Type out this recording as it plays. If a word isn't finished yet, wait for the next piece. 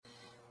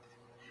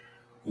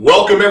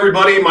Welcome,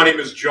 everybody. My name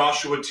is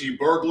Joshua T.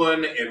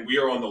 Berglund, and we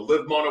are on the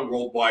LiveMana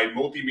Worldwide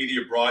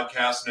Multimedia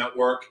Broadcast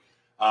Network.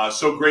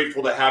 So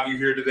grateful to have you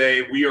here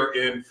today. We are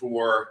in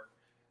for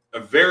a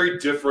very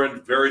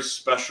different, very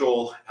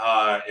special,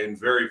 and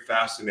very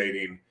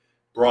fascinating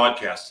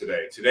broadcast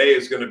today. Today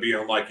is going to be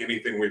unlike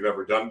anything we've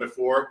ever done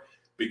before,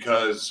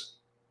 because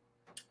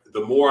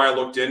the more I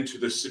looked into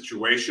the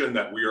situation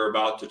that we are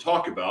about to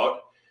talk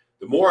about,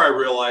 the more I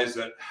realized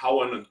that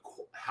how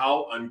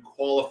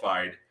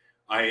unqualified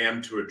I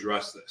am to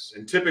address this.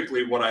 And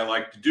typically what I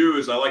like to do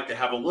is I like to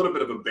have a little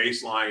bit of a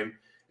baseline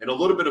and a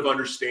little bit of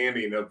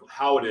understanding of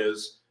how it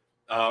is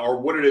or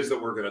what it is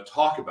that we're going to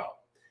talk about.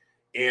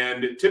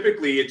 And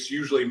typically it's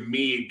usually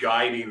me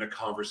guiding a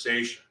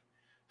conversation.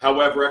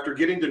 However, after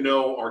getting to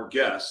know our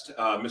guest,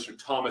 Mr.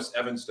 Thomas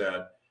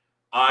Evenstad,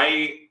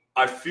 I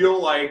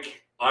feel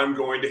like I'm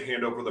going to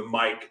hand over the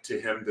mic to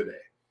him today.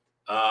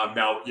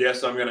 Now,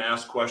 yes, I'm going to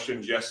ask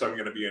questions. Yes, I'm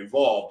going to be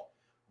involved.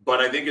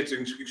 But I think it's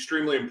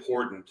extremely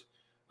important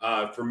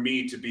for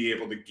me to be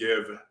able to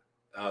give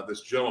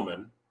this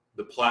gentleman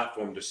the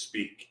platform to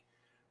speak,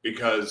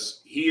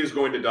 because he is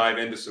going to dive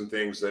into some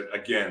things that,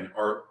 again,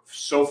 are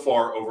so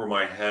far over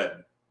my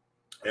head,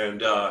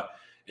 and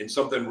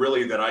something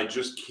really that I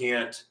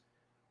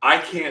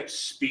can't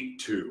speak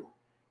to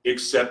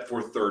except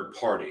for third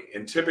party.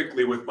 And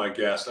typically with my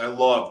guests, I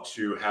love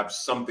to have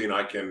something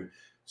I can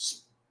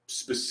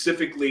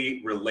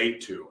specifically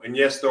relate to. And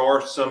yes, there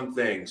are some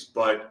things,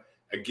 but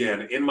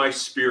again, in my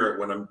spirit,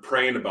 when I'm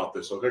praying about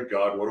this, okay,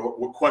 God,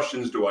 what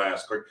questions do I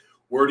ask? Like,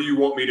 where do you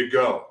want me to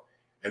go?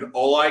 And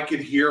all I could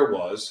hear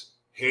was,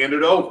 hand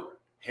it over,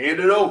 hand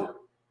it over.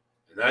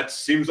 And that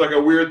seems like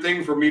a weird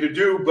thing for me to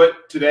do,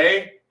 but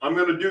today I'm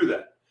going to do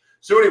that.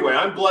 So anyway,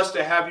 I'm blessed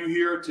to have you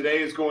here. Today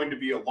is going to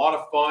be a lot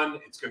of fun.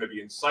 It's going to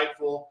be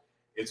insightful.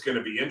 It's going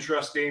to be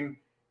interesting.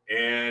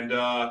 And,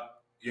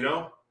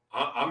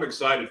 I'm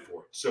excited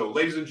for it. So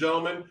ladies and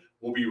gentlemen,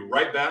 we'll be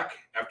right back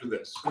after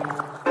this.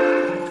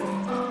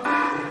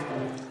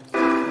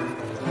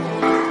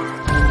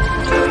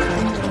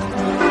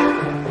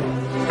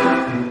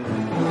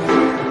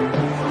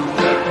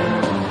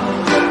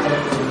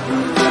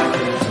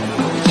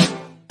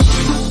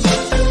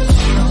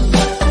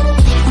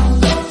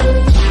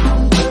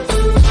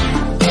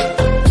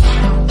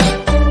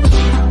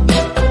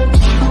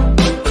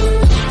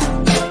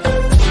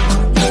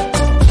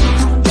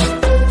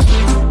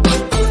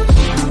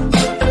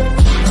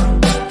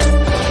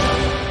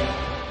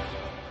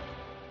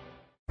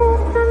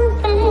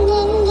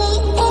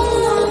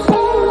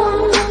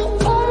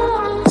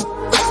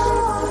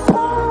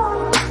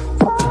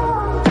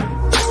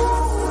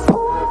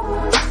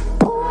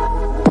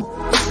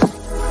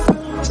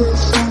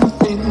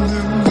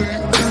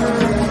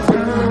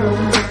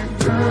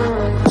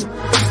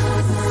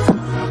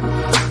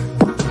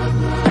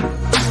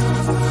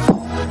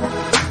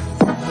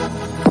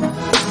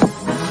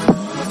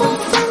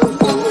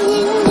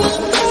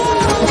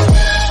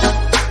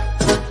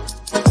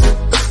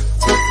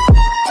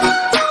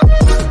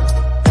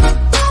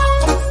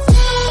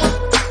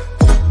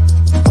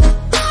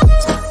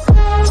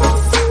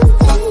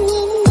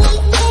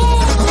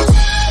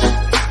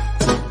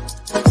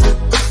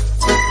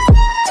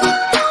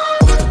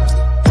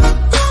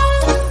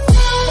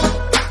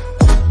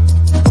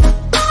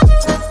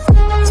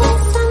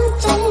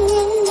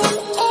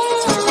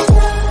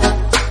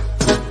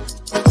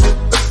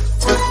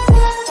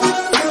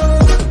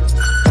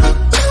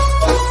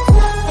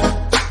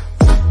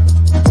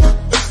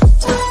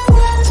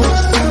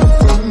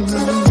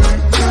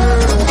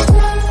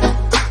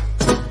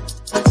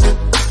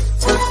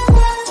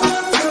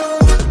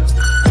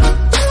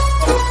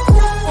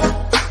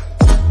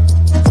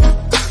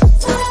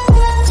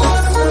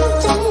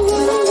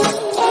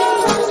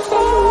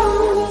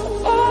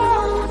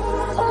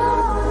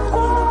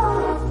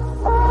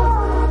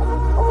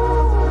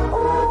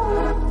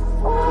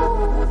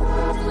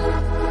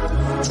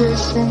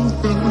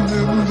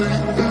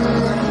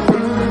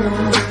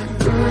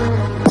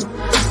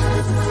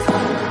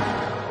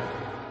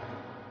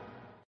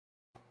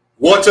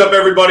 What's up,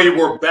 everybody?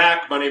 We're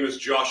back. My name is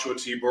Joshua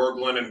T.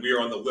 Berglund, and we are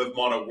on the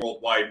LiveMana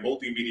Worldwide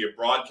Multimedia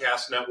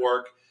Broadcast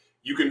Network.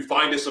 You can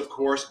find us, of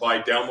course, by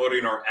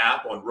downloading our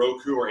app on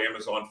Roku or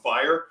Amazon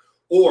Fire,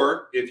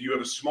 or if you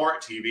have a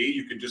smart TV,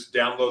 you can just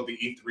download the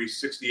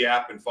E360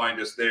 app and find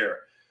us there.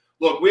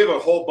 Look, we have a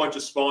whole bunch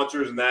of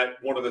sponsors, and that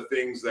one of the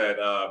things that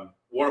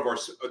one of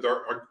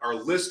our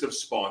list of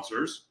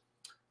sponsors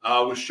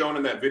was shown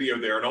in that video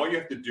there, and all you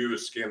have to do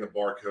is scan the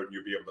barcode and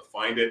you'll be able to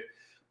find it.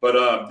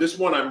 But this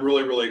one I'm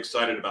really, really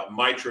excited about,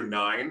 Mitra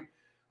 9.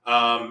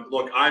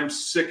 Look, I'm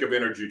sick of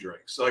energy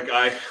drinks. Like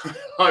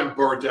I'm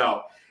burnt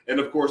out. And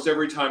of course,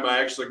 every time I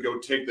actually go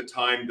take the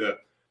time to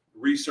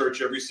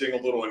research every single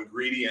little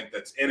ingredient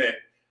that's in it,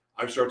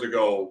 I start to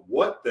go,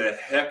 what the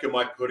heck am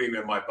I putting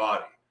in my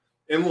body?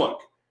 And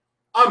look,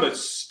 I'm a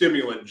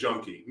stimulant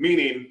junkie,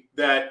 meaning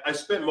that I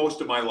spent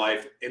most of my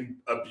life in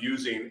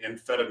abusing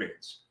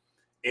amphetamines.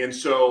 And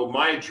so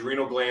my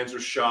adrenal glands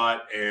are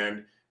shot,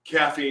 and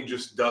caffeine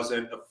just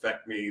doesn't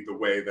affect me the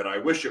way that I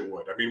wish it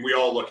would. I mean, we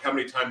all look, how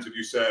many times have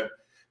you said,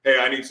 hey,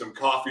 I need some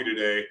coffee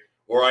today,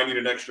 or I need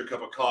an extra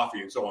cup of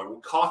coffee, and so on. Well,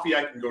 coffee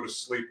I can go to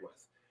sleep with.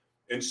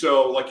 And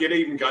so like it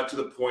even got to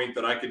the point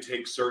that I could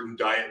take certain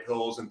diet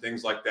pills and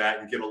things like that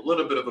and get a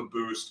little bit of a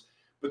boost.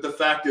 But the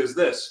fact is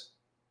this,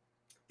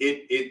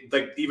 it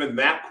like even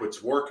that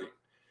quits working.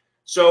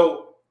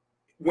 So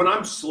when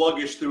I'm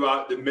sluggish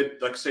throughout the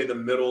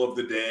middle of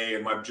the day,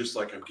 and I'm just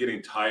like, I'm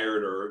getting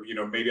tired, or,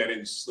 maybe I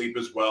didn't sleep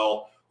as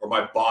well, or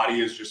my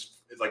body is just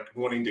like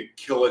wanting to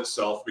kill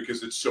itself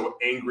because it's so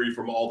angry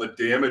from all the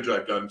damage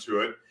I've done to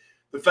it.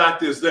 The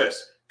fact is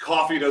this,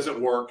 coffee doesn't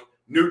work.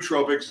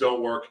 Nootropics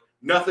don't work.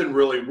 Nothing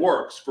really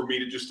works for me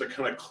to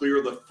kind of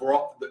clear the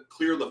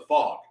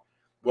fog.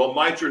 Well,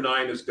 Mitra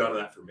 9 has done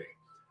that for me.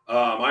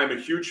 I am a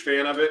huge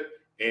fan of it,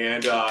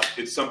 and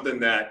it's something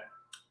that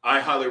I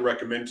highly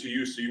recommend to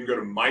you. So you can go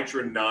to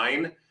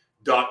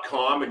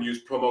mitra9.com and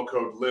use promo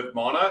code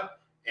LiveMana,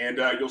 and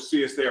you'll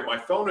see us there. My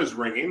phone is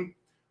ringing,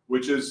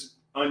 which is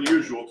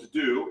unusual to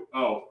do.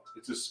 Oh,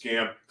 it's a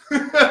scam.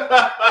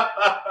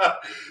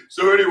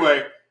 So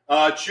anyway,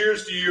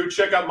 cheers to you.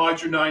 Check out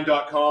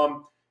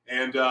mitra9.com.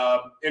 And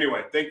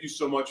anyway, thank you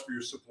so much for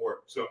your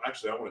support. So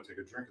actually, I want to take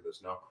a drink of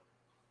this now.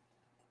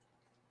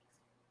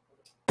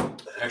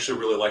 I actually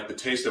really like the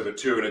taste of it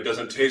too, and it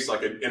doesn't taste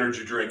like an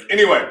energy drink.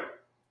 Anyway,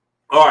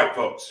 all right,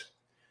 folks.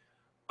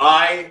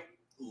 I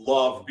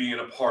love being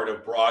a part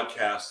of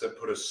broadcasts that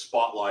put a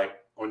spotlight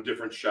on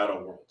different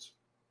shadow worlds.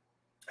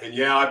 And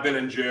yeah, I've been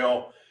in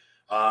jail,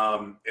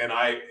 and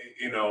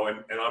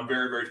I'm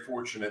very, very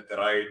fortunate that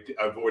I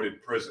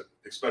avoided prison,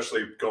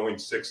 especially going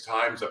 6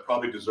 times. I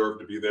probably deserve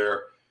to be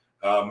there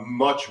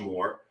much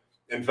more.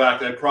 In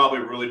fact, I probably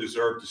really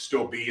deserve to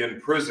still be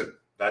in prison.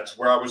 That's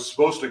where I was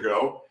supposed to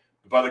go.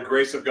 By the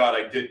grace of God,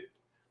 I didn't.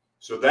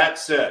 So that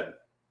said,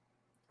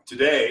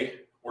 today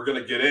we're going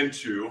to get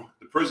into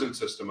the prison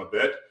system a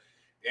bit,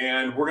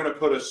 and we're going to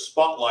put a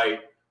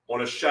spotlight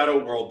on a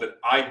shadow world that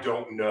I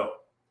don't know.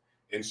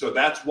 And so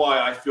that's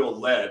why I feel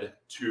led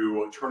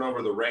to turn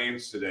over the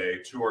reins today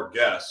to our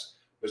guest,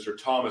 Mr.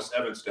 Thomas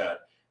Evenstad.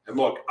 And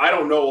look, I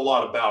don't know a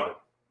lot about him,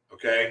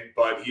 okay?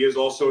 But he is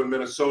also in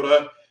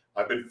Minnesota.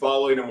 I've been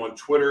following him on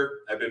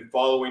Twitter. I've been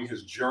following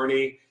his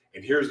journey.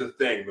 And here's the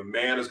thing. The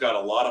man has got a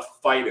lot of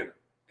fight in him.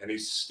 And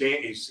he's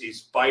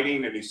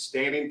fighting, and he's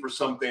standing for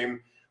something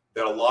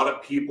that a lot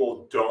of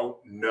people don't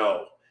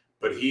know.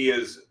 But he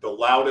is the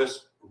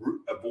loudest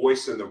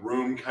voice in the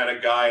room kind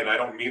of guy. And I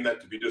don't mean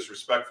that to be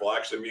disrespectful. I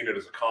actually mean it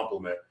as a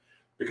compliment,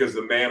 because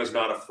the man is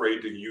not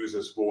afraid to use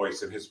his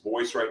voice. And his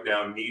voice right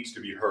now needs to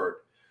be heard.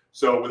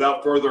 So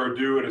without further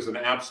ado, it is an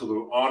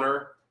absolute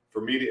honor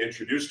for me to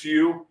introduce to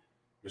you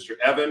Mr.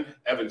 Evan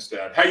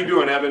Evenstad. How you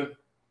doing, Evan?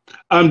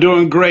 I'm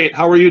doing great.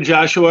 How are you,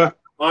 Joshua?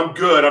 I'm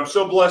good. I'm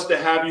so blessed to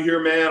have you here,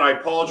 man. I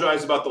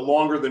apologize about the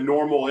longer than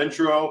normal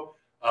intro,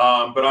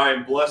 but I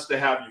am blessed to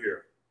have you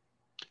here.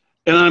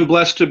 And I'm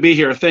blessed to be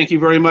here. Thank you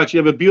very much. You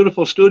have a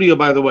beautiful studio,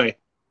 by the way.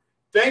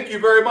 Thank you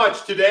very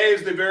much. Today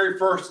is the very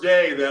first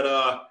day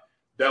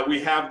that we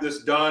have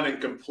this done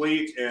and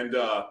complete, and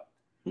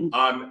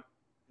I'm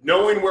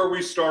knowing where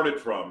we started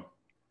from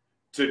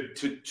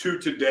to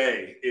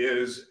today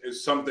is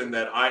something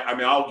that I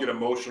mean, I'll get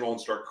emotional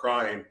and start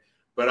crying,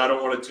 but I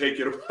don't want to take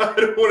it. I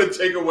don't want to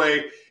take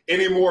away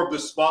any more of the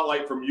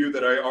spotlight from you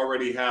that I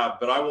already have.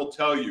 But I will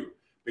tell you,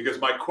 because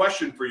my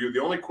question for you,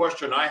 the only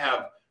question I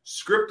have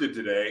scripted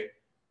today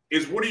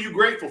is, what are you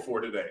grateful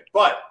for today?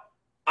 But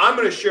I'm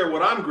going to share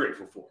what I'm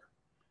grateful for.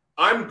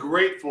 I'm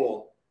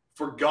grateful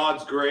for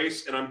God's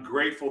grace, and I'm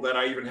grateful that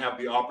I even have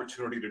the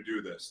opportunity to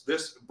do this.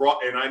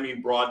 And I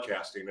mean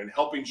broadcasting and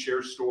helping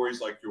share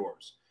stories like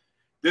yours.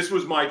 This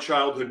was my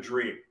childhood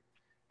dream,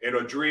 and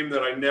a dream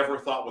that I never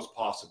thought was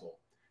possible.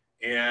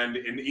 And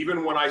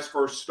even when I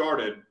first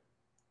started,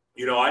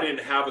 I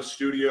didn't have a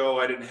studio,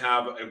 I didn't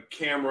have a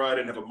camera, I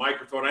didn't have a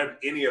microphone, I didn't have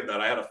any of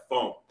that. I had a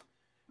phone.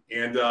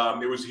 And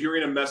it was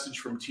hearing a message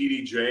from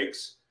T.D.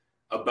 Jakes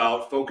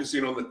about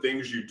focusing on the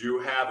things you do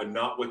have and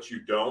not what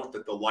you don't,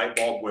 that the light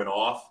bulb went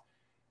off.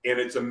 And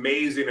it's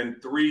amazing. In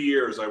 3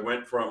 years, I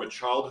went from a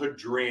childhood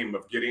dream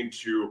of getting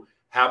to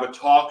have a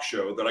talk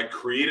show that I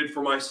created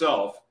for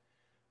myself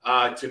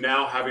to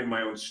now having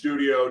my own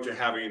studio, to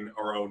having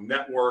our own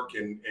network,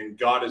 and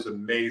God is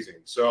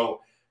amazing. So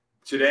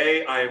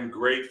today I am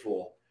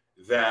grateful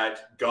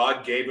that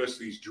God gave us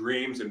these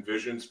dreams and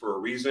visions for a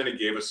reason. He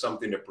gave us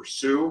something to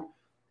pursue.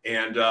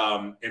 And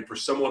for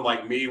someone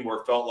like me, where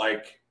it felt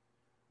like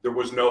there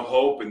was no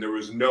hope and there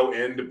was no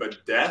end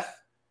but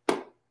death,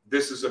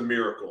 this is a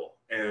miracle.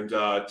 And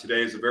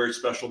today is a very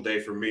special day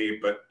for me.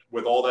 But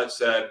with all that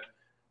said,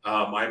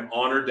 I'm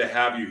honored to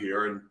have you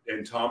here.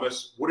 And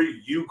Thomas, what are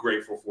you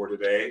grateful for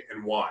today,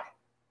 and why?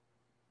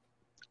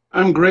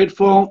 I'm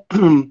grateful.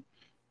 I'm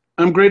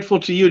grateful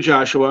to you,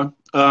 Joshua.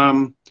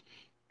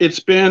 It's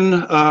been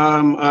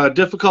a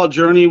difficult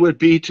journey. Would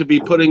be to be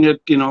putting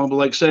it,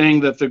 like saying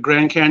that the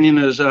Grand Canyon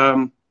is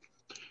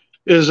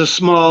a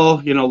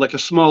small, like a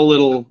small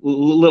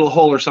little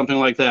hole or something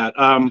like that.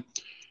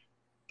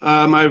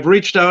 I've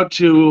reached out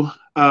to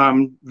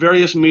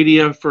various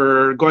media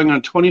for going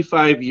on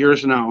 25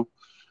 years now.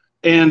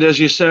 And as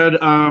you said,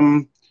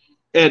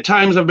 at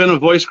times I've been a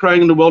voice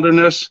crying in the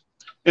wilderness,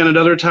 and at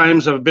other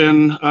times I've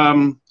been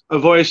a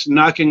voice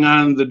knocking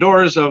on the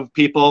doors of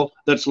people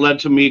that's led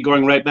to me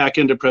going right back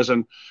into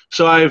prison.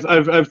 So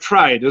I've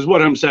tried, is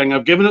what I'm saying.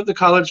 I've given it the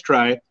college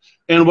try.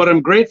 And what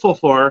I'm grateful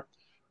for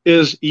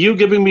is you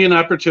giving me an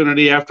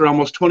opportunity after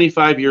almost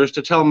 25 years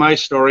to tell my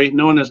story.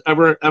 No one has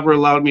ever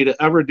allowed me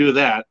to ever do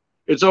that.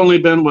 It's only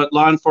been what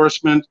law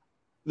enforcement,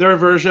 their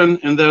version,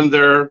 and then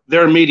their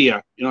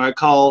media. You know, I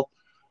call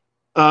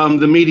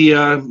the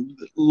media,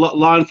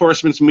 law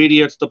enforcement's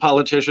media, it's the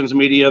politicians'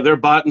 media. They're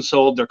bought and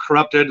sold. They're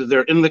corrupted.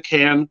 They're in the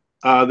can.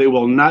 They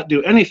will not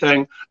do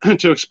anything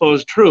to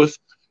expose truth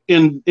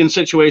in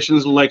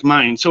situations like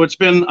mine. So it's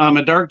been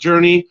a dark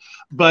journey,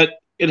 but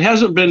it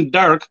hasn't been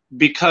dark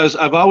because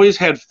I've always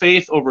had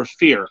faith over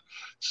fear.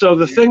 So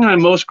the thing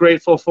I'm most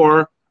grateful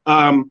for,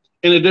 in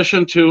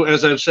addition to,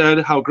 as I've said,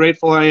 how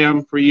grateful I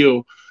am for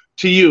you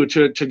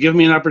to give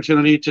me an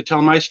opportunity to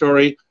tell my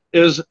story,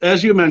 is,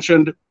 as you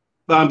mentioned,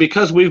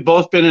 because we've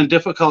both been in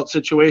difficult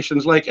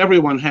situations like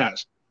everyone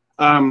has.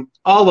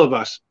 All of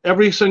us,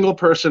 every single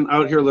person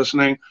out here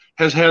listening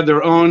has had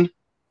their own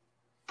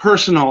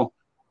personal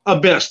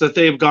abyss that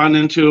they've gone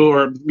into,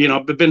 or, you know,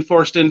 been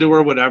forced into,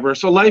 or whatever.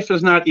 So life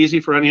is not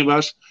easy for any of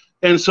us.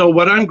 And so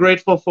what I'm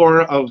grateful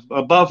for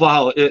above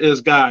all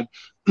is God.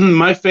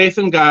 My faith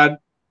in God,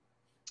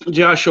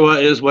 Joshua,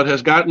 is what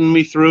has gotten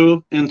me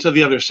through into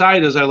the other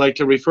side, as I like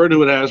to refer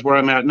to it as, where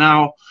I'm at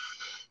now.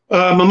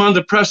 I'm on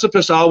the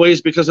precipice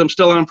always because I'm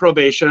still on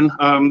probation.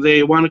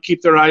 They want to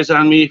keep their eyes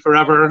on me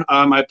forever.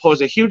 I pose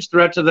a huge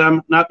threat to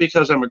them, not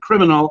because I'm a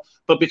criminal,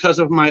 but because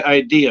of my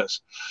ideas.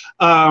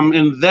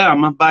 And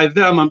by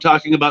them, I'm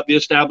talking about the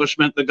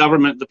establishment, the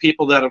government, the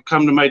people that have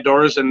come to my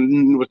doors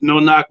and with no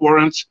knock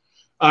warrants,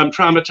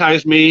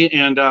 traumatized me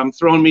and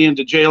thrown me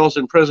into jails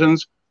and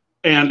prisons.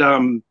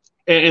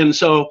 And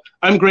so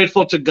I'm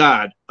grateful to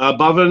God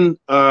above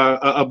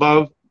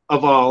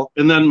of all.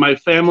 And then my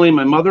family,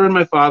 my mother and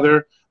my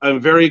father. I'm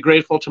very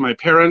grateful to my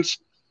parents.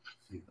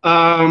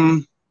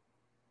 And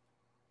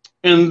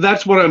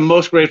that's what I'm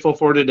most grateful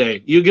for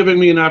today. You giving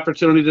me an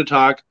opportunity to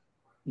talk.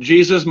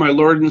 Jesus, my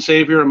Lord and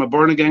Savior. I'm a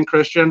born-again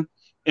Christian.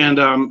 And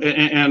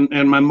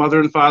my mother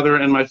and father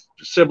and my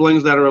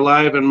siblings that are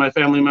alive and my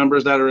family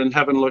members that are in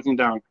heaven looking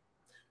down.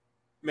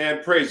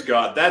 Man, praise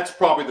God. That's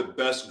probably the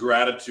best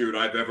gratitude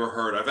I've ever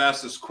heard. I've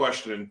asked this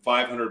question in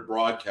 500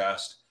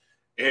 broadcasts.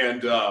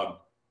 And,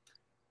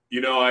 you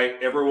know,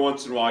 every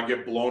once in a while I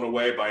get blown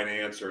away by an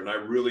answer, and I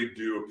really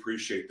do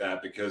appreciate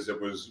that because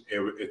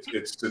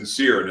it's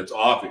sincere and it's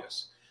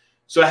obvious.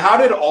 So how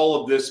did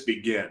all of this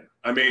begin?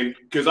 I mean,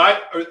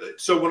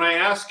 so when I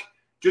ask,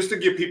 just to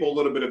give people a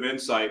little bit of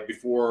insight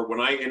before,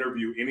 when I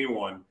interview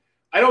anyone,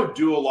 I don't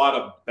do a lot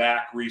of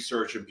back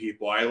research in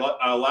people. I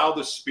allow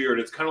the Spirit,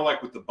 it's kind of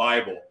like with the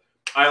Bible,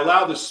 I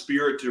allow the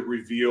Spirit to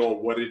reveal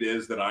what it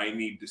is that I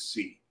need to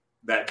see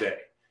that day.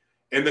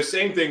 And the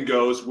same thing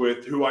goes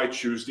with who I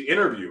choose to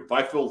interview. If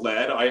I feel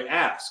led, I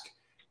ask.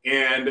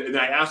 And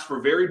I ask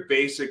for very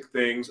basic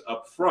things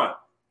up front.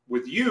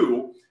 With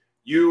you,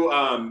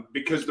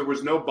 because there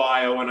was no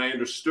bio and I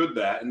understood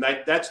that. And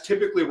that's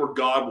typically where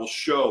God will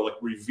show, like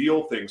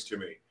reveal things to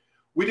me.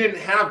 We didn't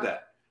have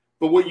that.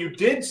 But what you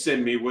did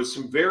send me was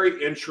some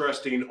very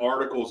interesting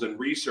articles and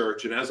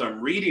research. And as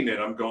I'm reading it,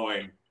 I'm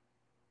going,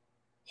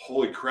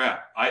 holy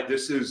crap,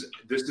 this is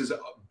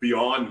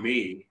beyond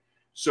me.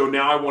 So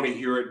now I want to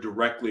hear it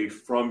directly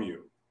from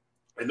you.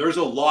 And there's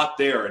a lot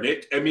there. And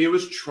it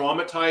was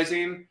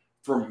traumatizing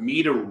for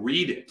me to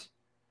read it.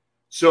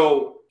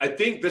 So I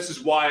think this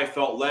is why I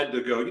felt led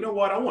to go, you know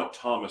what, I want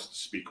Thomas to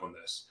speak on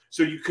this.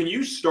 So can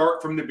you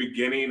start from the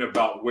beginning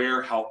about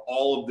how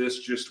all of this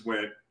just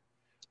went,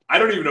 I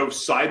don't even know if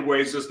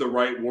sideways is the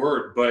right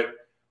word, but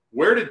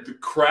where did the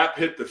crap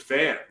hit the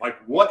fan? Like,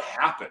 what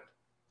happened?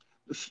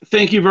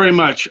 Thank you very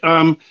much.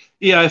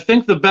 I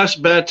think the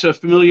best bet to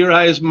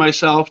familiarize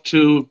myself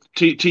to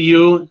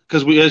you,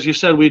 because as you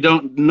said, we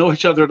don't know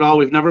each other at all.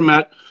 We've never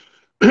met.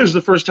 This is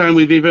the first time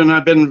we've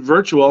even been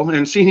virtual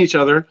and seen each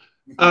other.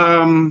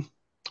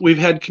 We've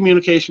had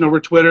communication over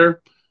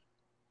Twitter.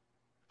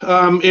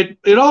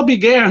 It all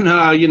began,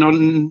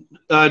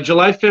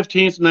 July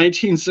 15th,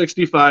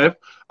 1965.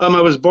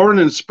 I was born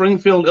in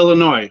Springfield,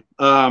 Illinois.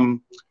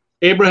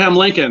 Abraham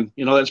Lincoln,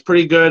 that's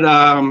pretty good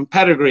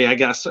pedigree, I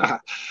guess.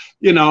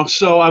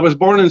 So I was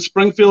born in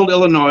Springfield,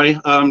 Illinois,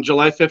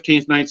 July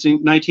 15th,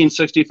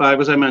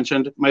 1965, as I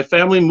mentioned. My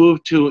family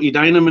moved to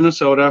Edina,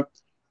 Minnesota,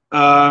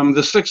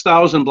 the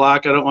 6,000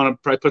 block. I don't want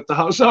to probably put the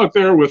house out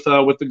there with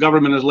what the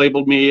government has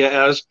labeled me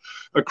as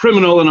a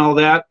criminal and all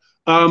that.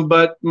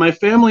 But my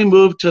family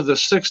moved to the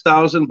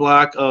 6,000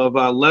 block of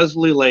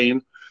Leslie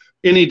Lane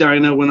in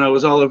Edina when I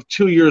was all of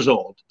 2 years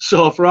old.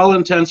 So for all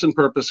intents and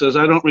purposes,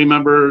 I don't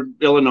remember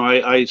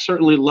Illinois. I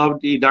certainly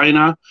loved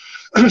Edina.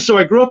 So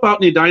I grew up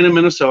out in Edina,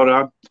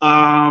 Minnesota.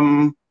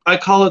 I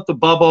call it the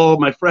bubble.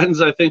 My friends,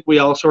 I think we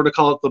all sort of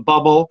call it the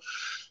bubble.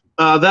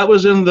 That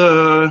was in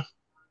the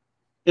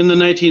in the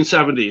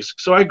 1970s.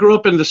 So I grew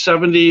up in the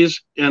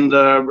 70s and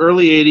the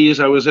early 80s.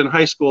 I was in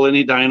high school in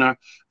Edina.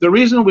 The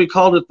reason we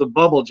called it the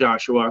bubble,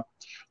 Joshua,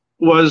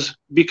 was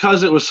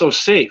because it was so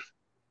safe.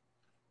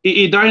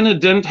 Edina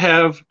didn't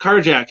have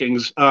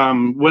carjackings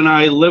when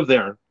I lived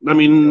there. I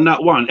mean,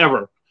 not one,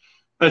 ever.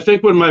 I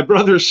think when my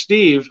brother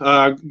Steve,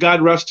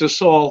 God rest his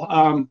soul,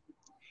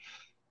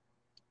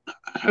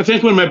 I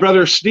think when my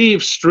brother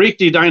Steve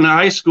streaked Edina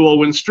High School,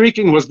 when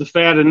streaking was the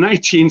fad in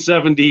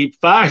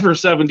 1975 or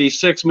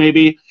 76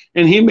 maybe,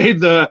 and he made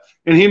the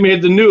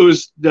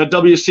news, the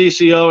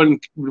WCCO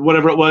and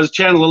whatever it was,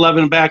 Channel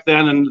 11 back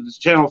then and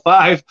Channel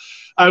 5,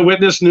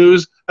 Eyewitness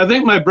News. I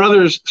think my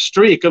brother's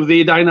streak of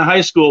the Edina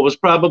High School was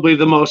probably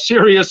the most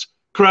serious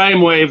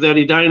crime wave that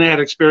Edina had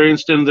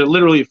experienced in the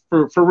literally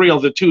for real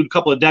the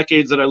couple of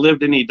decades that I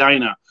lived in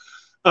Edina.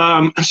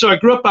 So I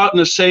grew up out in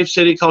a safe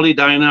city called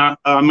Edina,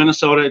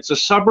 Minnesota. It's a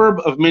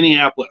suburb of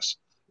Minneapolis.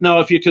 Now,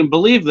 if you can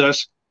believe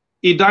this,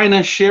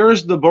 Edina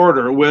shares the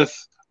border with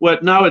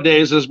what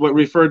nowadays is what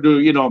referred to,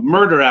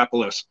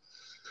 Murderapolis.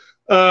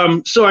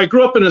 So I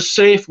grew up in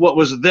what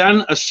was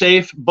then a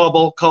safe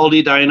bubble called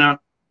Edina.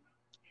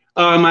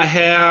 I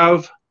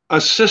have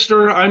a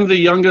sister. I'm the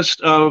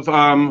youngest of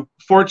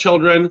 4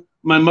 children.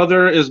 My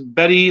mother is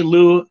Betty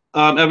Lou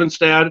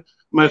Evanstad.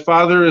 My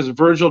father is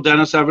Virgil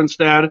Dennis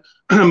Evanstad.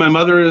 My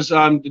mother is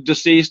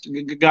deceased.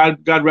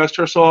 God rest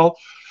her soul.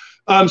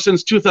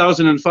 Since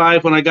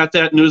 2005, when I got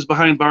that news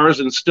behind bars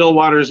in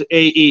Stillwater's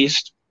A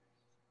East.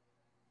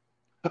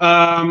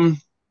 And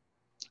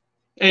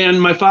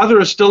my father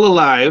is still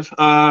alive.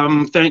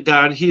 Thank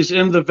God. He's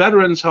in the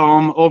veterans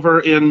home over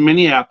in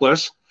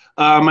Minneapolis.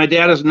 My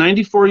dad is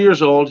 94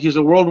 years old. He's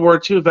a World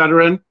War II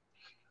veteran.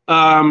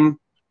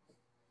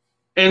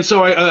 And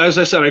so, as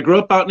I said, I grew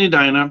up out in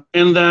Edina.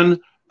 And then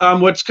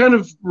what's kind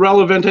of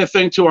relevant, I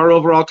think, to our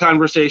overall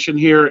conversation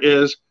here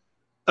is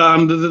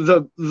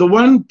the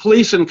one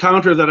police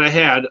encounter that I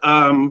had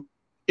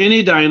in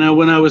Edina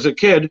when I was a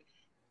kid.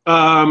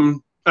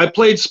 I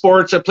played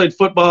sports. I played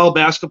football,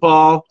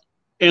 basketball.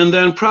 And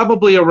then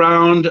probably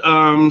around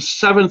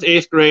 7th,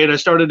 8th grade, I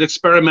started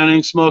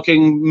experimenting,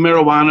 smoking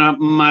marijuana.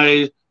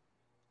 My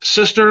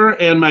sister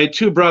and my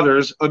 2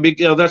 brothers,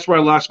 that's where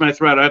I lost my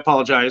thread. I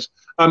apologize.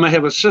 I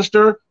have a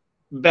sister,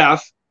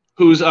 Beth,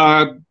 who's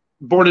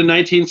born in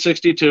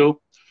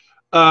 1962.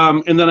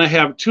 And then I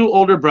have 2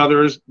 older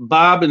brothers,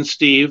 Bob and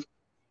Steve.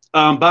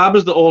 Bob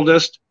is the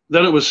oldest.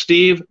 Then it was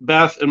Steve,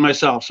 Beth, and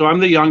myself. So I'm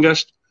the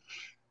youngest.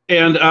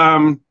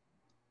 And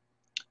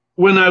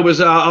when I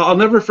was, I'll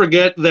never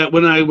forget that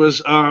when I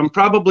was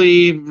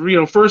probably,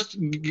 first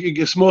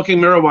smoking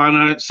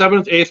marijuana,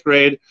 7th, 8th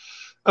grade,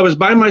 I was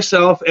by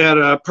myself at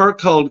a park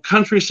called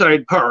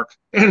Countryside Park.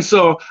 And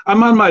so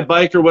I'm on my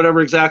bike or whatever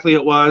exactly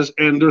it was,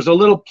 and there's a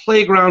little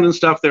playground and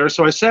stuff there.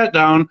 So I sat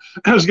down,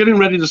 I was getting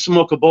ready to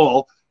smoke a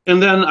bowl,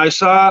 and then I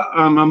saw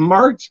a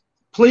marked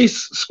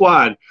police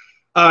squad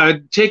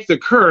take the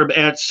curb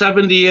at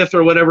 70th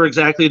or whatever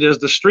exactly it is,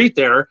 the street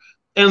there.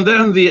 And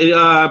then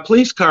the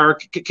police car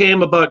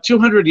came about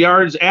 200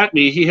 yards at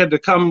me. He had to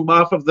come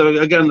off of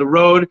the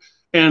road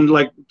and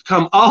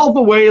come all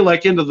the way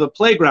into the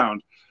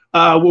playground.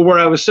 Where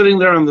I was sitting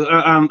there on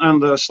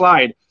the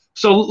slide.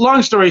 So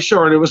long story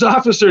short, it was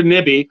Officer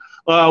Nibby.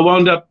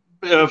 Wound up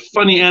a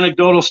funny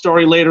anecdotal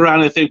story later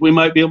on. I think we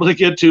might be able to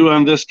get to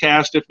on this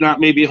cast. If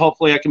not, maybe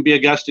hopefully I can be a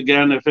guest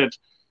again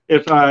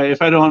if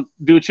I don't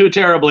do too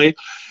terribly.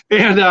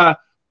 And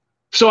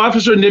so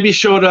Officer Nibby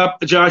showed up,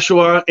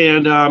 Joshua,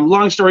 and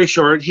long story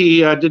short,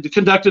 he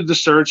conducted the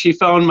search. He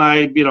found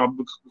my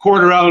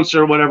quarter ounce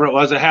or whatever it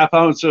was, a half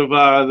ounce of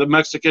the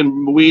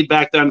Mexican weed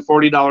back then,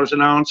 $40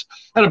 an ounce.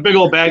 Had a big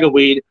old bag of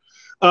weed.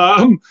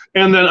 And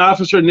then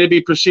Officer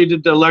Nibby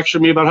proceeded to lecture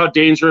me about how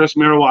dangerous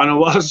marijuana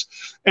was.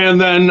 And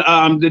then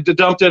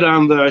dumped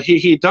it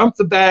he dumped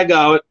the bag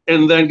out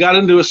and then got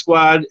into a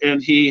squad,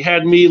 and he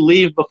had me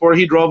leave before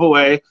he drove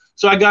away.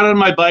 So I got on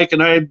my bike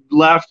and I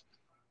left.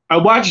 I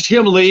watched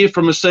him leave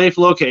from a safe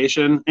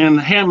location, and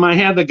my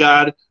hand to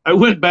God, I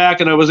went back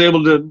and I was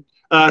able to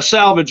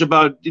salvage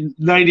about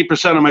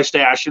 90% of my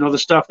stash, the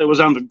stuff that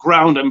was on the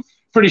ground. I'm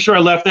pretty sure I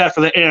left that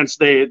for the ants.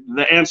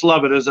 The ants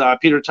love it, as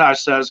Peter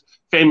Tosh says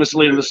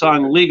famously in the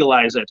song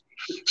Legalize It.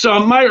 So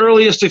my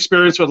earliest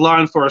experience with law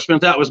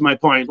enforcement, that was my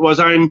point, was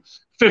I'm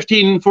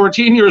 15,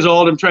 14 years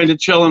old. I'm trying to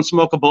chill and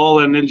smoke a bowl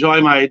and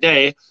enjoy my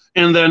day.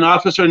 And then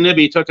Officer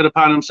Nibby took it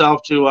upon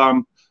himself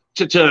to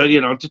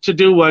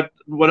do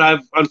what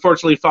I've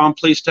unfortunately found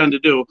police tend to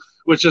do,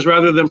 which is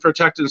rather than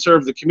protect and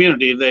serve the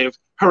community, they've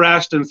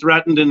harassed and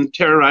threatened and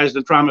terrorized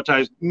and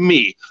traumatized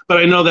me. But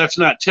I know that's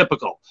not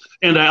typical.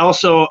 And I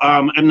also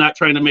am not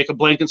trying to make a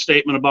blanket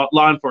statement about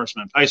law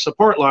enforcement. I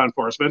support law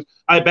enforcement.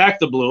 I back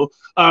the blue.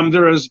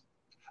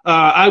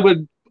 I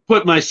would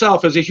put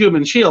myself as a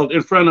human shield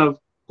in front of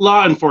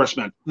law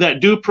enforcement that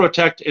do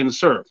protect and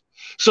serve.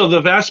 So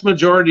the vast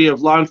majority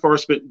of law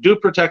enforcement do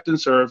protect and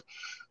serve.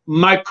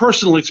 My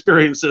personal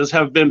experiences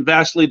have been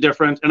vastly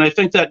different, and I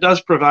think that does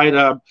provide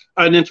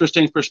an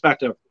interesting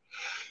perspective.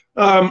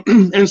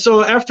 And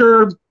so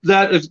after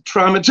that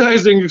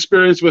traumatizing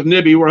experience with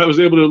Nibby, where I was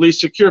able to at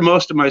least secure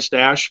most of my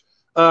stash,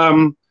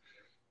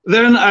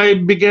 then I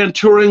began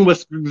touring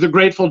with the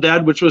Grateful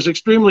Dead, which was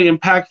extremely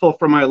impactful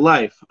for my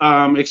life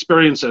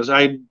experiences.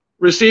 I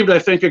received, I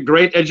think, a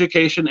great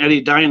education at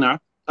Edina.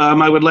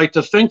 I would like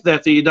to think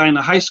that the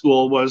Edina High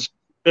School was,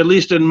 at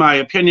least in my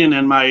opinion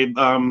and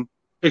my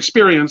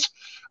experience,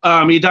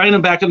 Edina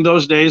back in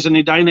those days, and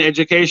Edina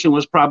education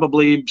was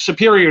probably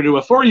superior to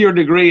a 4-year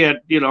degree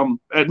at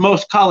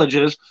most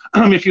colleges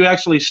if you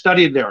actually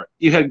studied there.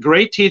 You had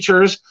great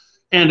teachers,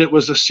 and it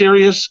was a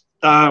serious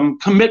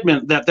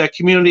commitment that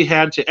community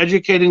had to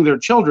educating their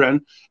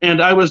children,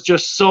 and I was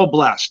just so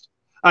blessed.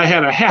 I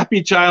had a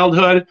happy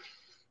childhood,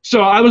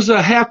 so I was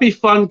a happy,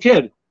 fun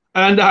kid.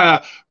 And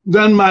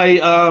then my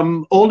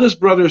oldest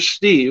brother,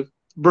 Steve,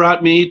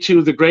 brought me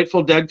to the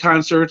Grateful Dead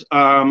concert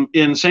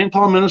in St.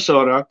 Paul,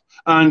 Minnesota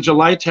on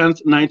July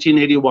 10th,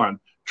 1981.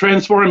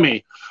 Transformed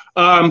me.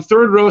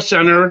 Third row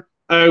center.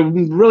 I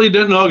really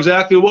didn't know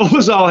exactly what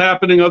was all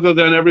happening other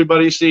than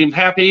everybody seemed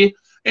happy,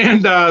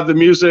 and the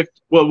music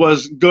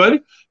was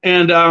good,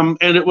 and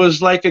it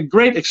was like a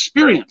great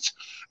experience.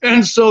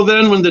 And so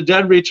then when the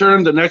Dead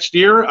returned the next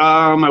year,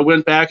 I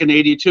went back in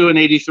 82 and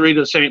 83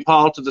 to St.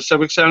 Paul to the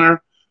Civic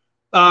Center.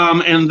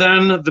 And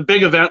then the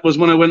big event was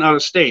when I went out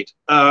of state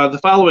the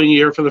following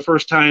year for the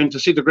first time to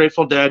see the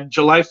Grateful Dead,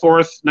 July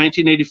 4th,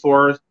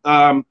 1984,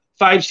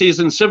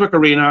 5-season Civic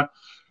Arena.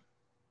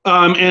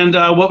 And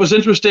what was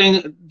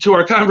interesting to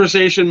our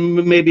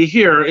conversation maybe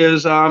here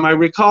is I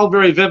recall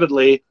very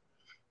vividly,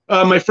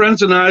 my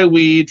friends and I,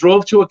 we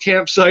drove to a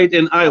campsite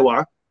in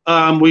Iowa.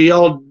 We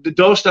all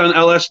dosed on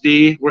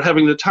LSD. We're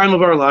having the time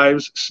of our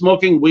lives,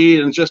 smoking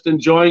weed and just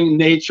enjoying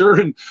nature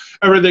and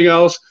everything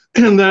else.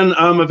 And then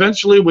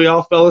eventually we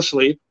all fell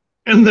asleep.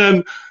 And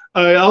then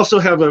I also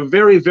have a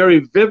very, very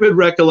vivid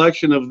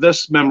recollection of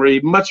this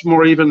memory, much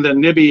more even than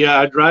Nibby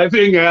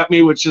driving at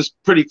me, which is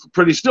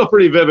still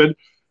pretty vivid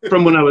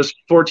from when I was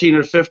 14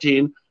 or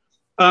 15.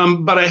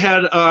 But I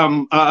had,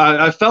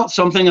 I felt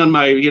something on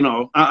my,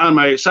 on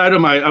my side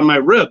of on my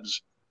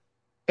ribs.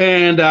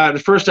 And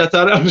at first I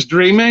thought I was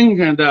dreaming.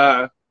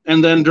 And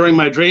then during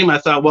my dream, I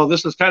thought, well,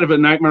 this is kind of a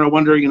nightmare. I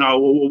wonder,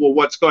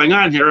 what's going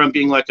on here? I'm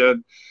being like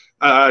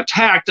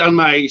attacked on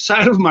my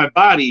side of my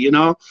body,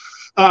 and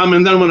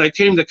then when I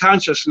came to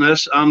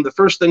consciousness, the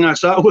first thing I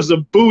saw was a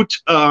boot.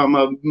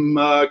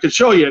 I could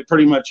show you it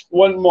pretty much.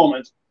 One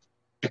moment.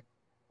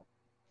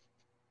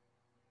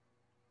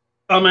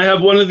 I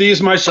have one of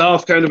these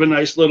myself, kind of a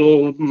nice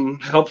little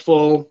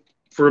helpful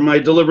for my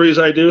deliveries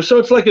I do. So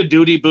it's like a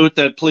duty boot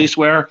that police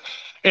wear,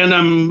 and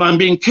I'm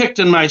being kicked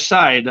in my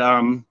side.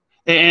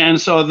 And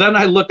so then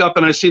I look up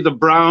and I see the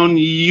brown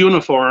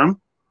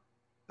uniform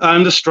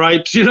and the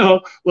stripes,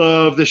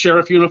 of the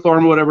sheriff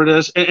uniform, whatever it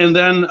is. And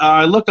then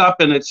I look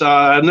up and it's,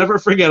 I'll never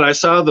forget, I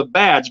saw the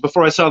badge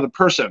before I saw the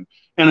person.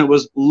 And it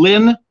was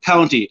Lynn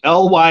County,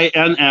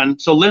 Lynn.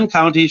 So Lynn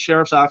County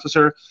Sheriff's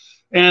Officer.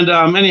 And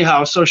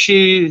anyhow, so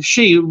she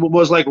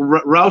was like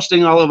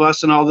rousting all of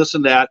us and all this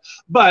and that.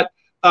 But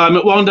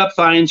it wound up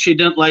fine. She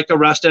didn't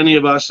arrest any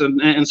of us.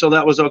 And so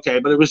that was okay.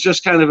 But it was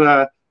just kind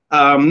of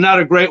not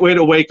a great way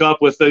to wake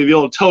up with the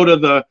old toe to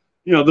the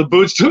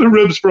boots to the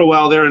ribs for a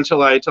while there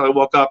until I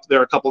woke up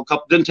there a couple,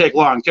 didn't take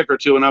long, kick or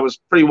two, and I was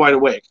pretty wide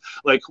awake.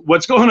 Like,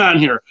 what's going on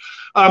here?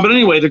 But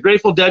anyway, the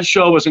Grateful Dead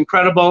show was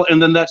incredible,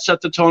 and then that set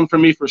the tone for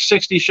me for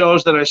 60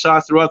 shows that I saw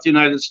throughout the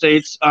United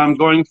States,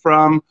 going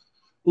from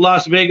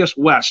Las Vegas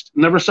west.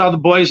 Never saw the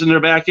Boys in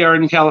their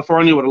backyard in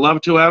California, would have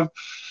loved to have.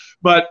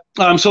 But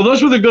so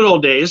those were the good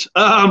old days.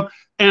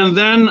 And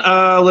then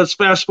let's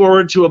fast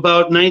forward to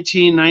about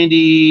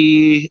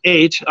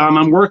 1998.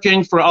 I'm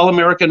working for All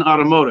American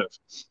Automotive.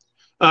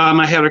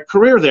 I had a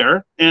career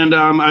there, and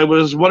I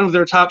was one of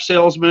their top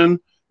salesmen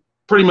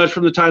pretty much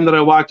from the time that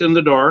I walked in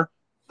the door.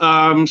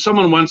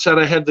 Someone once said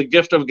I had the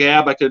gift of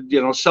gab. I could,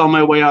 sell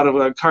my way out of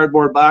a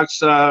cardboard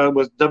box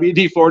with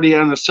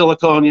WD-40 and a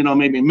silicone,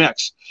 maybe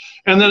mix.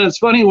 And then it's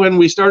funny, when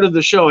we started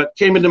the show, it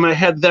came into my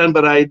head then,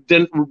 but I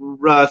didn't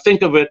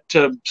think of it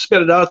to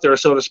spit it out there,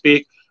 so to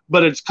speak.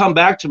 But it's come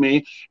back to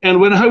me. And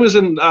when I was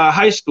in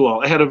high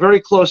school, I had a very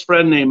close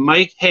friend named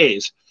Mike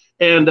Hayes.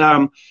 And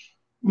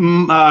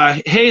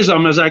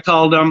Hazem, as I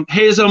called him,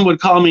 Hazem would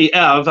call me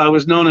Ev. I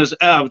was known as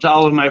Ev to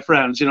all of my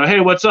friends.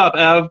 Hey, what's up,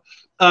 Ev?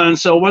 And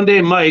so one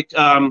day Mike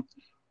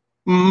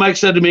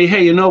said to me,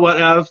 hey, you know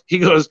what, Ev? He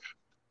goes,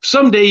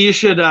 someday you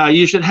should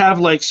have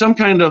like some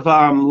kind of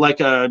like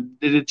a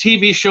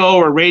TV show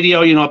or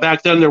radio.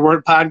 Back then there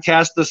weren't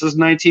podcasts. This is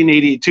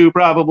 1982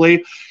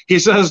 probably. He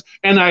says,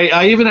 and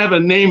I even have a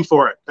name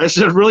for it. I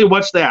said, really,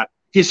 what's that?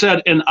 He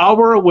said, An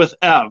Hour with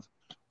Ev.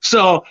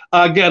 So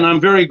again, I'm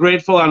very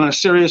grateful. On a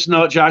serious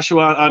note,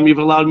 Joshua, you've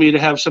allowed me to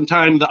have some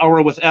time, the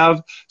Hour with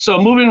Ev. So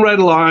moving right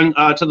along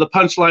to the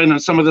punchline on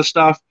some of this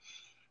stuff.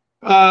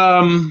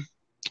 I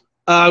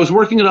was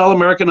working at All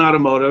American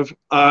Automotive,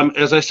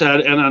 as I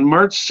said, and on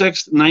March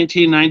 6th,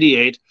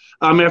 1998,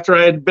 after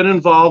I had been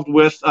involved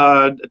with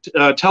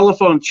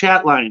telephone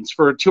chat lines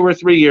for 2 or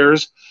 3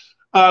 years,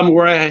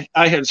 where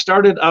I had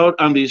started out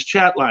on these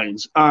chat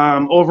lines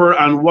over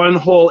on one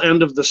whole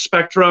end of the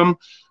spectrum,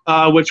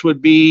 which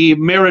would be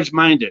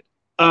marriage-minded.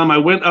 I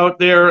went out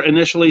there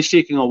initially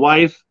seeking a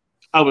wife.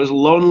 I was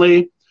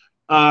lonely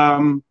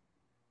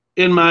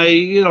in my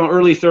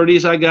early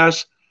 30s, I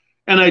guess,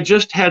 and I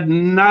just I've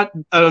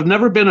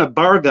never been a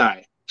bar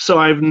guy. So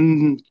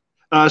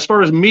as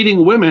far as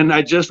meeting women,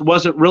 I just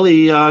wasn't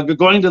really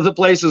going to the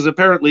places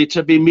apparently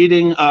to be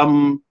meeting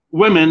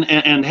women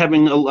and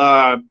having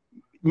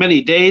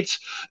many dates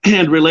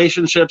and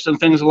relationships and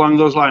things along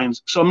those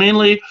lines. So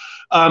mainly,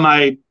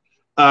 I,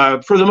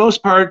 for the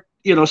most part,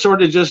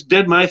 sort of just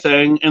did my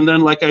thing. And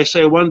then, like I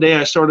say, one day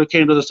I sort of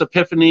came to this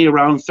epiphany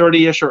around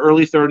 30-ish or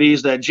early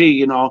 30s that,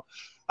 gee,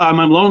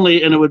 I'm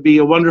lonely and it would be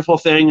a wonderful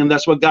thing. And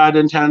that's what God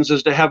intends,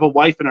 is to have a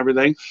wife and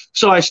everything.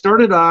 So I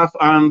started off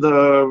on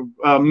the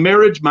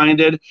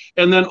marriage-minded,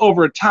 and then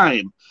over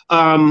time,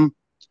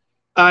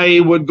 I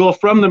would go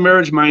from the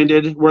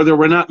marriage-minded, where there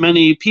were not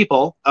many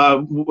people,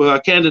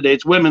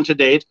 candidates, women to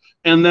date,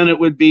 and then it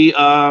would be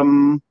a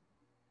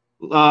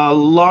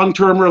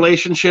long-term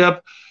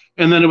relationship,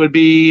 and then it would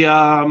be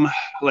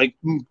like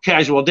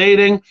casual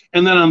dating,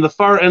 and then on the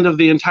far end of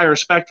the entire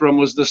spectrum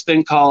was this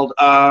thing called,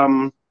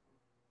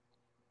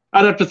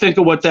 I'd have to think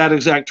of what that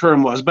exact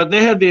term was, but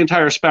they had the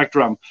entire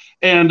spectrum.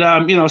 And,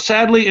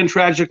 sadly and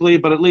tragically,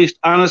 but at least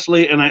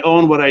honestly, and I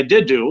own what I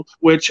did do,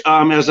 which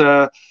as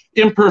a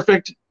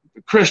imperfect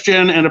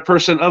Christian and a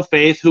person of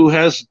faith who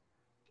has,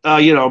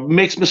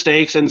 makes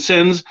mistakes and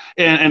sins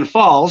and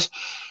falls,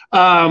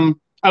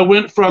 I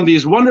went from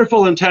these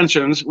wonderful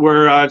intentions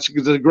where it's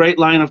a great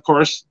line, of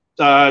course,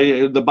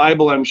 the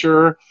Bible, I'm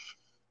sure,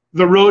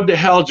 the road to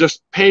hell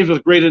just paved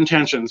with great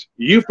intentions.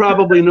 You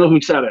probably know who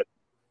said it.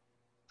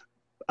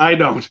 I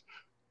don't.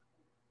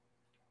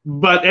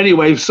 But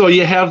anyway, so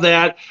you have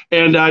that.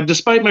 And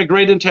despite my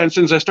great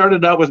intentions, I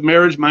started out with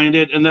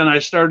marriage-minded, and then I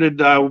started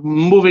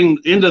moving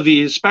into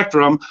the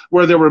spectrum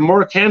where there were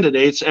more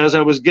candidates as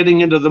I was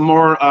getting into the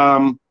more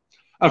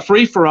a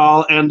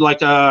free-for-all and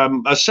like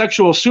a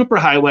sexual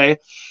superhighway.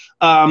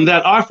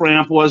 That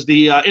off-ramp was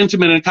the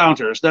intimate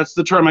encounters. That's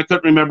the term I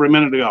couldn't remember a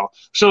minute ago.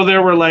 So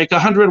there were like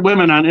 100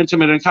 women on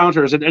intimate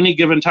encounters at any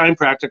given time,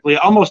 practically,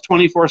 almost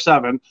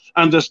 24/7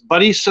 on this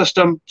buddy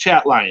system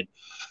chat line.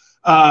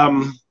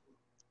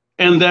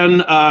 And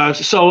then,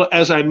 so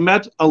as I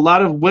met a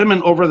lot of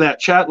women over that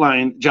chat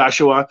line,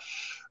 Joshua,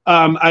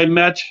 I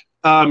met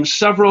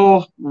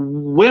several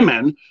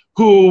women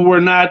who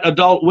were not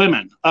adult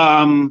women.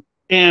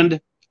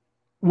 And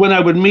when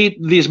I would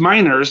meet these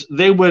minors,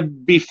 they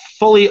would be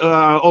fully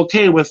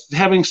okay with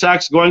having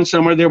sex, going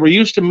somewhere. They were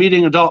used to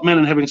meeting adult men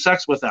and having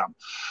sex with them.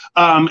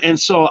 And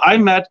so I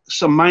met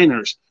some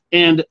minors.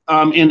 And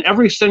in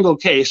every single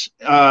case,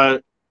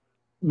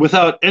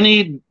 without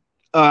any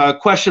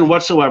question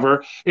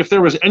whatsoever, if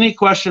there was any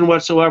question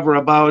whatsoever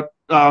about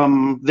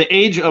the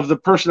age of the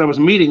person I was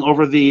meeting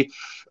over the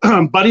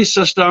buddy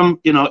system,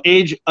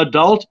 age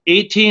adult,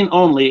 18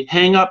 only,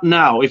 hang up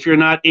now if you're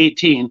not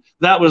 18.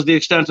 That was the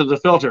extent of the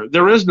filter.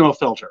 There is no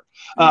filter.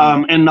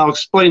 And I'll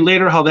explain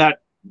later how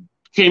that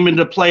came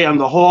into play on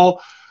the whole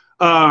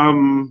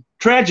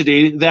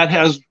tragedy that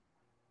has,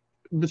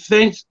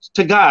 thanks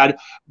to God,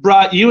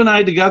 brought you and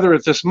I together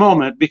at this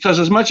moment, because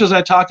as much as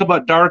I talk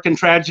about dark and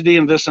tragedy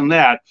and this and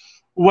that,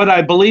 what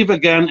I believe,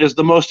 again, is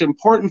the most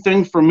important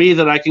thing for me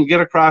that I can get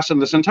across in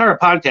this entire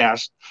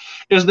podcast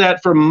is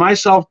that for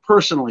myself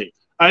personally,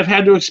 I've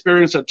had to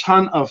experience a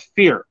ton of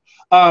fear.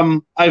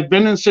 I've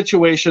been in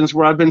situations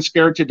where I've been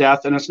scared to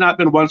death, and it's not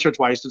been once or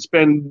twice. It's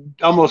been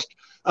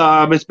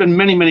it's been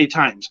many, many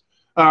times.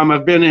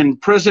 I've been in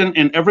prison,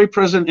 in every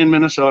prison in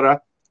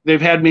Minnesota.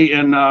 They've had me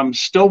in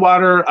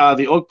Stillwater,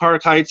 the Oak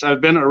Park Heights.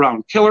 I've been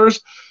around killers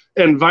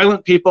and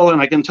violent people,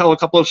 and I can tell a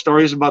couple of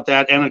stories about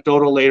that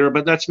anecdotal later,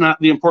 but that's not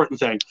the important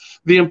thing.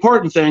 The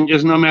important thing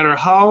is no matter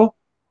how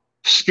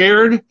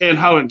scared and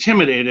how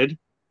intimidated,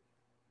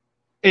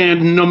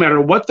 and no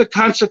matter what the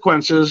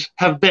consequences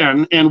have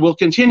been and will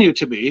continue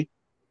to be,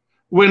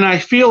 when I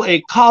feel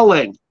a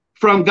calling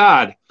from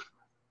God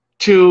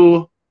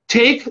to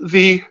take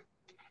the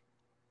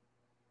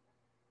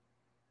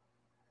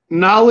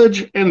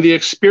knowledge and the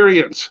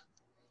experience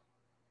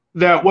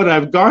that what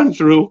I've gone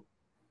through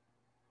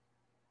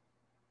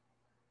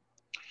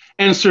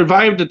and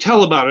survived to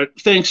tell about it,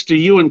 thanks to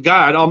you and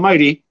God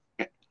Almighty,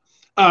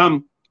 that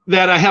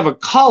I have a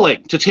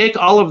calling to take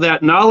all of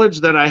that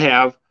knowledge that I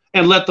have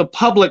and let the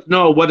public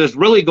know what is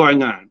really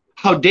going on,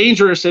 how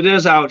dangerous it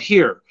is out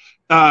here,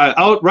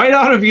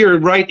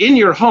 right in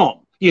your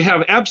home. You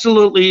have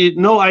absolutely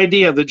no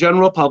idea, the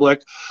general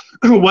public,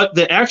 what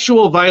the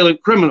actual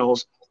violent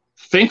criminals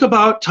think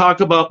about, talk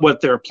about,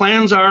 what their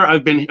plans are.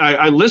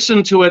 I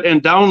listened to it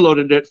and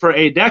downloaded it for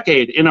a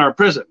decade in our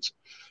prisons.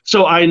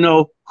 So I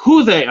know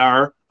who they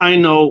are. I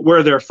know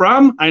where they're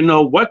from. I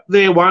know what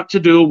they want to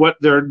do, what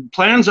their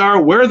plans are,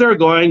 where they're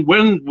going,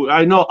 when.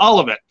 I know all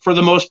of it for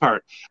the most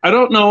part. I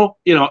don't know,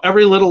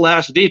 every little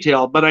last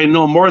detail, but I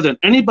know more than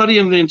anybody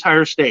in the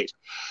entire state.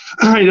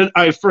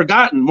 I've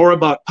forgotten more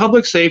about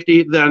public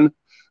safety than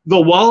the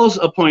Walz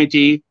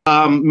appointee,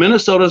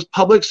 Minnesota's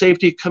public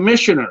safety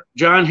commissioner,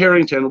 John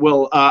Harrington,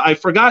 will, I've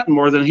forgotten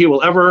more than he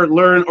will ever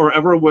learn or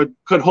ever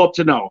could hope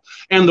to know.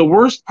 And the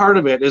worst part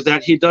of it is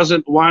that he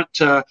doesn't want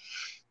to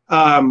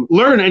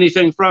learn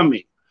anything from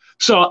me.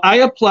 So I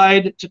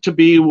applied to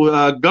be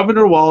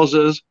Governor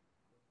Walz's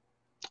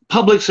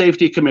public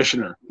safety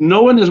commissioner.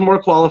 No one is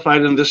more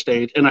qualified in this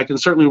state, and I can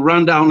certainly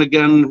run down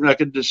again. I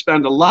could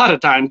spend a lot of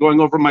time going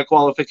over my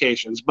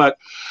qualifications, but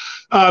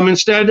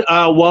instead,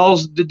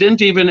 Walz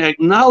didn't even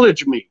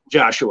acknowledge me,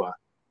 Joshua.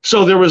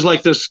 So there was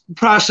like this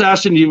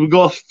process, and you would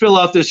go fill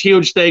out this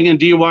huge thing, and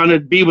do you want to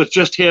be with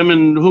just him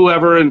and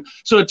whoever? And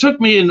so it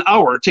took me an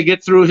hour to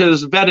get through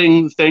his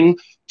vetting thing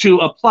to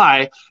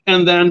apply,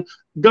 and then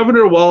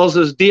Governor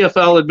Walz's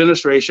DFL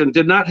administration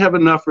did not have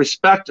enough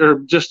respect or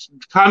just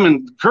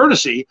common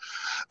courtesy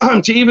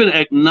to even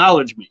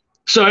acknowledge me.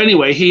 So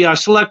anyway, he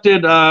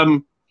selected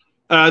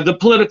the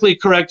politically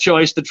correct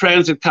choice, the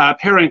transit cop,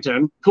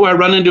 Harrington, who I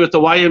run into at the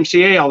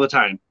YMCA all the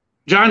time.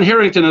 John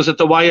Harrington is at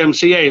the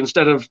YMCA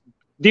instead of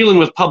dealing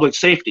with public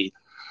safety.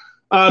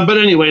 But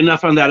anyway,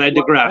 enough on that. I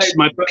digress.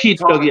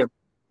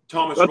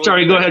 Thomas, oh,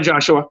 sorry, go ahead,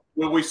 Joshua.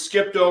 Well, we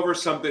skipped over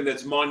something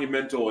that's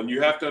monumental, and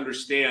you have to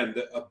understand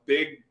that a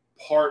big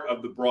part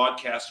of the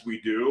broadcast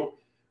we do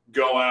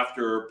go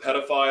after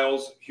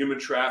pedophiles, human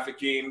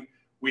trafficking.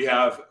 We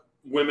have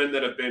women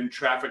that have been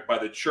trafficked by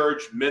the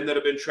church, men that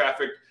have been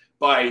trafficked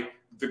by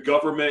the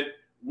government.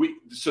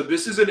 So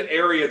this is an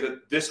area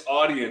that this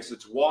audience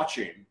that's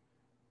watching,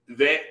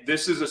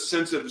 this is a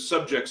sensitive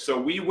subject. So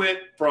we went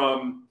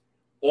from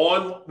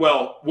what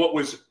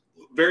was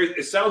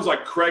it sounds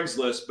like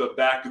Craigslist, but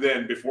back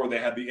then, before they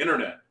had the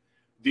internet,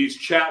 these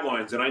chat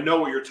lines. And I know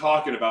what you're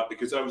talking about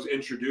because I was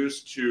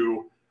introduced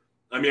to,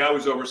 I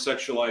was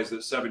over-sexualized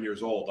at 7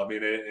 years old. And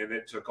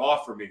it took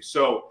off for me.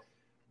 So,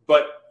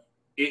 but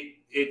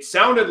it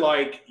sounded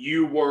like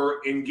you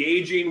were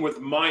engaging with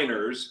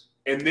minors.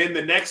 And then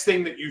the next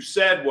thing that you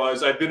said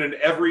was, I've been in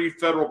every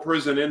federal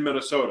prison in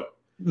Minnesota.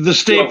 The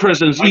state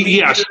prisons,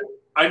 yes.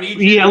 I need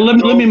you. Yeah, let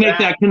me make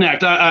that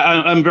connect.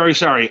 I'm very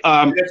sorry.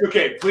 That's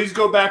okay. Please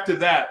go back to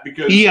that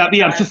because. Yeah.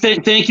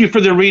 Thank you for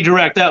the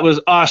redirect. That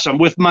was awesome.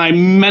 With my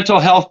mental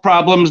health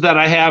problems that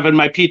I have and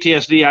my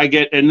PTSD I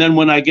get, and then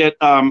when I get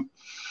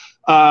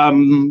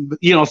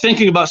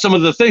thinking about some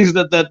of the things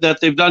that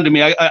they've done to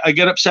me, I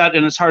get upset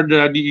and it's hard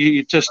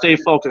to stay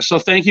focused. So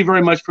thank you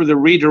very much for the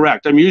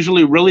redirect. I'm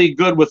usually really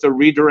good with the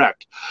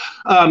redirect.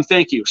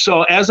 Thank you.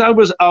 So as I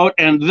was out,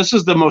 and this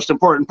is the most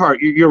important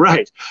part, you're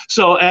right.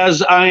 So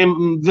as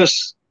I'm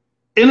this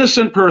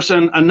innocent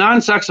person, a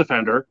non-sex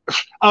offender,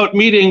 out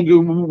meeting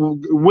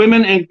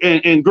women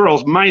and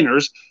girls,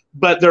 minors,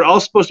 but they're all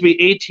supposed to be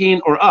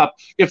 18 or up.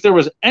 If there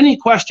was any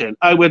question,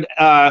 I would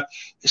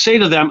say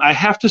to them, I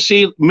have to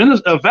see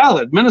a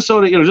valid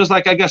Minnesota, just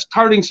like I guess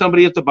carding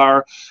somebody at the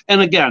bar. And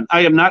again,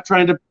 I am not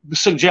trying to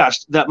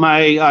suggest that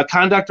my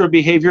conduct or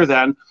behavior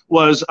then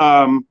was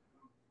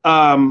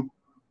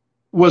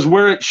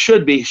where it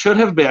should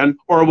have been,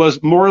 or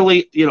was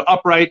morally,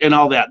 upright and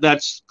all that.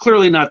 That's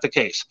clearly not the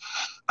case.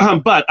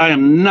 But I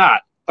am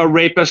not a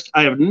rapist.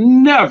 I have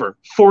never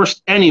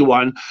forced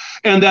anyone,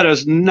 and that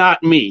is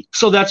not me.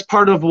 So that's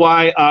part of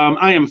why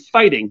I am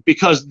fighting,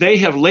 because they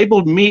have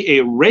labeled me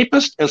a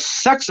rapist, a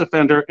sex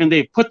offender, and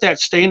they put that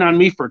stain on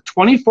me for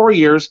 24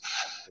 years.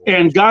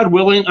 And God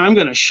willing, I'm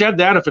going to shed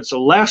that if it's the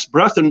last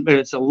breath, and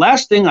it's the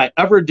last thing I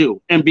ever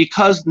do. And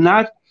because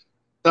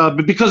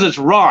it's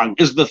wrong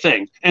is the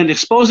thing, and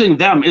exposing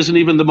them isn't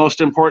even the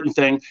most important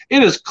thing.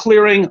 It is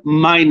clearing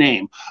my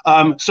name.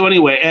 So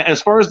anyway,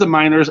 as far as the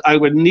minors, I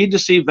would need to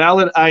see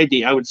valid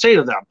ID. I would say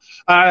to them,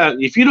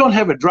 if you don't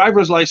have a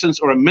driver's license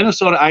or a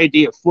Minnesota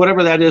ID,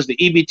 whatever that is, the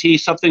EBT,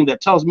 something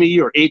that tells me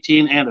you're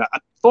 18, and a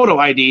photo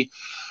ID,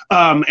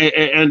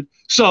 and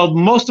so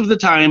most of the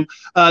time,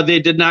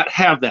 they did not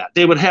have that.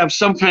 They would have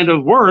some kind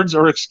of words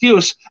or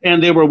excuse,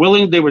 and they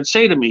would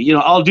say to me,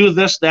 I'll do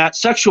this, that,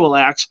 sexual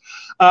acts.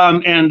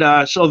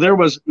 So there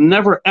was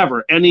never,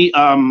 ever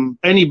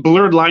any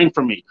blurred line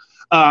for me.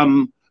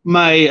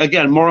 My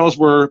morals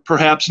were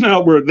perhaps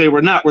they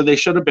were not where they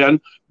should have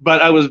been,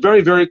 but I was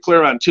very, very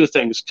clear on two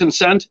things: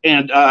 consent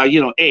and,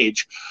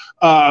 age.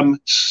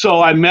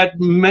 So I met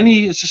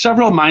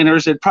several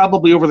minors, and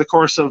probably over the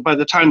course of, by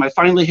the time I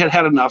finally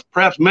had enough,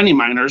 perhaps many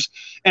minors.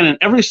 And in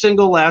every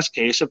single last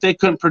case, if they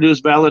couldn't produce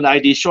valid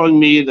ID showing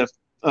me the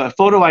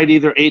photo ID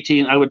they're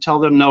 18, I would tell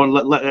them no,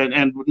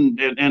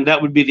 and that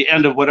would be the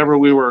end of whatever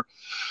we were,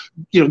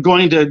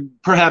 going to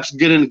perhaps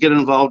get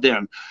involved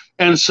in.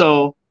 And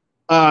so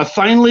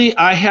finally,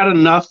 I had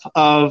enough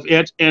of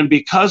it, and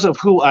because of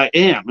who I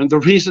am, and the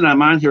reason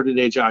I'm on here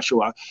today,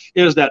 Joshua,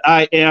 is that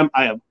I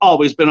have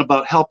always been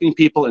about helping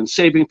people and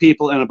saving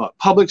people and about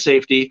public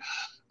safety.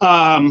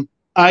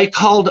 I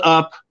called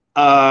up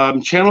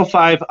Channel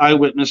 5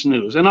 Eyewitness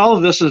News, and all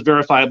of this is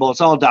verifiable.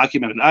 It's all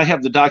documented. I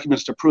have the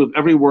documents to prove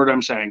every word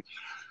I'm saying.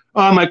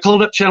 I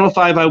called up Channel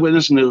 5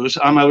 Eyewitness News.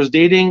 I was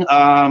dating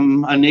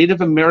a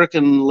Native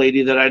American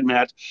lady that I'd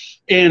met,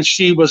 and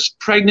she was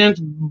pregnant,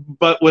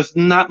 but with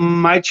not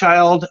my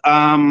child.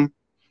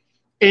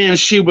 and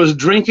she was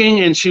drinking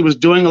and she was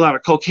doing a lot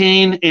of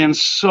cocaine. And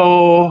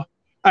so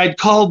I'd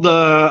called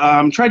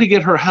tried to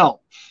get her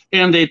help.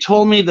 And they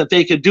told me that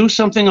they could do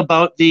something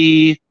about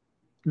the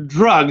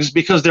drugs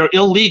because they're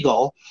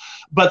illegal,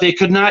 but they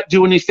could not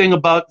do anything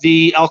about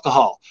the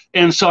alcohol.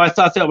 And so I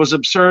thought that was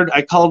absurd.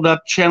 I called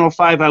up Channel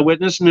 5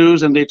 Eyewitness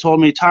News, and they told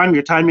me, Tom,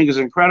 your timing is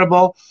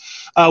incredible.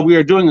 We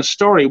are doing a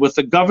story with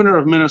the governor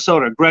of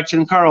Minnesota,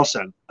 Gretchen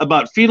Carlson,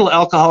 about fetal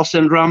alcohol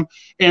syndrome.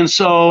 And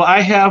so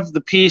I have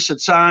the piece.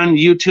 It's on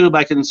YouTube.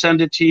 I can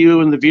send it to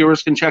you, and the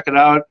viewers can check it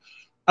out.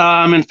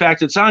 In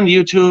fact, it's on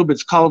YouTube.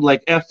 It's called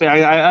like I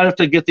have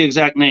to get the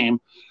exact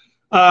name.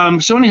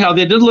 So anyhow,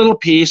 they did a little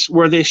piece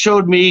where they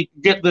showed me,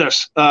 get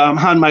this,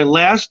 on my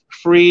last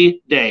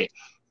free day,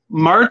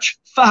 March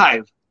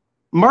 5,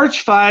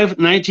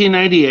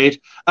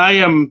 1998. I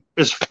am,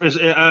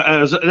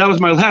 that was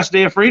my last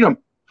day of freedom.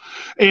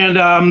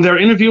 And they're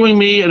interviewing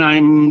me, and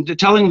I'm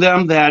telling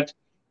them that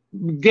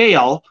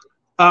Gail,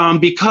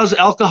 because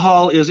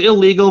alcohol is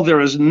illegal,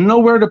 there is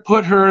nowhere to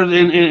put her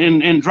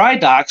in dry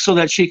dock so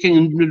that she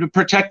can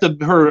protect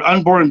her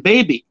unborn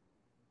baby.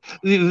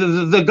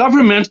 The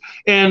government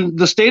and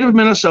the state of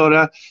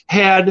Minnesota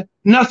had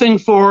nothing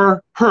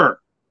for her.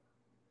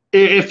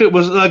 If it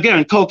was,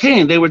 again,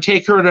 cocaine, they would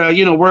take her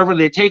to, wherever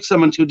they take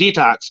someone to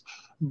detox.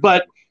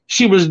 But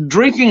she was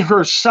drinking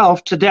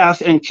herself to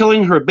death and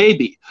killing her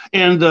baby.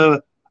 And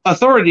the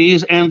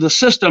authorities and the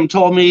system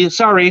told me,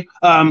 sorry,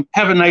 have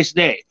a nice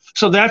day.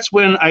 So that's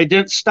when I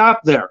didn't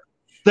stop there.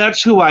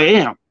 That's who I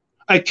am.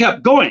 I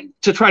kept going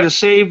to try to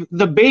save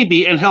the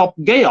baby and help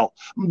Gail,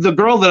 the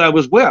girl that I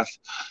was with.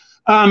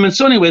 And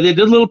so anyway, they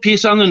did a little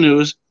piece on the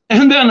news.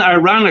 And then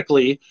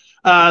ironically,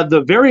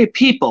 the very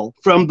people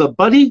from the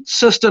Buddy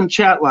System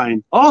chat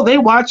line, they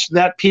watched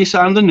that piece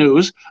on the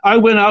news. I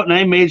went out and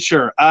I made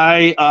sure.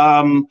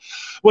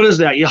 What is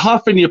that? You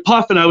huff and you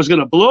puff, and I was going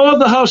to blow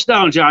the house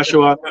down,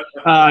 Joshua.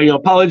 You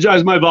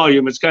apologize my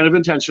volume. It's kind of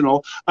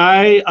intentional.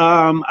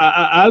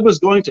 I was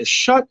going to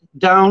shut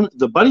down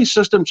the Buddy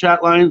System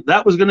chat line.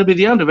 That was going to be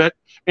the end of it.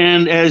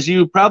 And as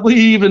you probably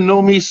even know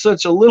me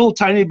such a little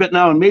tiny bit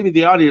now, and maybe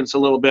the audience a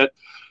little bit,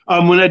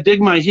 when I dig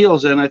my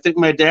heels in, I think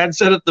my dad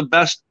said it the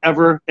best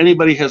ever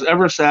anybody has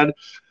ever said.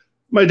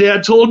 My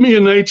dad told me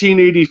in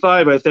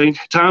 1985, I think,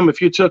 Tom, if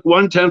you took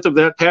 1/10 of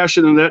that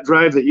passion and that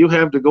drive that you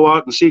have to go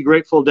out and see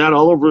Grateful Dead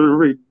all over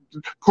every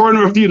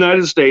corner of the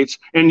United States,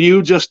 and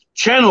you just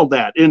channeled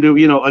that into,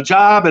 a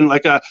job and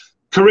like a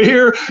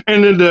career,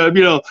 and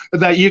into,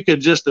 that you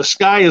could just, the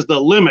sky is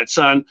the limit,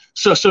 son.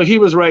 So he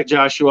was right,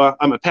 Joshua.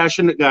 I'm a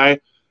passionate guy.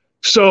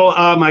 So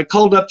I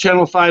called up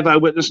Channel 5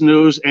 Eyewitness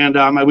News, and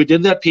we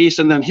did that piece.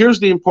 And then here's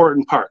the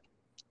important part.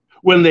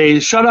 When they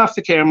shut off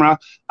the camera,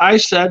 I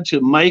said to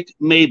Mike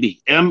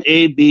Mabee,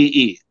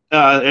 M-A-B-E,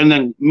 and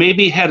then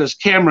Mabee had his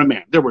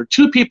cameraman. There were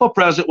two people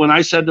present when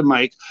I said to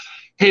Mike,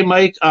 hey,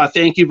 Mike,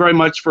 thank you very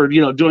much for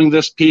doing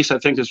this piece. I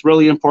think it's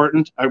really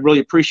important. I really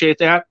appreciate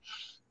that.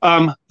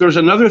 There's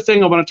another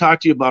thing I want to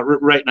talk to you about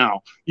right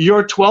now.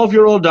 Your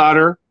 12-year-old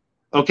daughter,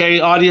 okay,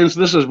 audience,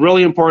 this is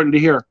really important to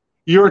hear.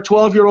 Your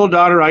 12-year-old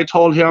daughter, I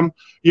told him,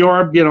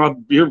 your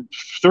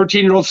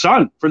 13-year-old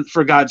son,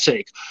 for God's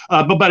sake.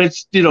 But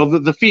it's,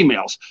 the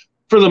females,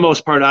 for the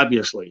most part,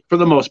 obviously, for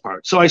the most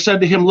part. So I said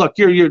to him, look,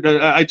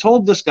 I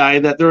told this guy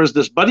that there is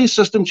this Buddy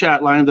System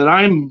chat line that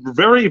I'm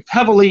very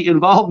heavily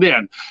involved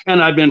in,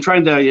 and I've been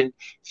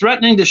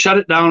threatening to shut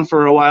it down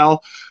for a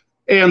while.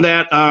 And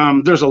that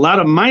there's a lot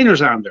of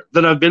minors on there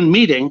that I've been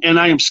meeting, and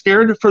I am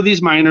scared for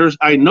these minors.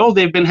 I know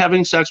they've been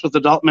having sex with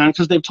adult men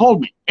because they've told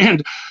me,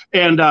 and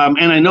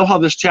I know how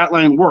this chat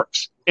line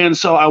works. And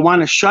so I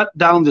want to shut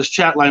down this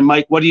chat line.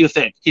 Mike, what do you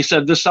think? He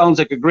said, this sounds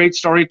like a great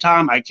story,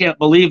 Tom. I can't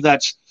believe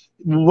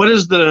what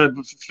is the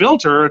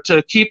filter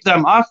to keep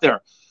them off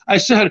there? I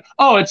said,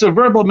 it's a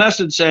verbal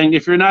message saying,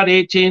 if you're not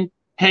 18,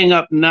 hang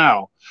up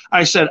now.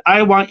 I said,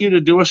 I want you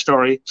to do a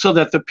story so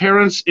that the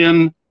parents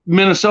in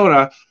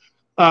Minnesota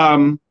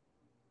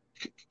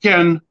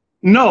can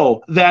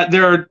know that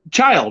their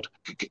child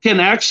can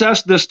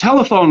access this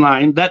telephone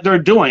line that they're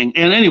doing.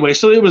 And anyway,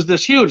 so it was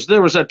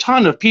there was a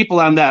ton of people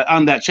on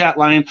that chat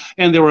line,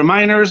 and there were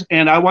minors,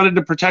 and I wanted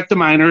to protect the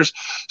minors.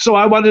 So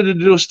I wanted to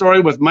do a story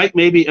with Mike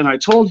Mabee, and I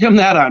told him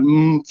that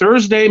on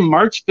Thursday,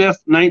 March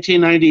 5th,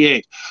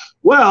 1998.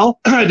 Well,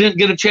 I didn't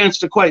get a chance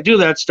to quite do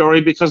that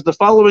story because the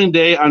following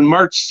day, on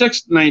March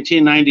 6th,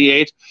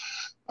 1998,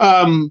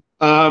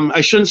 I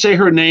shouldn't say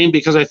her name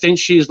because I think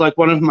she's like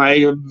one of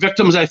my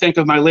victims, I think,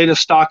 of my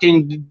latest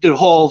stalking, the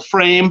whole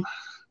frame.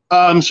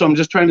 So I'm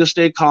just trying to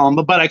stay calm.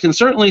 But I can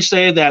certainly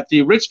say that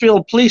the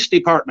Richfield Police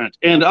Department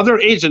and other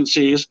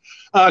agencies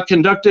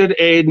conducted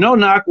a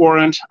no-knock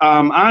warrant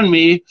on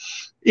me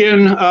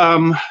in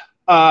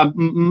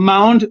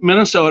Mound,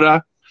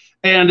 Minnesota.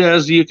 And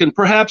as you can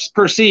perhaps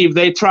perceive,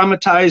 they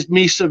traumatized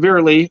me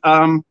severely.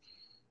 I'm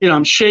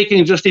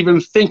shaking just even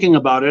thinking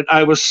about it.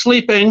 I was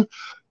sleeping.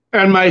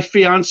 And my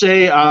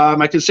fiance,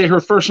 I can say her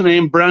first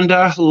name,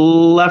 Brenda,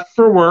 left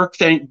for work,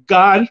 thank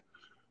God.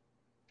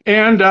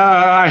 And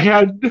I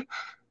had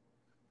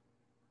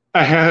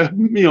I had,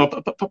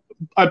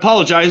 I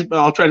apologize, but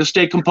I'll try to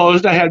stay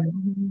composed. I had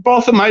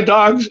both of my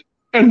dogs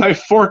and my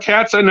 4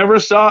 cats I never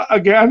saw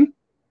again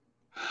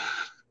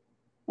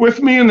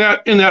with me in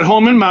that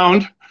home in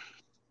Mound,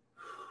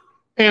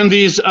 and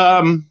these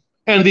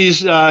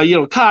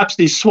cops,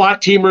 these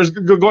SWAT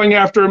teamers going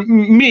after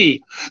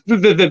me.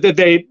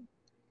 They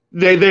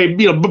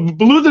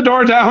blew the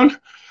door down,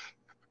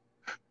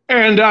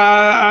 and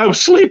I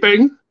was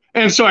sleeping,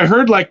 and so I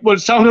heard like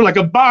what sounded like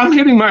a bomb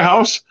hitting my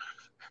house,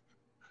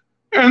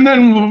 and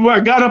then I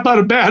got up out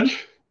of bed.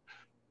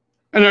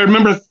 And I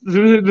remember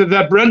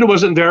that Brenda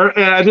wasn't there,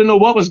 and I didn't know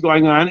what was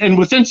going on. And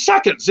within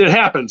seconds, it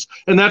happens,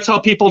 and that's how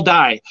people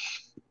die.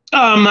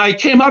 I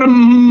came out of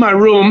my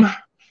room,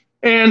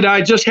 and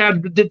I just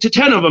had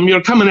 10 of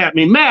them, coming at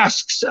me,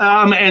 masks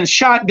and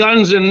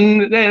shotguns,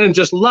 and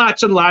just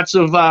lots and lots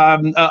of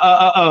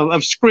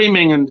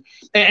screaming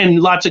and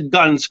lots of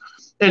guns.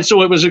 And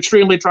so it was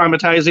extremely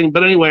traumatizing.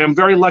 But anyway, I'm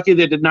very lucky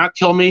they did not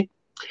kill me.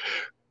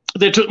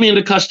 They took me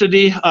into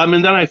custody,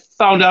 and then I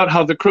found out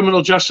how the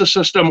criminal justice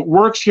system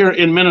works here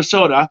in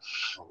Minnesota,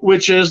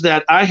 which is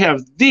that I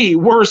have the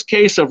worst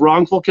case of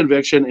wrongful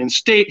conviction in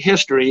state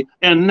history,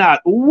 and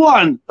not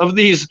one of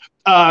these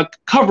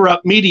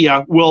cover-up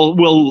media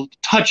will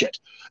touch it.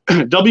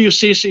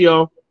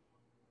 WCCO,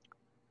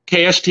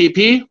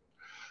 KSTP,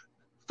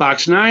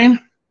 Fox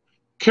 9,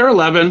 KARE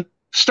 11,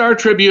 Star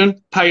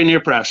Tribune, Pioneer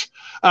Press.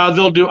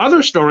 They'll do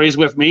other stories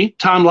with me.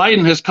 Tom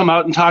Lydon has come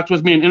out and talked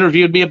with me and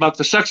interviewed me about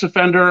the sex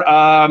offender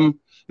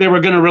they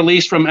were going to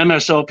release from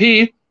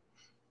MSOP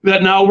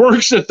that now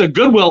works at the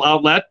Goodwill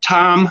outlet.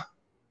 Tom,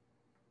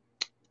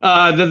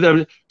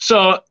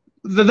 so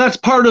that's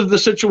part of the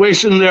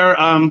situation there,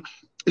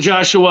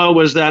 Joshua,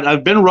 was that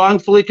I've been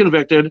wrongfully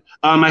convicted.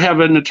 I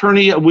have an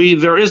attorney.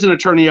 There is an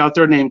attorney out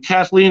there named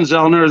Kathleen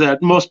Zellner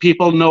that most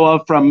people know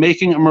of from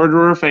Making a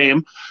Murderer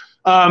fame.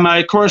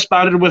 I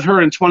corresponded with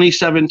her in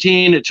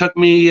 2017. It took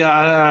me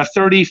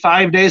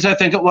 35 days, I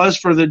think it was,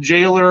 for the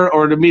jailer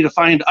or to me to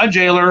find a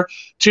jailer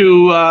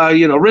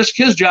to risk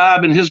his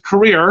job and his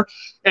career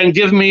and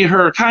give me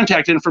her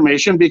contact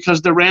information,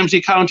 because the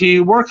Ramsey County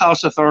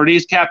Workhouse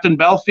authorities, Captain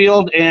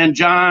Belfield and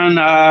John,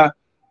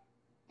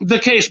 the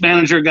case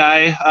manager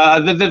guy,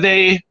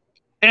 they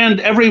and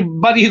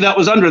everybody that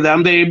was under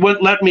them, they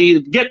wouldn't let me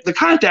get the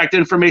contact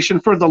information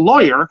for the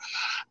lawyer.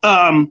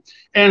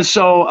 And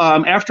so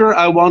after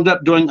I wound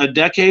up doing a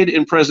decade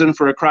in prison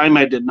for a crime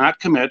I did not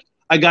commit,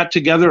 I got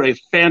together a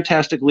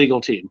fantastic legal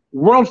team.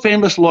 World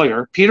famous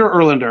lawyer, Peter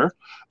Erlander,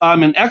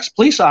 an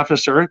ex-police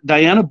officer,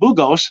 Diana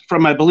Bugos,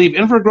 from, I believe,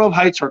 Inver Grove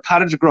Heights or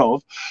Cottage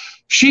Grove.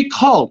 She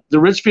called the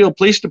Ridgefield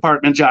Police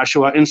Department,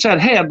 Joshua, and said,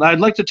 hey, I'd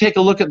like to take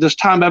a look at this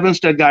Tom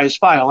Evanstead guy's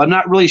file. I'm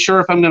not really sure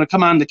if I'm going to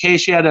come on the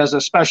case yet as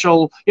a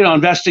special,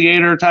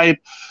 investigator type,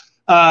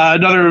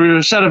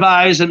 another set of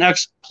eyes, an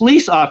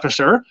ex-police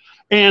officer.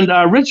 And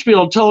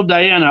Ridgefield told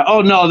Diana,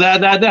 oh, no,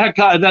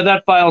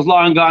 that file's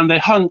long gone. They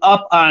hung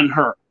up on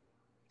her.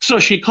 So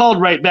she called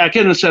right back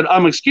in and said,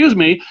 excuse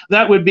me,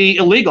 that would be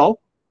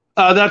illegal.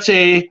 That's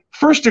a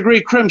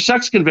first-degree crim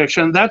sex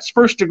conviction. That's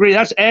first degree.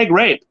 That's ag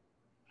rape.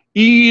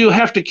 You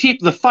have to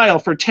keep the file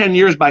for 10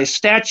 years by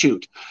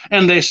statute.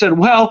 And they said,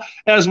 well,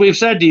 as we've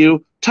said to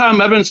you, Tom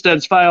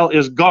Evanstead's file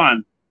is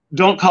gone.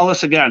 Don't call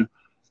us again.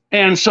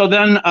 And so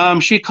then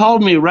she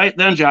called me right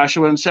then,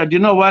 Joshua, and said, you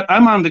know what?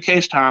 I'm on the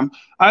case, Tom.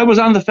 I was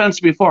on the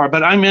fence before,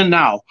 but I'm in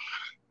now.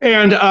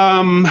 And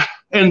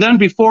then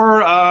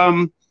before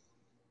I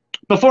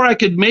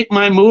could make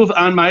my move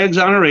on my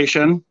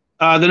exoneration,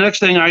 the next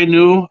thing I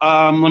knew,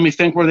 let me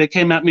think where they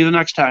came at me the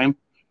next time.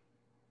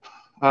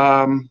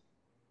 Then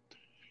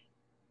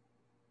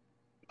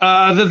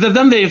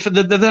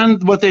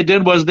what they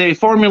did was they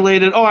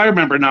formulated, I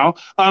remember now.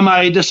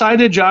 I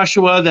decided,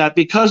 Joshua,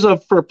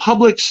 that for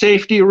public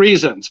safety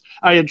reasons,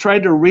 I had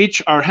tried to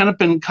reach our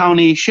Hennepin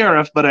County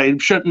sheriff, but I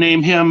shouldn't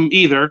name him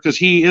either because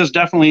he is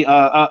definitely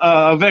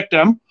a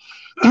victim.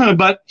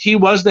 But he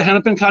was the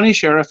Hennepin County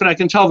sheriff, and I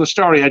can tell the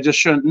story. I just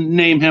shouldn't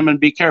name him and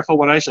be careful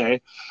what I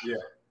say. Yeah.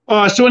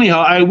 So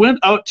anyhow, I went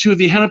out to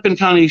the Hennepin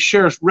County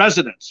Sheriff's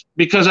residence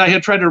because I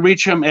had tried to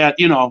reach him at,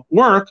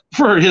 work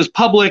for his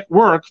public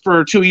work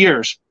for 2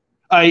 years.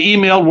 I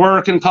emailed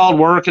work and called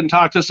work and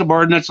talked to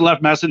subordinates and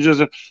left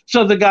messages.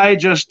 So the guy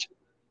just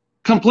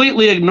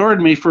completely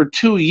ignored me for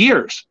 2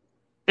 years.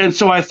 And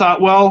so I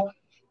thought, well,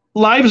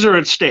 lives are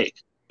at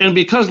stake. And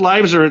because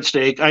lives are at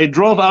stake, I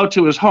drove out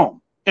to his home.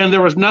 And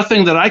there was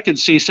nothing that I could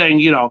see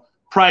saying,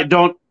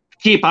 don't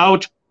keep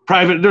out.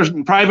 There's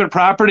private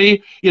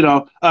property,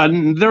 there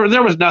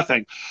was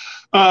nothing.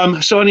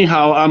 So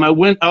anyhow, I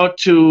went out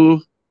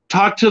to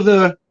talk to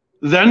the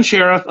then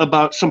sheriff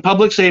about some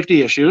public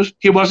safety issues.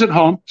 He wasn't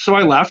home, so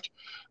I left.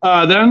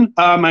 Then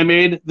I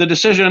made the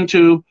decision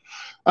to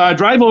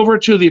drive over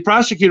to the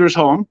prosecutor's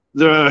home,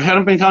 the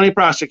Hennepin County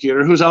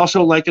prosecutor, who's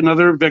also like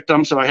another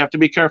victim, so I have to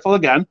be careful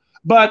again.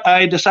 But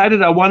I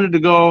decided I wanted to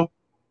go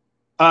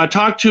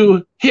talked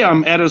to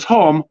him at his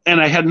home,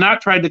 and I had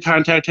not tried to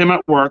contact him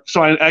at work.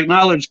 So I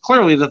acknowledged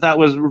clearly that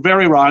was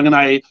very wrong, and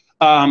I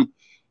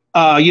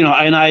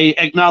And I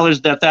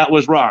acknowledged that that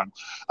was wrong.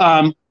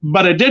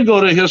 But I did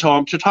go to his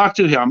home to talk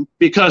to him,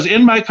 because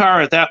in my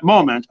car at that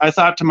moment, I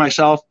thought to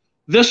myself,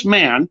 this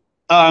man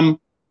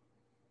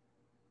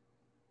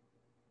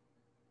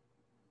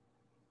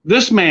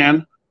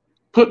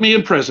put me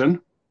in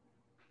prison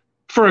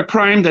for a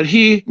crime that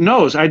he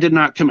knows I did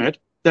not commit,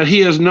 that he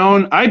has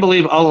known, I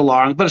believe, all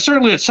along. But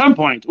certainly at some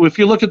point, if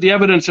you look at the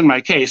evidence in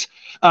my case,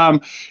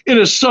 it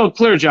is so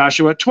clear,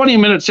 Joshua, 20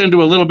 minutes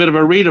into a little bit of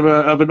a read of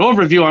an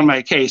overview on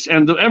my case,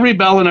 and every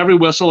bell and every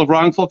whistle of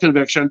wrongful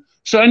conviction.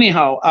 So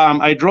anyhow,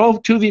 I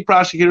drove to the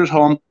prosecutor's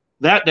home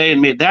that day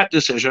and made that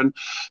decision,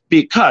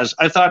 because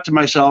I thought to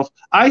myself,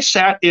 I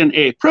sat in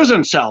a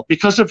prison cell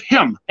because of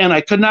him, and I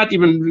could not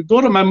even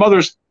go to my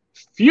mother's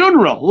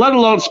funeral, let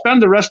alone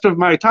spend the rest of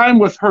my time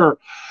with her.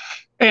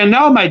 And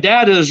now my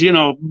dad is,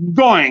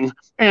 going.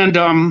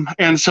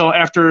 And so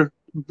after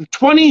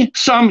 20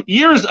 some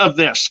years of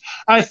this,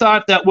 I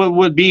thought that what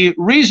would be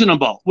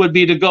reasonable would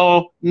be to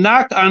go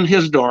knock on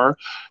his door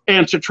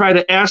and to try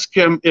to ask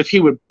him if he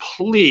would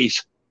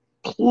please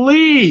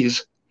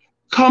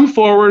come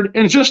forward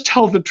and just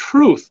tell the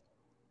truth.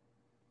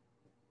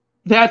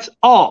 That's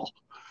all.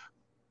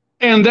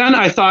 And then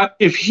I thought,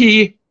 if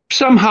he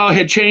somehow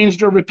had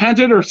changed or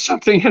repented, or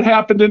something had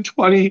happened in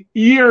 20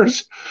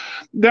 years,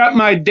 that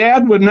my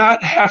dad would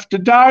not have to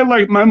die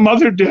like my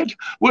mother did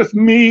with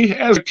me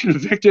as a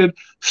convicted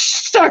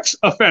sex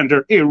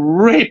offender, a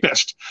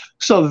rapist.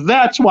 So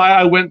that's why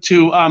I went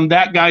to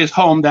that guy's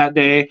home that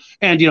day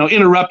and,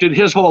 interrupted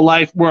his whole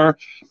life, where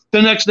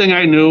the next thing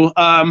I knew,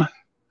 I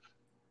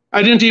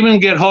didn't even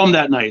get home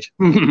that night.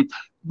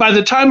 By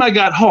the time I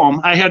got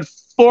home, I had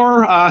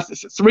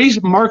three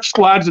marked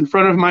squads in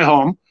front of my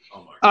home.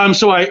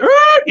 So I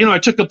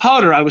took the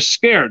powder. I was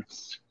scared.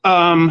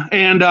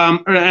 And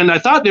I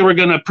thought they were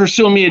going to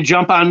pursue me and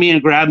jump on me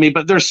and grab me,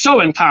 but they're so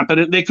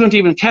incompetent. They couldn't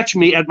even catch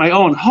me at my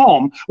own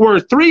home, where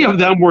three of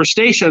them were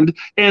stationed,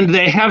 and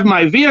they have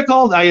my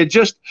vehicle. I had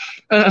just,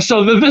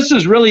 so this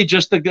is really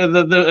just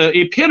the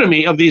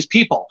epitome of these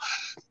people,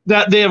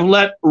 that they have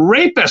let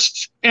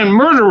rapists and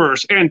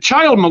murderers and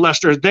child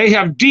molesters, they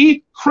have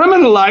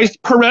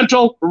decriminalized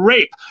parental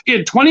rape.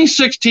 In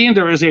 2016,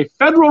 there is a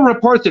federal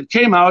report that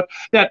came out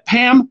that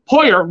Pam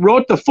Poyer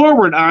wrote the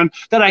foreword on,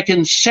 that I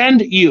can send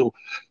you.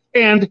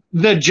 And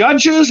the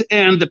judges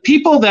and the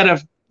people that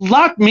have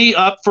locked me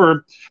up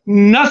for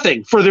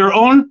nothing, for their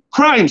own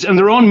crimes and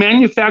their own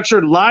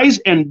manufactured lies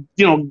and,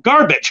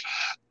 garbage,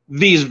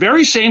 these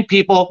very same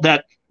people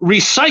that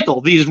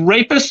recycle these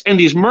rapists and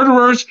these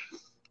murderers.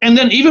 And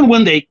then even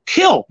when they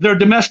kill their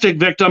domestic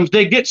victims,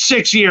 they get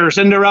 6 years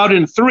and they're out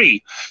in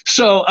 3.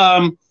 So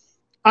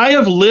I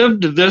have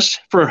lived this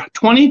for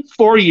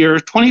 24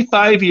 years,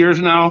 25 years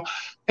now.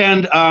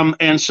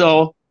 And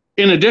so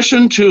in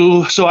addition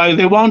to,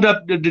 they wound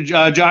up,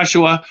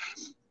 Joshua,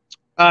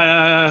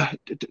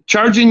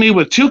 charging me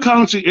with 2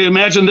 counts.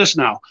 Imagine this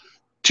now,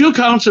 2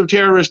 counts of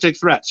terroristic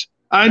threats.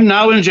 I'm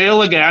now in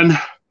jail again.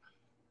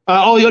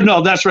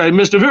 That's right. I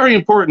missed a very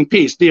important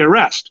piece, the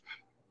arrest.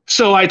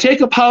 So I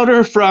take a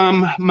powder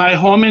from my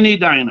home in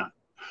Edina,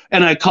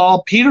 and I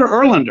call Peter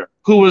Erlander,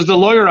 who was the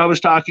lawyer I was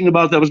talking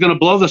about that was going to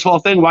blow this whole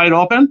thing wide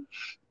open.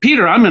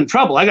 Peter, I'm in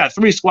trouble. I got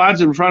 3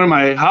 squads in front of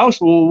my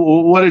house.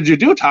 Well, what did you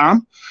do,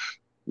 Tom?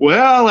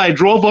 Well, I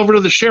drove over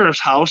to the sheriff's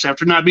house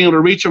after not being able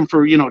to reach him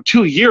for,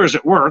 2 years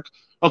at work.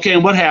 Okay,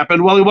 and what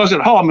happened? Well, he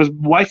wasn't home. His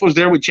wife was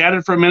there. We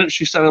chatted for a minute.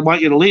 She said, I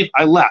want you to leave.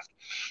 I left.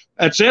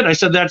 That's it? I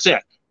said, that's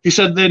it. He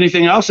said,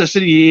 anything else? I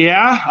said,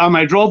 yeah.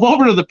 I drove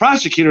over to the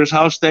prosecutor's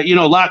house that,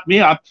 locked me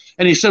up.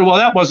 And he said, well,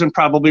 that wasn't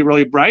probably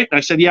really bright. And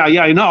I said, yeah,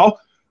 I know.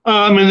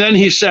 And then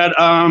he said,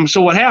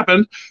 so what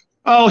happened?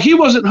 Oh, he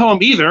wasn't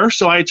home either.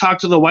 So I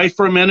talked to the wife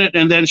for a minute,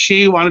 and then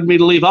she wanted me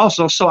to leave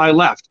also. So I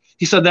left.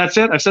 He said, that's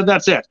it? I said,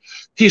 that's it.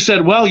 He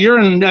said, well, you're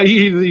in,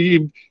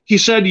 he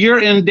said,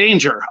 you're in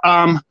danger.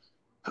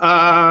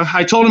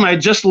 I told him I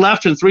just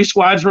left and 3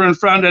 squads were in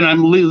front and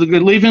I'm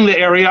leaving the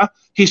area.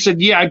 He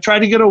said, yeah, I tried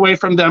to get away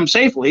from them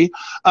safely.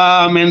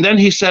 And then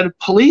he said,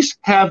 police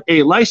have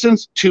a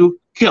license to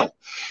kill.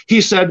 He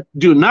said,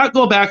 do not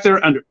go back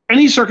there under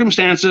any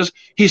circumstances.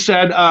 He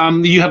said,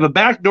 you have a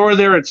back door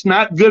there. It's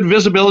not good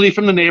visibility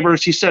from the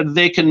neighbors. He said,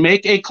 they can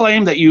make a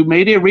claim that you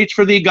made a reach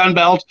for the gun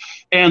belt,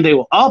 and they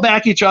will all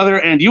back each other,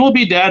 and you will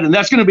be dead. And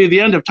that's going to be the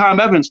end of Tom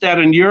Evans, Dad,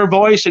 and your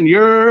voice and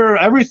your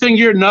everything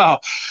you know.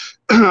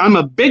 I'm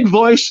a big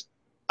voice,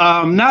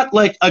 not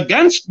like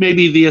against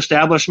maybe the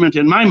establishment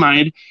in my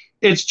mind.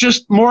 It's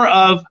just more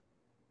of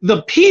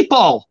the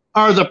people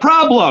are the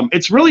problem.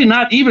 It's really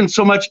not even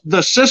so much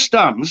the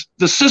systems.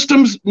 The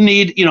systems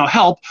need,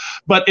 help,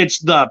 but it's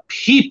the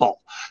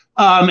people.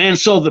 And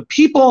so the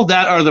people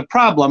that are the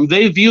problem,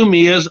 they view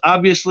me as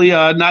obviously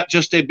not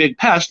just a big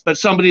pest, but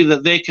somebody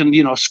that they can,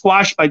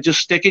 squash by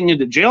just sticking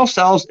into jail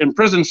cells and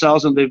prison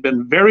cells. And they've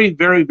been very,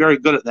 very, very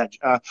good at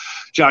that,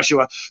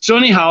 Joshua. So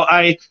anyhow,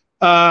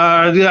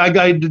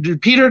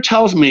 Peter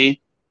tells me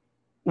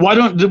why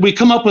don't we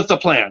come up with the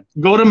plan?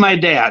 Go to my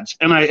dad's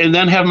and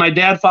then have my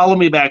dad follow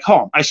me back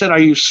home. I said, are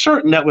you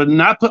certain that would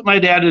not put my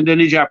dad into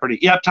any jeopardy?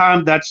 Yep,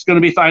 Tom, that's going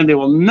to be fine. They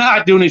will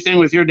not do anything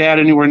with your dad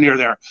anywhere near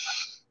there.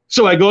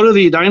 So I go to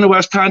the Edina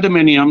West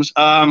condominiums,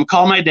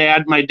 call my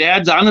dad. My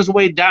dad's on his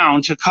way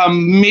down to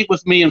come meet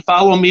with me and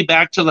follow me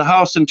back to the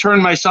house and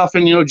turn myself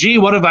in, gee,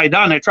 what have I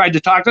done? I tried to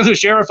talk to the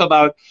sheriff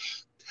about,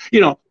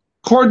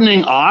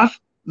 cordoning off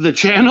the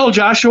channel,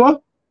 Joshua.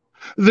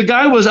 The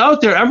guy was out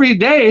there every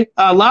day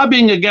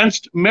lobbying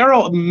against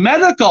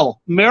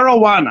medical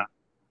marijuana.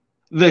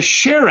 The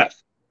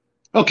sheriff.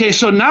 Okay,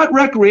 so not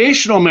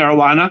recreational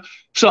marijuana.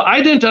 So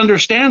I didn't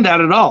understand that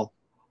at all.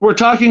 We're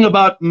talking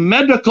about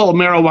medical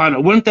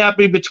marijuana. Wouldn't that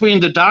be between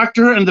the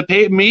doctor and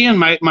me and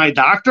my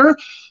doctor?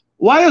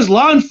 Why is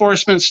law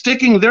enforcement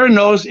sticking their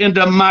nose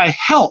into my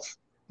health,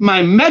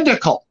 my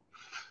medical?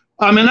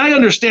 And I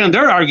understand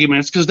their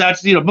arguments because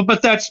that's,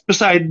 but that's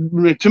beside,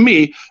 to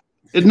me,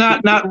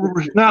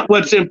 not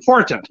what's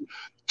important.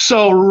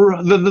 So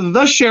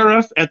the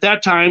sheriff at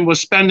that time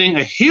was spending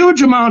a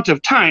huge amount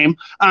of time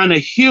on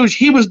he was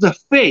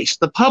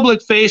the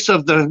public face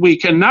of we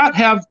cannot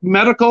have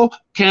medical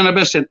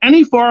cannabis in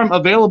any form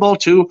available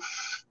to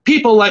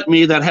people like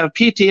me that have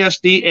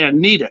PTSD and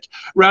need it,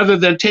 rather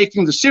than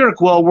taking the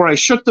Seroquel where I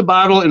shook the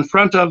bottle in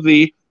front of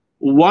the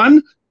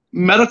one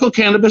medical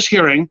cannabis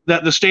hearing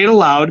that the state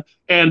allowed.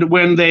 And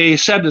when they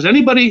said, does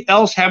anybody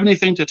else have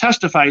anything to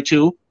testify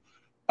to?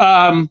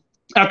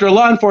 After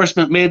law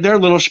enforcement made their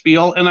little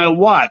spiel, and I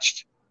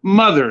watched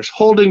mothers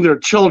holding their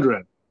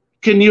children.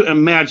 Can you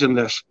imagine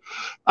this?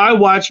 I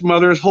watched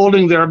mothers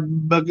holding their,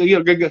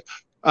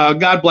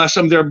 God bless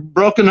them, their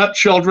broken up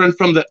children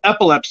from the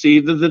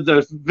epilepsy,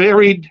 the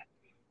very,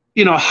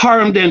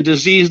 harmed and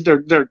diseased,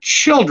 their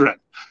children.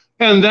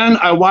 And then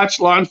I watched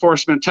law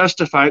enforcement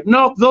testify.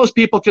 No, those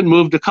people can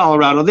move to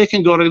Colorado. They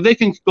can go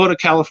to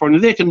California.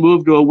 They can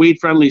move to a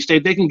weed-friendly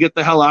state. They can get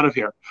the hell out of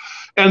here.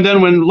 And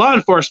then when law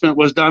enforcement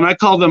was done, I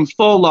call them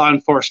full law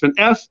enforcement,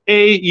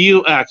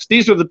 FAUX.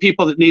 These are the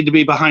people that need to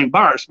be behind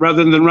bars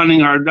rather than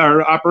running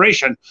our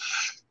operation.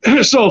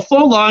 So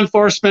full law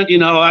enforcement,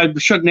 I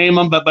shouldn't name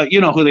them, but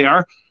you know who they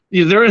are.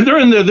 They're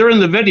in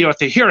the video at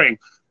the hearing.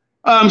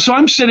 So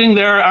I'm sitting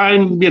there.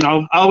 I'm,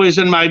 always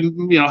in my,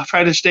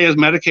 try to stay as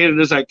medicated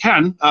as I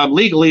can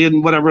legally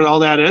and whatever all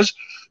that is.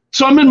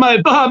 So I'm in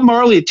my Bob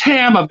Marley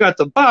tam. I've got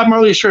the Bob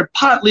Marley shirt,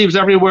 pot leaves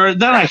everywhere.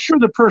 Then I hear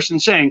the person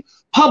saying,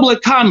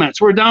 public comments.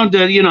 We're down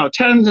to,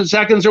 10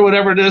 seconds or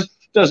whatever it is.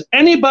 Does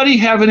anybody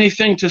have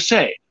anything to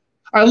say?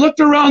 I looked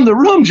around the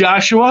room,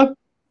 Joshua.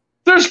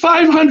 There's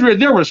 500.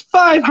 There was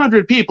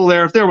 500 people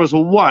there if there was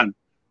one.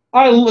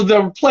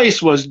 The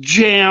place was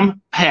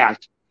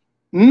jam-packed.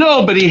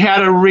 Nobody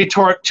had a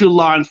retort to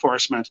law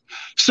enforcement.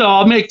 So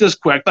I'll make this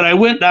quick. But I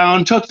went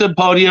down, took the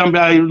podium.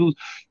 I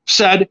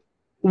said,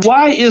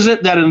 why is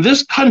it that in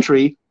this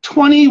country,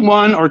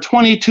 21 or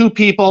 22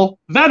 people,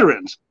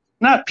 veterans,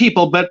 not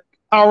people, but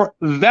our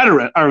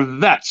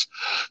vets,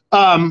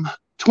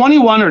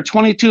 21 or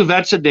 22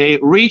 vets a day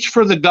reach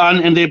for the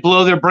gun and they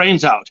blow their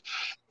brains out.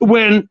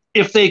 When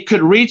if they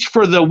could reach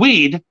for the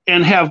weed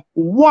and have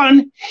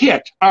one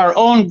hit, our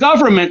own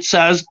government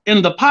says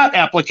in the pot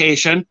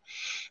application,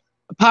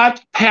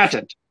 pot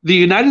patent, the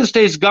United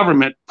States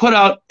government put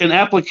out an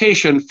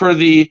application for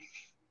the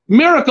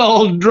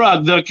miracle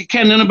drug, the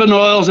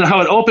cannabinoids, and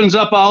how it opens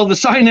up all the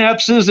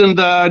synapses and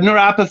the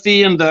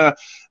neuropathy and the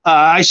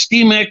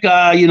ischemic,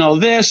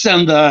 this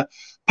and the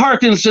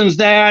Parkinson's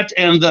that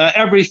and the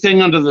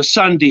everything under the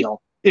sun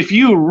deal. If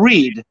you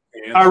read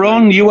our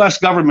own U.S.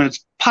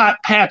 government's pot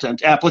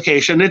patent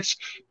application,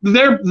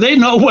 they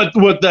know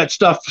what that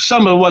stuff,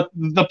 some of what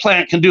the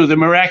plant can do, the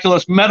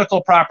miraculous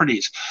medical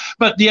properties.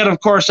 But yet, of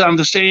course, in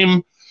the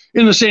same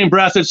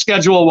breath, it's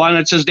Schedule 1.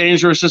 It's as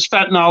dangerous as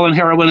fentanyl and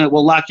heroin. It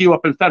will lock you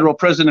up in federal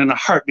prison in a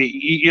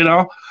heartbeat,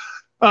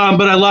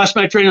 But I lost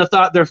my train of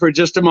thought there for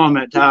just a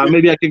moment.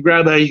 Maybe I could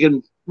grab that. You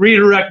can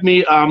redirect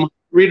me.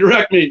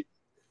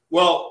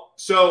 Well,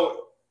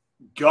 so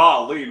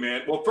golly,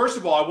 man. Well, first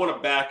of all, I want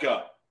to back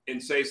up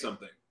and say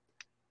something.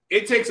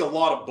 It takes a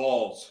lot of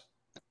balls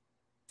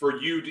for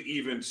you to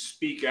even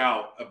speak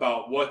out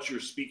about what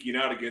you're speaking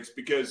out against,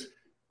 because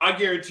I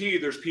guarantee you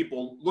there's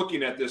people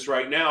looking at this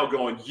right now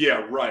going,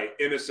 yeah, right,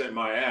 innocent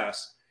my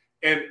ass.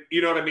 And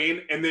you know what I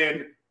mean? And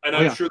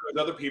I'm sure there's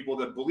other people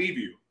that believe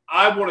you.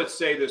 I want to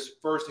say this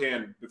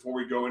firsthand before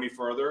we go any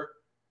further.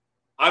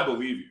 I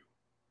believe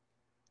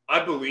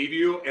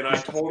you. And I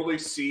totally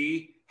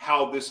see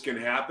how this can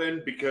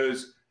happen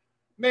because,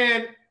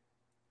 man,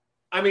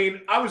 I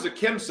mean, I was a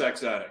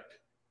chemsex addict.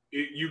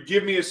 You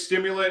give me a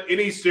stimulant,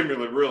 any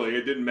stimulant really,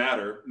 it didn't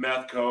matter,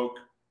 meth, coke,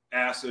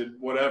 acid,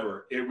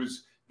 whatever.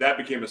 That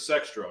became a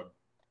sex drug.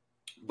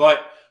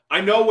 But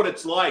I know what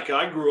it's like.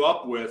 I grew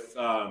up with,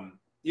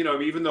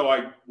 even though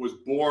I was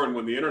born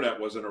when the internet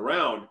wasn't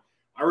around,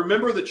 I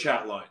remember the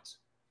chat lines.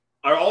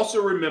 I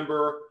also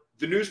remember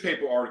the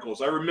newspaper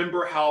articles. I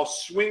remember how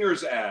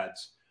swingers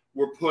ads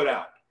were put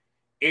out.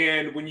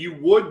 And when you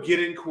would get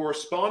in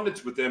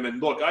correspondence with them,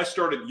 and look, I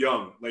started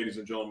young, ladies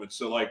and gentlemen.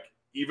 So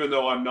even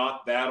though I'm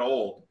not that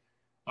old,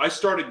 I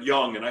started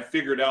young and I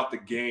figured out the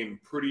game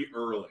pretty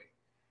early.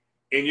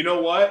 And you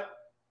know what?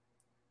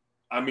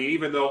 I mean,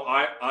 even though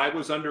I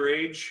was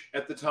underage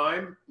at the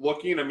time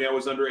looking, I mean, I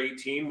was under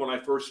 18 when I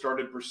first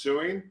started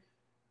pursuing,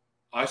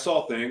 I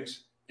saw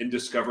things and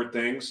discovered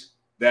things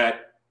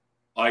that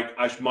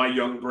my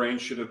young brain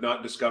should have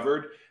not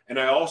discovered. And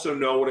I also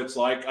know what it's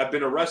like. I've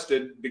been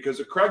arrested because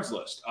of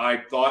Craigslist. I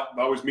thought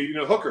I was meeting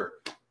a hooker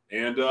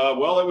and,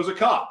 well, it was a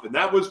cop. And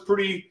that was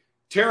pretty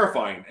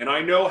terrifying. And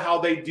I know how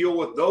they deal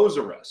with those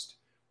arrests.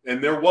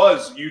 And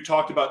you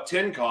talked about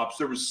 10 cops.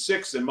 There was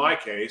 6 in my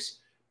case,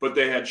 but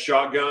they had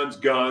shotguns,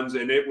 guns,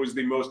 and it was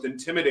the most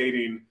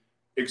intimidating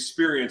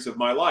experience of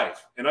my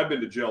life. And I've been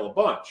to jail a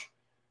bunch.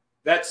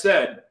 That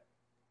said,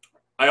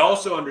 I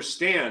also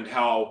understand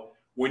how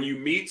when you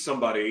meet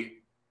somebody,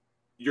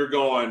 you're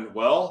going,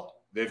 well,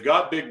 they've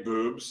got big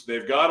boobs.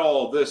 They've got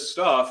all this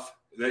stuff.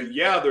 They're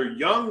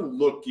young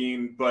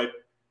looking, but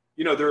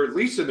they're at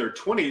least in their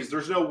 20s.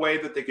 There's no way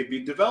that they could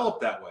be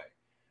developed that way.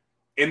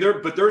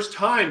 But there's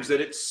times that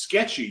it's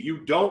sketchy. You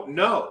don't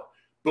know.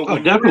 But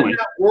when you're in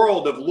that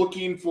world of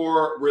looking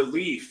for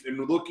relief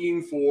and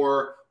looking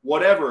for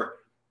whatever,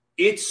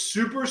 it's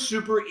super,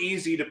 super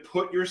easy to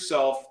put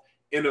yourself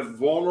in a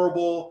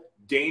vulnerable,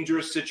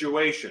 dangerous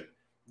situation.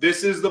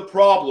 This is the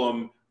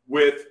problem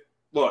with,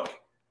 I'm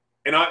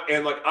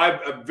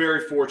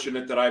very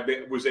fortunate that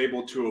I was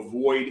able to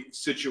avoid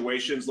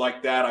situations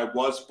like that. I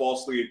was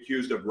falsely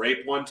accused of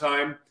rape one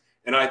time,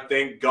 and I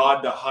thank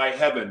God to high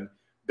heaven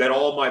that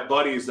all my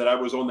buddies that I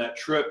was on that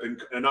trip, and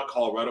not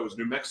Colorado, it was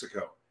New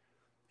Mexico,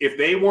 if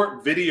they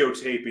weren't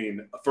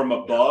videotaping from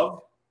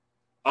above,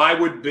 I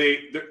would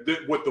be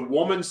what the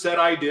woman said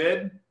I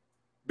did,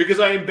 because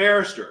I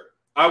embarrassed her.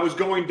 I was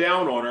going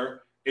down on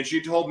her, and she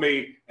told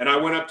me, and I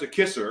went up to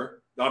kiss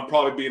her. I'm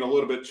probably being a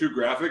little bit too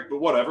graphic,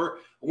 but whatever.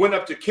 I went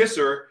up to kiss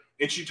her,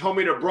 and she told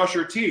me to brush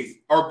her teeth,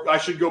 or I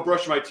should go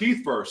brush my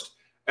teeth first.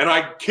 And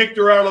I kicked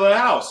her out of the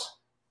house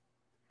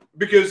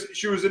because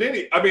she was an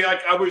idiot. I mean,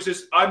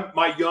 I'm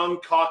my young,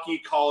 cocky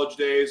college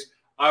days.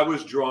 I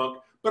was drunk,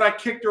 but I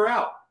kicked her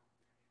out.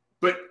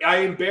 But I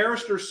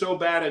embarrassed her so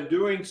bad in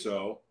doing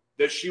so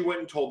that she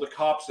went and told the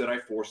cops that I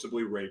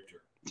forcibly raped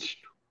her.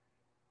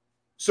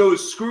 So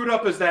as screwed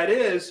up as that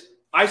is,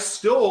 I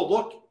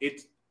still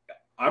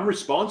I'm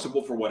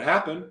responsible for what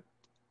happened.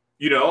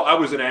 I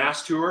was an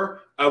ass to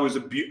her. I was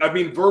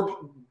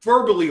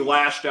verbally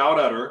lashed out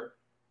at her.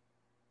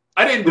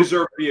 I didn't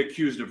deserve to be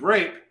accused of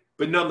rape,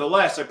 but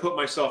nonetheless, I put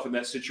myself in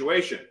that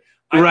situation.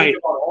 I think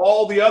about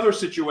all the other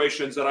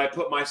situations that I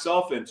put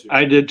myself into.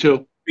 I did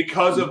too.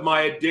 Because of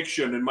my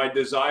addiction and my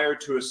desire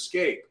to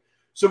escape.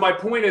 So my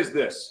point is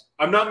this.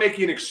 I'm not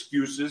making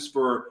excuses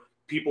for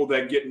people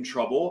that get in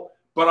trouble,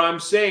 but I'm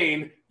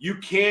saying you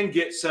can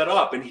get set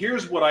up. And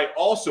here's what I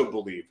also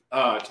believe,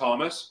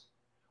 Thomas.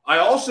 I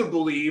also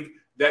believe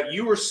that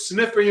you were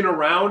sniffing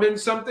around in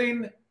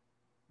something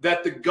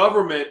that the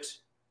government,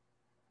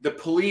 the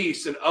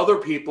police, and other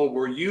people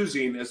were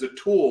using as a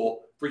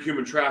tool for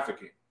human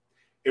trafficking.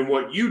 And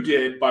what you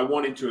did by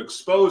wanting to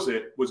expose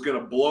it was going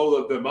to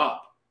blow them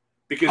up.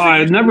 Because I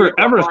had never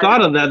ever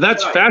thought of that.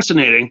 That's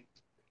fascinating.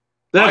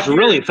 That's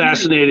really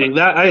fascinating.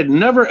 That had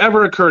never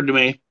ever occurred to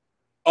me.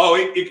 Oh,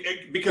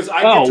 because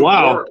I get to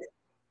work.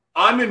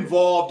 I'm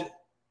involved.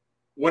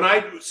 When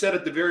I said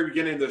at the very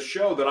beginning of the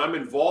show that I'm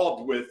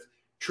involved with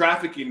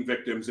trafficking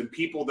victims and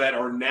people that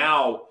are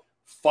now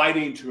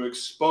fighting to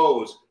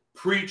expose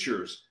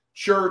preachers,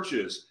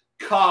 churches,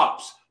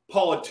 cops,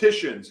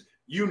 politicians,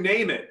 you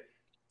name it.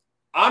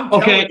 I'm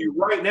telling you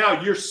right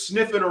now, you're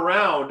sniffing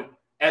around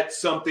at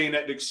something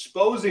and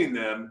exposing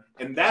them,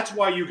 and that's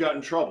why you got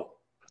in trouble.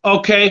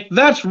 Okay,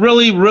 that's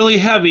really, really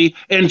heavy.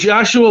 And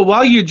Joshua,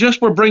 while you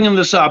just were bringing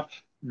this up,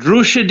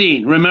 Drew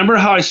Shadeen, remember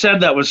how I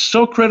said that was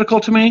so critical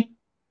to me?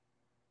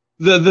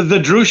 The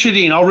Drew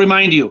Shadeen, I'll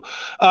remind you.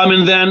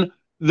 And then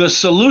the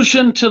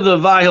solution to the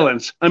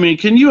violence. I mean,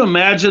 can you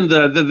imagine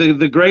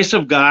the grace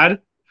of God?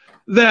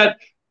 That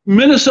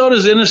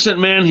Minnesota's innocent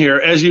man here,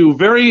 as you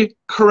very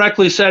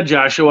correctly said,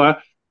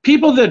 Joshua,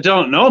 people that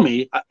don't know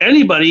me,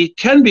 anybody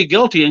can be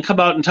guilty and come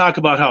out and talk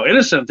about how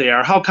innocent they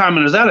are. How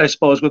common is that, I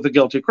suppose, with a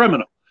guilty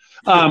criminal?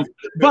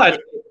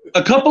 But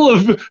a couple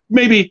of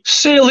maybe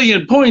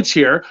salient points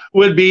here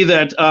would be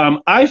that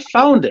I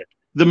founded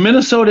the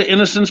Minnesota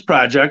Innocence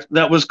Project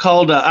that was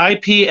called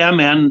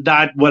IPMN.org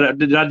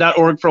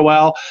for a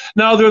while.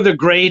 Now they're the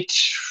Great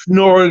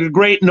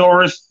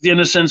North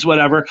Innocence,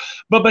 whatever.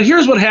 But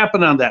here's what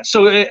happened on that.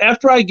 So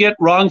after I get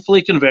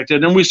wrongfully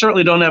convicted, and we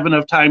certainly don't have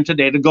enough time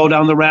today to go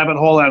down the rabbit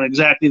hole on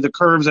exactly the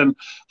curves and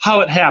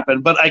how it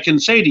happened, but I can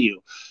say to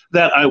you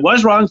that I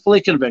was wrongfully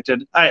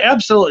convicted. I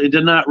absolutely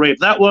did not rape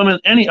that woman,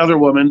 any other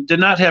woman, did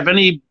not have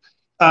any,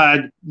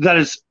 that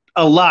is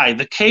a lie.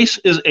 The case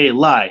is a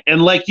lie.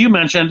 And like you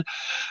mentioned,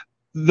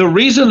 the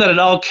reason that it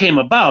all came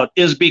about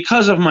is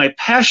because of my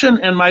passion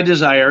and my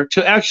desire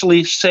to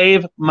actually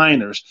save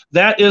minors.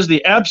 That is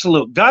the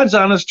absolute God's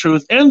honest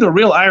truth and the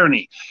real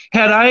irony.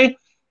 Had I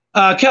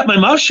kept my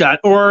mouth shut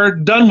or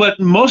done what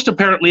most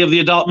apparently of the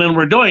adult men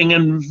were doing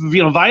and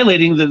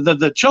violating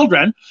the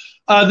children,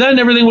 then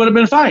everything would have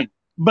been fine.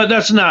 but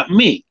that's not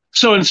me.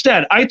 So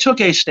instead, I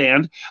took a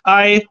stand.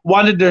 I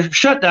wanted to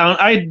shut down.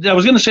 I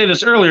was going to say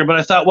this earlier, but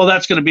I thought, well,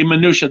 that's going to be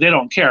minutia. They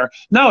don't care.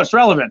 No, it's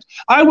relevant.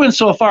 I went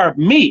so far,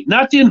 me,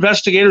 not the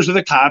investigators or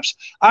the cops.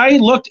 I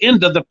looked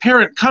into the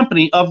parent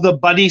company of the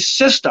buddy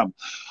system.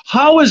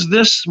 How is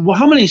this?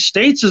 How many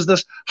states is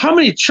this? How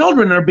many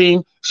children are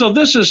being? So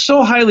this is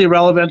so highly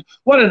relevant.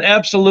 What an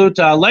absolute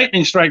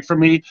lightning strike for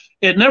me.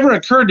 It never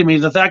occurred to me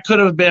that that could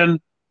have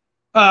been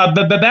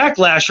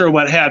backlash or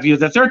what have you,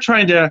 that they're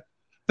trying to.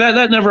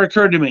 That never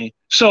occurred to me.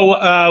 So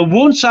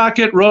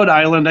Woonsocket, Rhode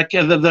Island,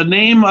 the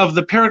name of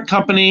the parent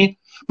company,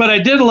 but I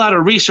did a lot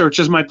of research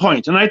is my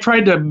point. And I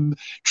tried to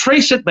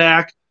trace it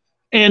back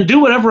and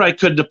do whatever I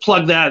could to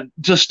plug that,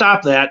 to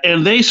stop that.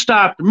 And they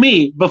stopped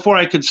me before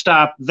I could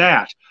stop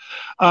that,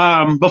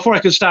 before I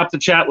could stop the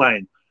chat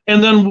line.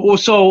 And then,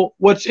 so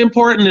what's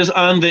important is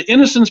on the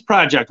Innocence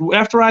Project,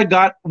 after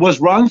I was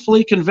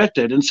wrongfully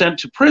convicted and sent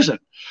to prison,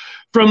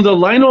 from the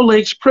Lino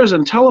Lakes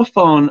Prison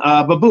telephone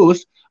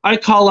booth, I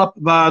call up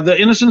the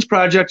Innocence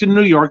Project in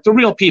New York, the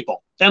real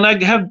people. And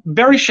I have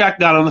Barry Scheck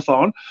got on the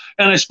phone,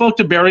 and I spoke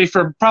to Barry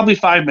for probably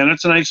 5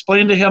 minutes, and I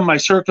explained to him my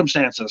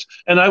circumstances.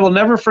 And I will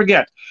never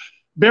forget,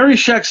 Barry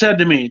Scheck said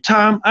to me,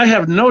 Tom, I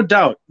have no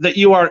doubt that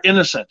you are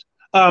innocent,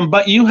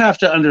 but you have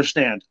to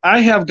understand, I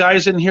have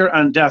guys in here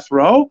on death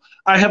row.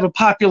 I have a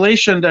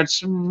population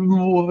that's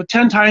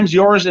 10 times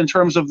yours in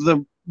terms of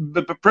the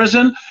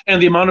prison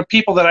and the amount of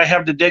people that I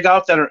have to dig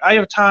out I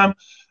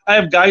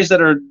have guys that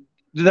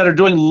are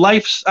doing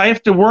life. I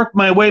have to work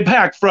my way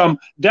back from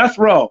death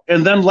row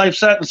and then life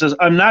sentences.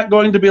 I'm not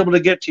going to be able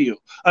to get to you.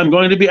 I'm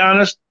going to be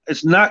honest.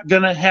 It's not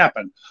going to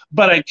happen.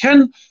 But I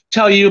can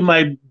tell you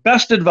my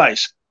best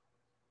advice.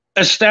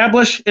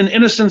 Establish an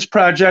Innocence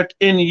Project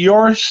in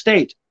your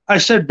state. I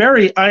said,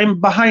 Barry, I'm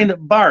behind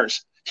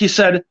bars. He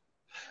said,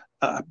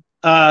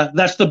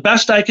 that's the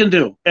best I can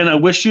do. And I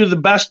wish you the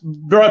best,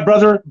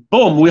 brother.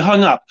 Boom, we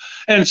hung up.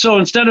 And so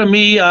instead of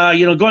me,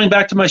 going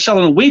back to my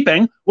cell and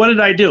weeping, what did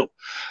I do?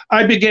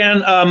 I began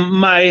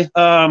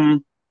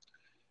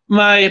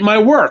my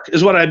work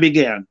is what I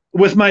began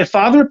with my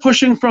father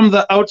pushing from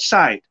the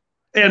outside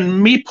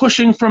and me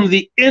pushing from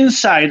the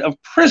inside of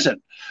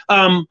prison.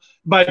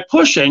 By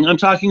pushing, I'm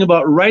talking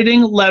about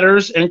writing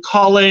letters and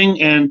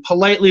calling and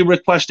politely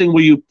requesting,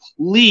 will you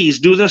please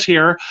do this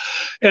here?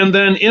 And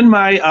then in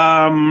my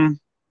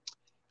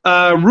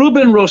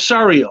Ruben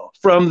Rosario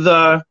from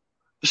the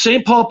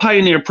St. Paul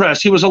Pioneer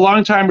Press, he was a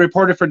longtime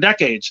reporter for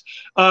decades.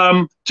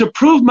 To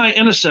prove my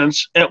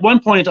innocence, at one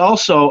point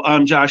also,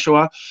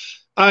 Joshua,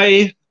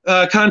 I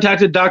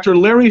contacted Dr.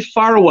 Larry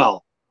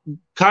Farwell.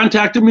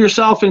 Contact him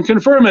yourself and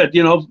confirm it,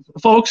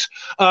 folks.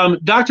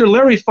 Dr.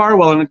 Larry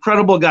Farwell, an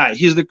incredible guy.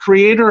 He's the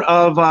creator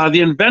of, the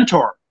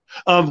inventor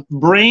of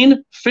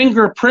brain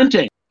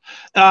fingerprinting.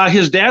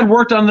 His dad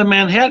worked on the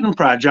Manhattan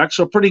Project,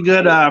 so pretty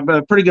good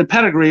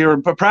pedigree or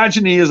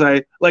progeny, as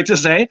I like to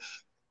say.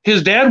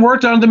 His dad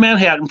worked on the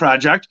Manhattan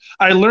Project.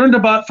 I learned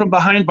about from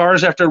behind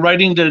bars after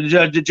writing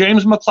to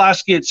James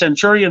McCloskey at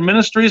Centurion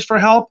Ministries for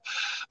help,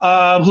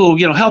 who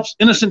helps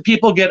innocent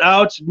people get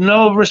out.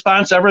 No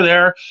response ever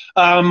there.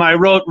 I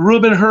wrote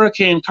Reuben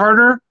Hurricane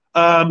Carter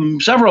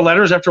several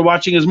letters after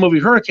watching his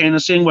movie Hurricane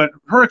and seeing what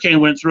Hurricane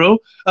went through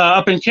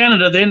up in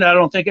Canada. Then I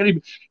don't think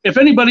if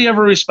anybody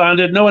ever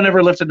responded, no one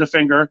ever lifted a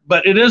finger.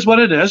 But it is what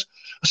it is.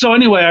 So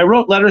anyway, I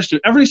wrote letters to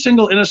every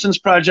single Innocence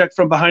Project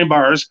from behind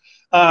bars.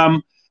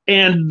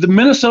 And the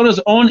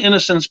Minnesota's own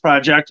Innocence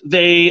Project,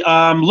 they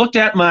looked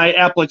at my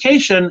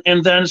application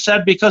and then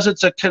said, because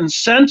it's a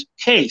consent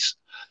case,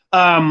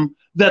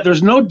 that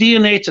there's no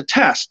DNA to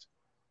test,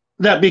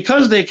 that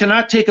because they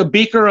cannot take a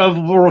beaker of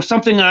or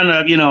something on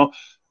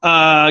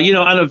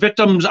on a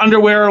victim's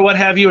underwear or what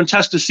have you and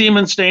test a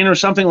semen stain or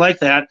something like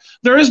that,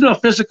 there is no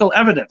physical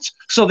evidence.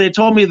 So they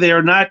told me they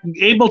are not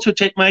able to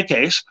take my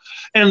case.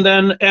 And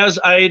then as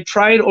I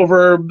tried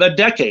over a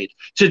decade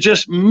to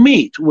just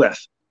meet with,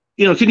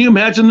 can you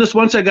imagine this?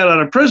 Once I got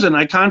out of prison,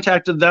 I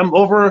contacted them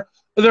over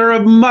there a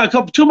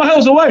couple 2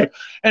 miles away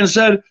and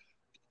said,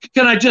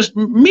 can I just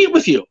meet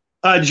with you?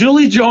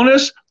 Julie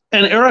Jonas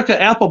and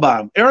Erica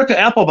Applebaum. Erica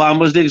Applebaum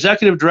was the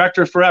executive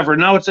director forever.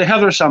 Now it's a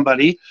Heather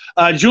somebody.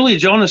 Julie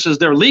Jonas is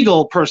their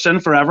legal person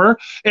forever.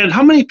 And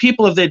how many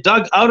people have they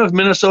dug out of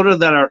Minnesota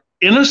that are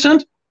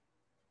innocent?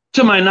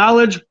 To my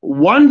knowledge,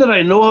 one that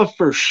I know of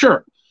for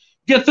sure.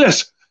 Get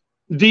this,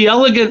 the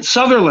elegant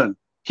Sutherland.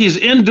 He's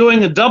in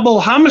doing a double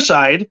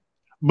homicide,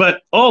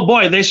 but oh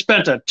boy, they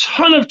spent a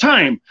ton of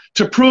time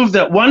to prove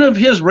that one of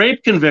his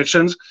rape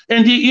convictions,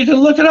 and you can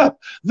look it up.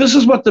 This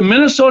is what the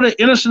Minnesota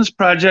Innocence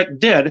Project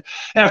did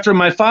after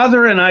my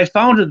father and I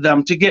founded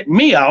them to get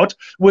me out,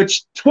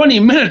 which 20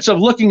 minutes of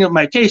looking at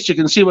my case, you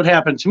can see what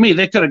happened to me.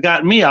 They could have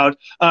gotten me out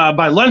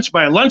by a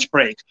lunch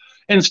break.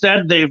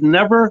 Instead, they've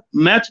never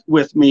met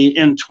with me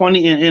in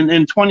 20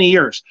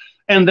 years.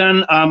 And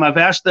then I've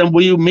asked them,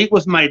 will you meet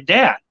with my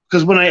dad?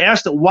 Because when I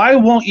asked it, why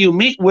won't you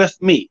meet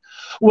with me?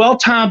 Well,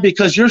 Tom,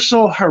 because you're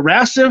so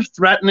harassive,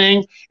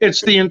 threatening. It's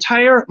the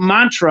entire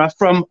mantra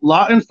from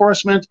law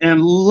enforcement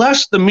and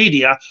less the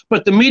media,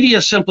 but the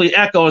media simply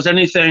echoes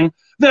anything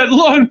that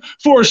law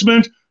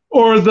enforcement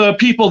or the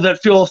people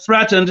that feel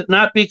threatened,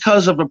 not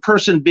because of a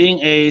person being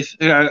a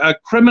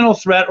criminal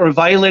threat or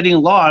violating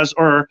laws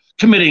or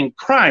committing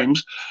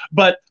crimes,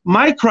 but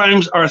my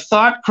crimes are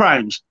thought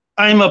crimes.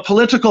 I'm a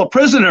political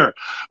prisoner.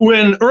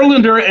 When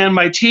Erlander and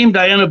my team,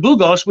 Diana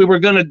Bugos, we were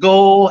going to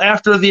go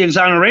after the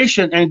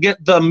exoneration and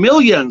get the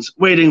millions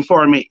waiting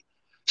for me.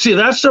 See,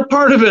 that's a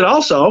part of it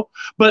also,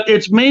 but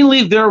it's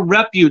mainly their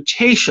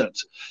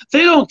reputations.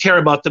 They don't care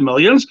about the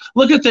millions.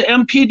 Look at the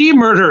MPD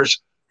murders.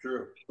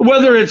 True.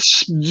 Whether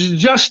it's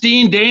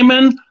Justine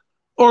Damon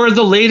or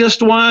the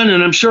latest one,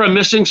 and I'm sure I'm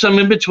missing some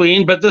in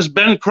between, but this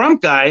Ben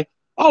Crump guy,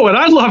 oh, and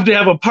I'd love to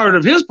have a part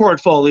of his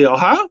portfolio,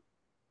 huh?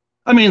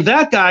 I mean,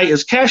 that guy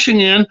is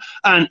cashing in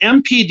on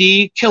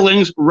MPD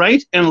killings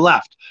right and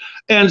left.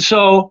 And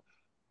so,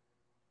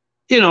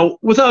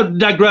 without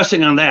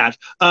digressing on that,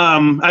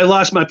 I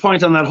lost my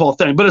point on that whole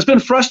thing. But it's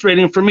been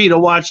frustrating for me to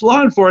watch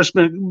law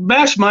enforcement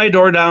bash my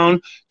door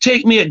down,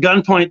 take me at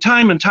gunpoint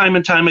time and time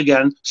and time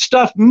again,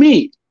 stuff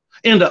me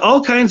into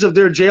all kinds of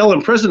their jail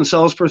and prison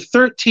cells for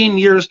 13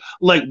 years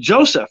like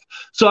Joseph.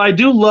 So I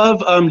do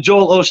love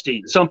Joel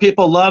Osteen. Some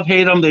people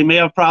hate him. They may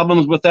have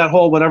problems with that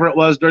whole whatever it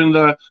was during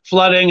the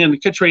flooding and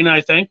Katrina,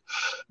 I think.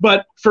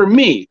 But for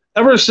me,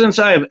 ever since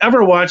I have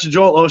ever watched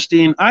Joel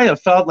Osteen, I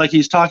have felt like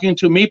he's talking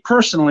to me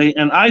personally,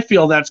 and I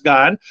feel that's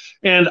God.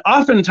 And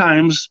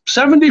oftentimes,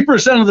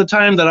 70% of the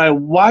time that I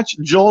watch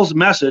Joel's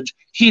message,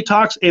 he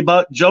talks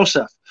about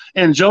Joseph.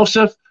 And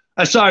Joseph,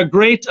 I saw a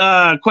great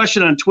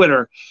question on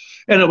Twitter,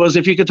 and it was,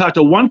 if you could talk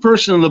to one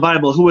person in the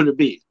Bible, who would it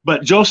be?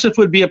 But Joseph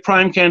would be a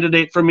prime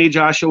candidate for me,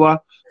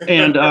 Joshua.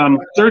 And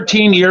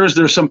 13 years,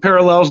 there's some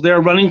parallels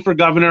there, running for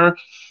governor.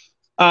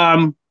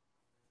 And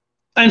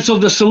so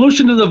the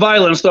solution to the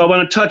violence, though, I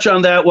want to touch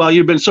on that while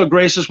you've been so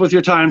gracious with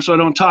your time, so I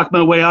don't talk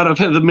my way out of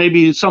it,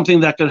 maybe something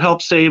that could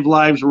help save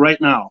lives right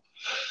now.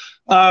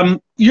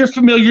 You're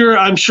familiar,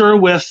 I'm sure,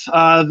 with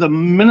the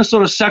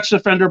Minnesota Sex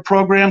Offender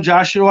Program,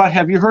 Joshua.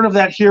 Have you heard of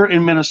that here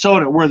in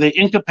Minnesota, where they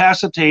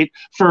incapacitate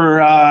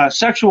for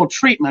sexual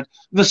treatment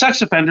the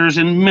sex offenders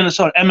in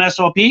Minnesota,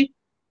 MSOP?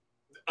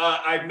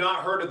 I've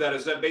not heard of that.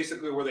 Is that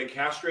basically where they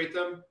castrate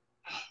them?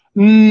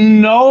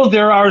 No,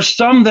 there are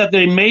some that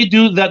they may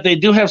do, that they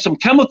do have some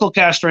chemical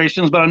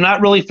castrations, but I'm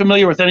not really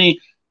familiar with any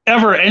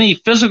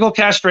physical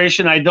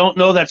castration. I don't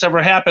know that's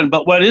ever happened.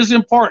 But what is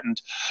important,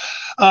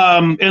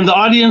 and the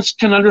audience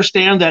can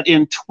understand that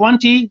in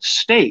 20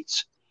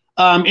 states,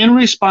 in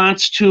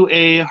response to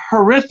a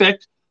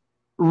horrific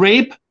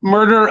rape,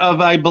 murder of,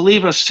 I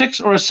believe, a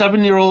 6 or a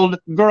 7-year-old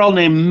girl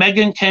named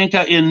Megan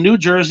Kanka in New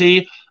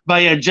Jersey, by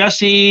a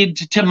Jesse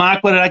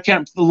Timakwa, I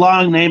can't, the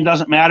long name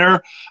doesn't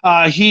matter.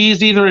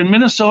 He's either in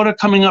Minnesota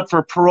coming up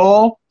for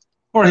parole,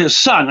 or his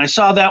son. I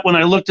saw that when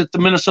I looked at the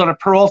Minnesota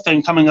parole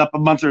thing coming up a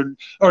month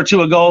or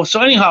two ago. So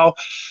anyhow,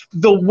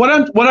 what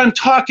I'm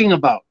talking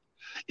about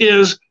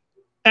is,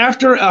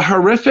 after a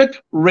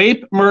horrific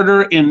rape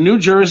murder in New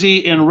Jersey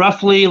in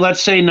roughly,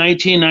 let's say,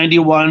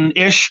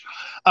 1991-ish,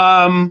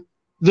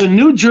 the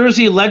New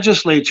Jersey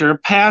legislature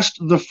passed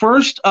the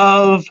first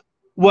of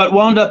what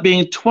wound up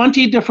being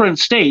 20 different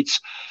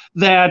states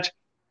that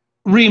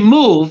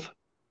remove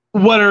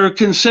what are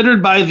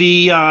considered by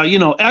the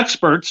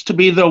experts to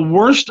be the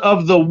worst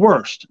of the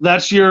worst.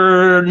 That's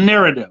your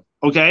narrative,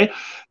 okay?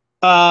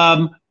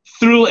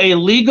 Through a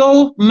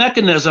legal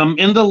mechanism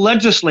in the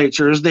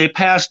legislatures, they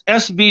passed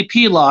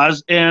SVP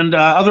laws and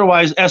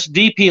otherwise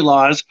SDP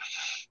laws,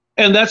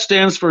 and that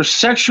stands for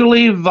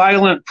sexually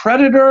violent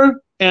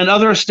predator, and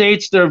other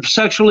states, they're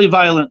sexually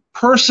violent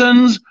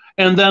persons,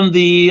 and then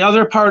the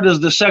other part is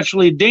the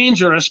sexually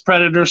dangerous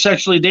predator,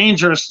 sexually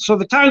dangerous. So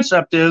the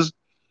concept is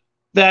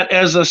that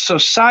as a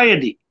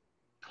society,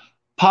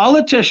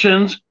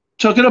 politicians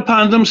took it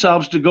upon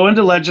themselves to go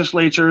into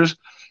legislatures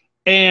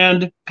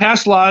and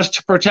pass laws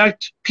to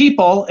protect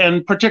people,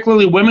 and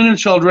particularly women and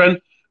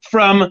children,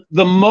 from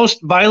the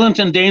most violent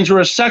and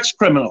dangerous sex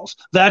criminals.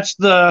 That's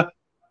the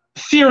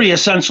theory,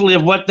 essentially,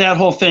 of what that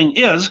whole thing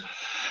is.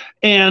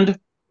 And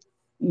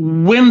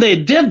when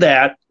they did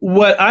that,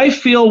 what I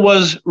feel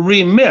was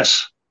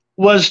remiss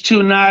was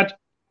to not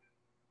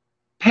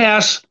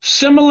pass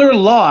similar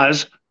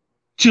laws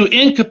to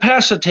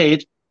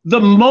incapacitate the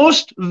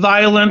most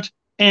violent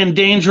and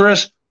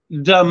dangerous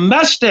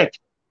domestic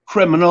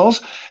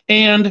criminals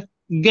and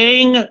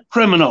gang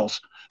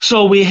criminals.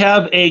 So we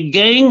have a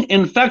gang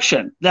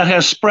infection that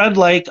has spread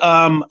like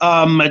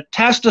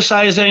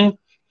metastasizing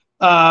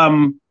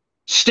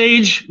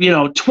stage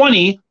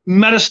 20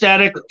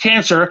 metastatic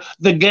cancer.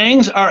 The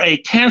gangs are a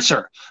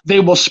cancer. They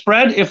will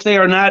spread if they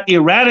are not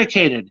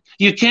eradicated.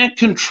 You can't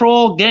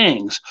control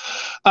gangs.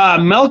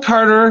 Mel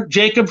Carter,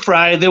 Jacob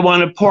Fry, they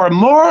want to pour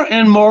more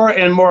and more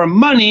and more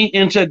money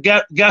into,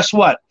 guess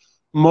what?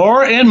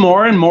 More and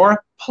more and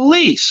more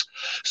police.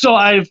 So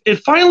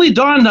it finally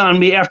dawned on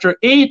me after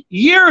 8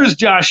 years,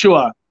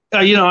 Joshua.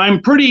 I'm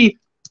pretty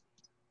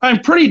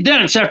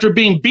dense after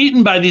being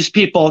beaten by these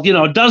people,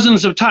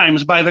 dozens of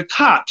times by the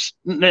cops.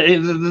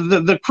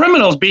 The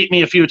criminals beat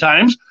me a few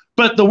times,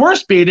 but the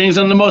worst beatings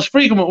and the most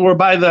frequent were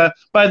by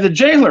the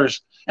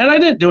jailers. And I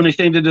didn't do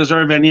anything to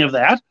deserve any of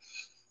that.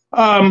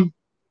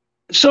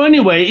 So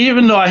anyway,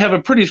 even though I have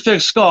a pretty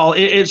thick skull,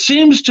 it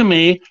seems to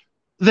me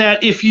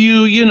that if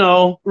you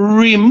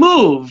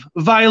remove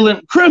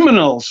violent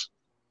criminals,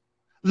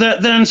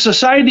 that then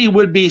society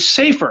would be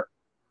safer.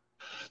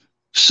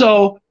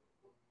 So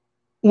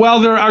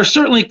while there are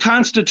certainly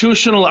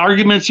constitutional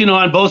arguments,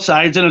 on both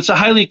sides, and it's a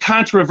highly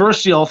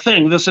controversial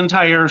thing, this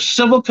entire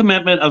civil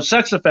commitment of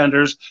sex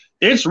offenders,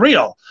 it's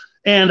real.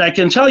 And I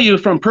can tell you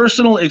from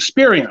personal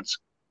experience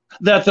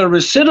that the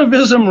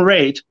recidivism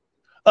rate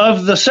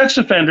of the sex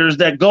offenders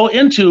that go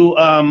into,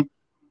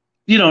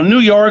 New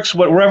York's,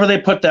 wherever they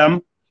put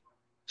them,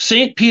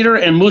 St. Peter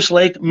and Moose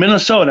Lake,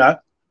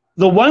 Minnesota,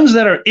 the ones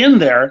that are in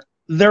there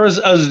is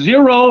a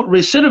zero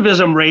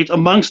recidivism rate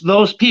amongst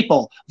those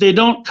people. They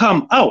don't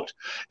come out.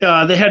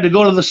 They had to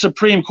go to the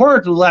Supreme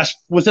Court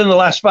within the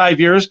last 5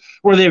 years,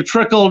 where they've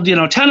trickled,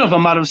 10 of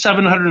them out of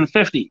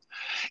 750.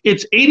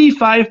 It's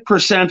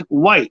 85%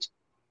 white.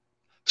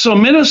 So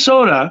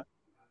Minnesota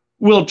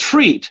will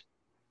treat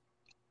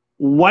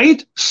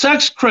white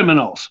sex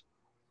criminals,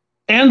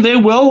 and they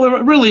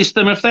will release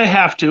them if they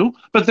have to.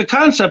 But the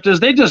concept is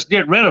they just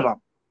get rid of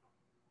them.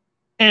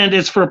 And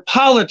it's for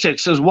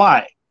politics is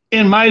why.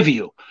 In my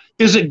view.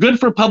 Is it good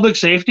for public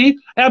safety?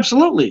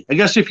 Absolutely. I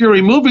guess if you're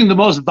removing the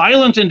most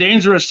violent and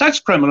dangerous sex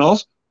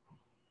criminals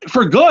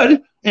for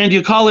good, and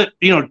you call it,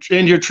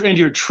 and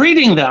you're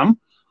treating them,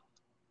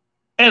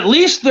 at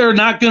least they're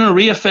not going to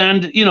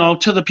reoffend,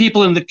 to the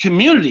people in the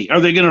community. Are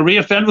they going to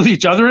reoffend with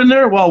each other in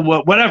there? Well,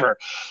 whatever.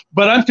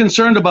 But I'm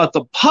concerned about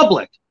the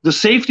public, the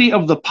safety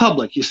of the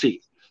public, you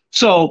see.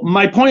 So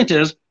my point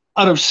is,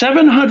 out of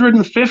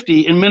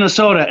 750 in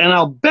Minnesota, and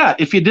I'll bet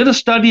if you did a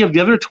study of the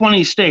other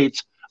 20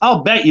 states,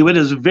 I'll bet you it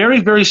is very,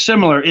 very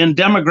similar in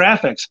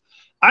demographics.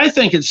 I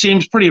think it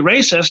seems pretty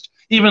racist,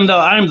 even though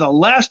I'm the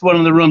last one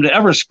in the room to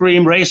ever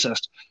scream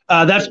racist.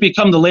 That's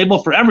become the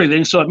label for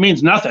everything, so it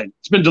means nothing.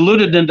 It's been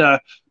diluted into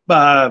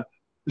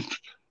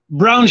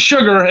brown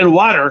sugar and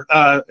water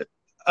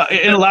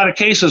in a lot of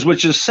cases,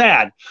 which is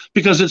sad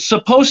because it's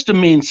supposed to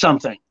mean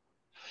something.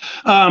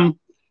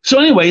 So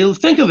anyway,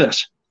 think of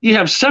this. You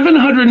have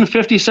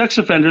 750 sex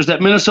offenders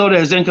that Minnesota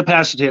has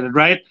incapacitated,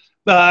 right?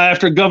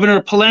 After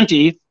Governor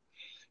Pawlenty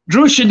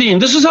Drew Shadeen,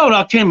 this is how it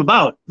all came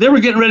about. They were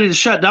getting ready to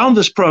shut down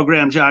this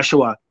program,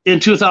 Joshua, in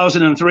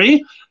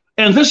 2003.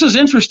 And this is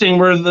interesting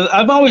where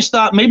I've always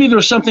thought maybe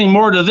there's something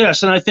more to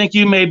this. And I think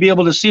you may be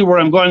able to see where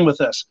I'm going with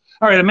this.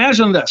 All right,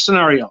 imagine this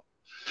scenario.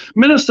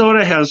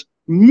 Minnesota has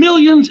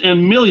millions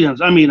and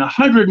millions,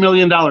 $100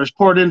 million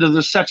poured into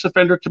the sex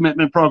offender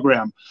commitment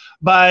program.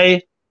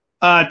 By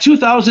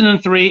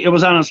 2003, it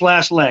was on its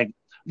last leg.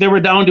 They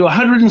were down to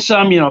 100 and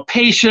some,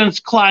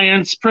 patients,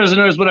 clients,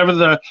 prisoners, whatever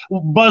the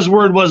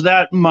buzzword was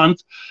that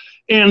month.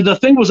 And the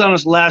thing was on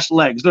its last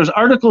legs. There's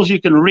articles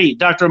you can read.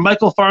 Dr.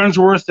 Michael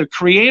Farnsworth, the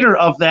creator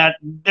of that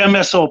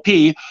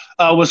MSOP,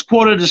 was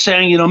quoted as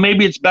saying,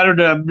 maybe it's better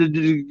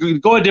to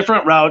go a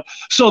different route.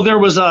 So there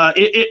was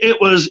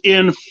it was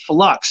in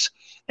flux.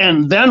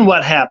 And then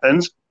what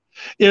happens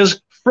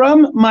is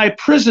from my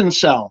prison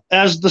cell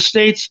as the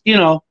state's,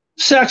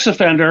 sex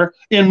offender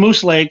in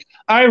Moose Lake,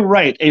 I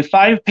write a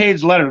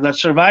 5-page letter that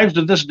survives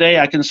to this day.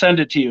 I can send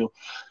it to you.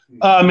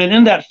 And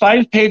in that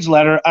 5-page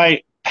letter,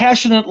 I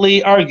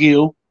passionately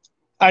argue,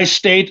 I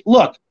state,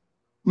 look,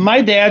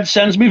 my dad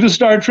sends me the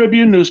Star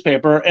Tribune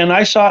newspaper, and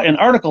I saw an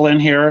article in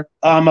here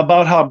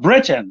about how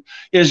Britain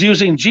is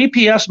using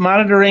GPS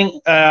monitoring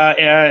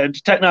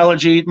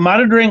technology,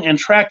 monitoring and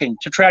tracking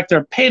to track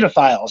their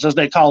pedophiles, as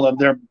they call them,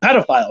 their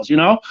pedophiles,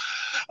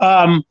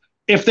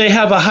 if they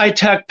have a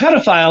high-tech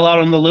pedophile out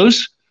on the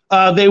loose,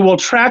 they will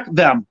track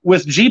them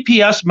with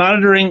GPS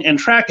monitoring and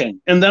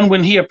tracking. And then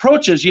when he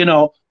approaches,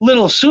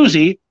 little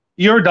Susie,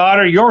 your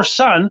daughter, your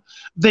son,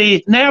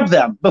 they nab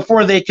them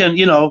before they can,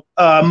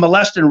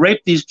 molest and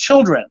rape these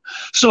children.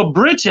 So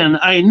Britain,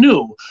 I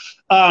knew,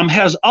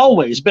 has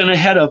always been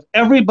ahead of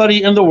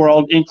everybody in the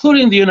world,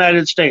 including the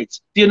United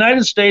States. The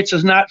United States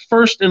is not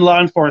first in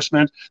law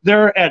enforcement.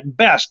 They're at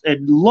best a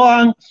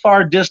long,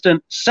 far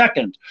distant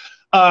second.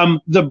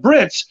 The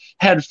Brits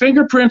had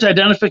fingerprint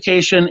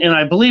identification in,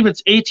 I believe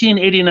it's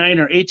 1889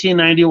 or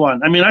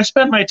 1891. I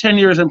spent my 10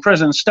 years in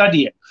prison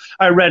studying.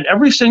 I read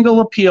every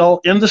single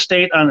appeal in the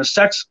state on a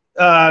sex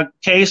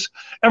case,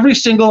 every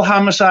single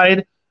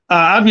homicide,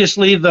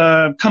 obviously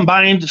the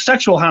combined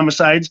sexual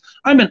homicides.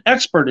 I'm an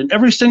expert in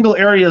every single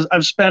area.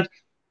 I've spent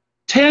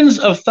tens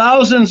of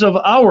thousands of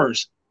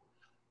hours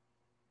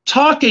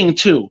talking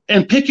to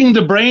and picking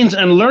the brains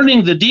and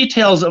learning the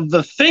details of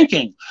the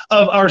thinking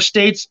of our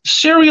state's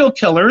serial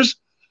killers,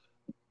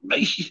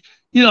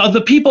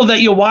 the people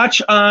that you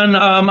watch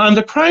on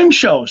the crime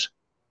shows.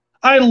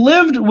 I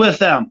lived with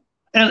them.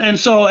 And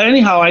so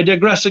anyhow, I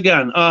digress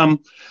again. Wow.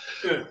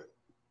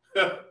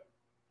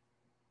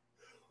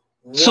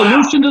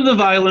 Solution to the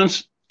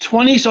violence,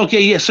 20, so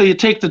you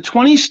take the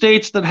 20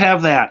 states that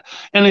have that.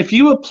 And if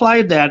you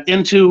applied that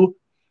into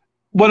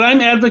what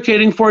I'm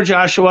advocating for,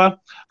 Joshua,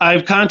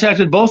 I've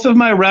contacted both of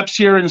my reps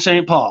here in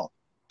St. Paul,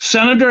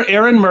 Senator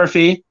Aaron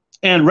Murphy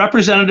and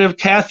Representative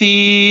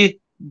Kathy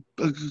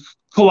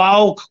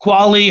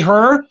Kuali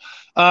Her,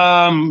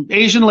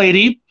 Asian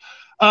lady.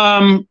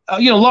 Long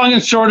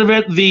and short of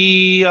it,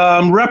 the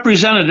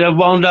representative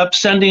wound up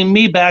sending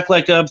me back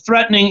like a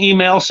threatening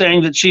email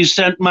saying that she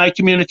sent my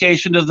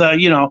communication to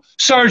the,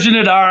 sergeant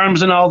at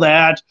arms and all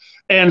that.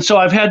 And so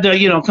I've had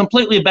to,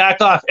 completely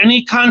back off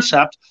any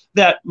concept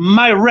that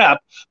my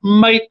rep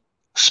might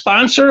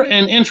sponsor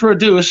and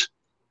introduce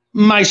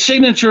my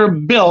signature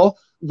bill,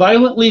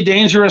 Violently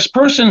Dangerous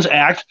Persons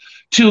Act,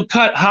 to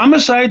cut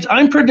homicides.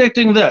 I'm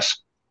predicting this,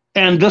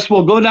 and this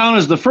will go down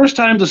as the first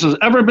time this has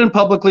ever been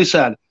publicly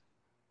said.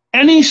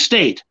 Any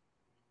state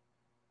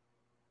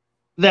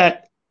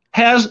that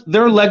has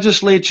their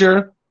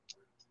legislature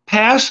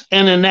pass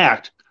and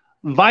enact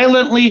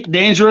Violently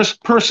Dangerous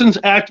Persons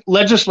Act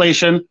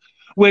legislation,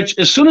 which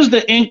as soon as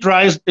the ink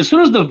dries, as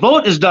soon as the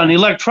vote is done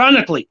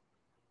electronically,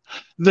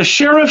 the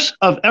sheriffs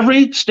of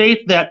every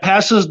state that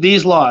passes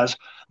these laws,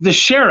 the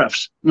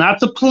sheriffs, not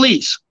the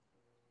police,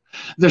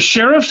 the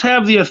sheriffs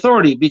have the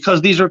authority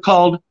because these are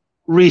called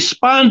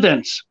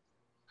respondents.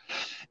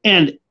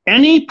 And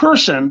any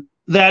person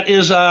that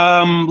is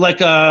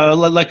like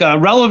a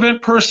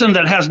relevant person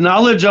that has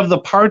knowledge of the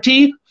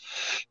party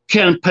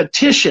can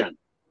petition.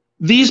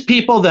 These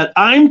people that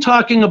I'm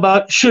talking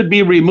about should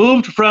be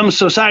removed from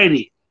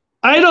society.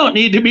 I don't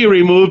need to be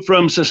removed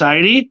from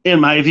society, in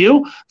my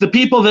view. The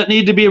people that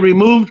need to be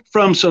removed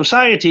from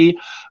society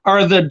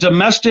are the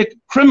domestic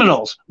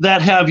criminals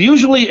that have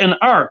usually an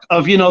arc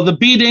of, the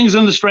beatings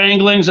and the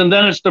stranglings, and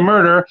then it's the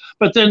murder,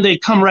 but then they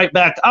come right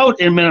back out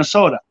in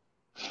Minnesota.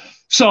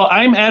 So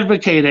I'm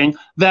advocating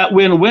that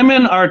when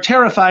women are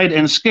terrified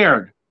and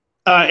scared,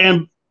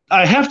 and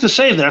I have to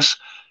say this,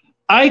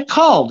 I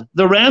called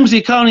the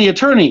Ramsey County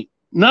attorney,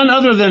 none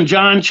other than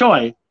John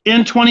Choi,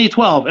 in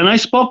 2012, and I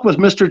spoke with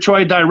Mr.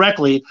 Choi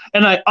directly,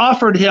 and I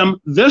offered him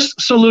this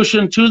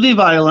solution to the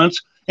violence.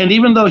 And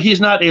even though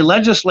he's not a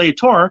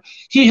legislator,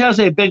 he has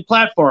a big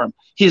platform.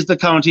 He's the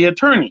county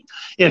attorney.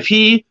 If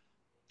he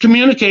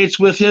communicates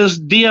with his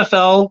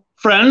DFL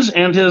friends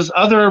and his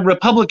other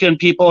Republican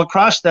people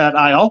across that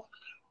aisle,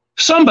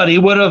 somebody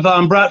would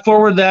have brought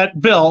forward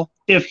that bill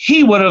if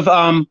he would have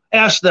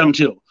asked them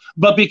to.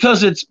 But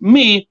because it's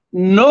me,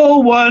 no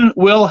one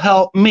will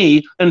help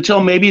me until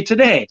maybe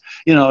today.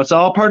 It's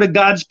all part of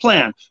God's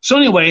plan. So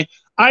anyway,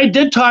 I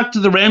did talk to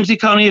the Ramsey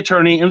County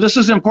attorney, and this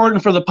is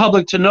important for the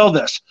public to know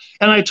this.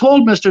 And I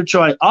told Mr.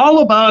 Choi all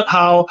about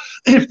how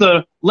if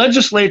the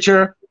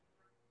legislature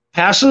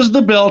passes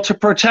the bill to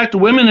protect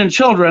women and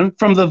children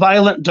from the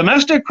violent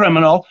domestic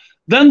criminal,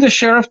 then the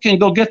sheriff can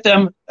go get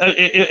them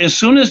as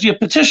soon as you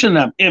petition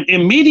them,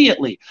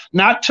 immediately,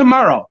 not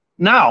tomorrow,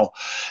 now.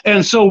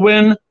 And so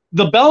when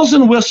the bells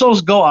and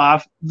whistles go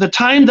off, the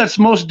time that's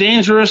most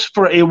dangerous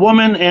for a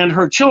woman and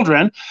her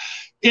children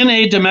in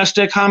a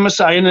domestic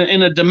homicide,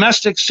 in a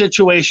domestic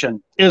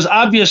situation, is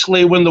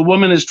obviously when the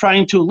woman is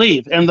trying to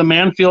leave and the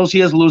man feels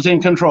he is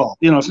losing control.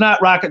 It's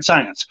not rocket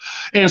science.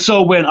 And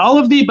so when all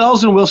of the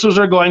bells and whistles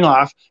are going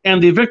off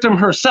and the victim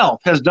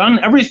herself has done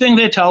everything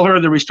they tell her,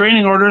 the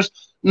restraining orders,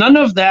 none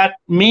of that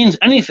means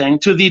anything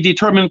to the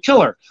determined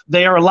killer.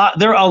 They're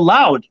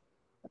allowed.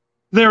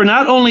 They're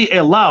not only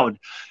allowed,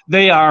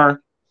 they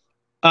are,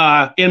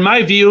 in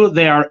my view,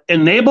 they are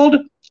enabled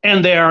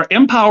and they are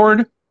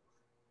empowered,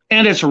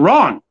 and it's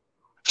wrong.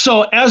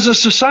 So as a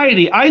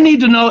society, I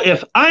need to know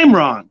if I'm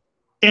wrong.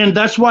 And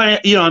that's why,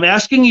 I'm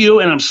asking you,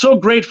 and I'm so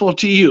grateful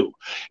to you,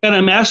 and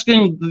I'm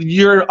asking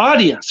your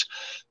audience,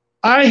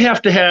 I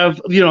have to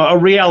have, a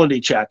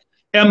reality check.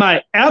 Am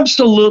I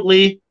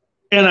absolutely,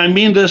 and I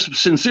mean this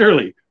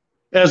sincerely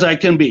as I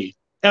can be,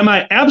 am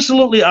I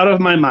absolutely out of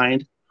my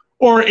mind?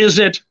 Or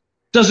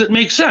does it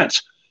make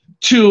sense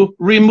to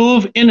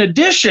remove, in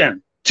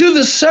addition to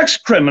the sex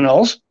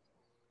criminals,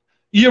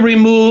 you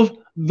remove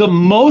the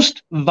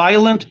most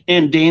violent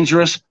and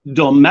dangerous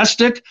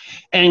domestic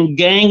and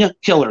gang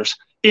killers?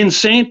 In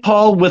St.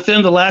 Paul,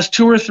 within the last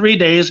 2 or 3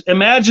 days,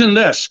 imagine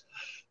this.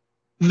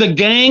 The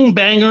gang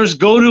bangers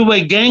go to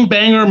a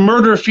gangbanger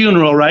murder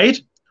funeral, right?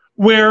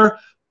 Where,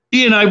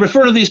 I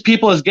refer to these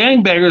people as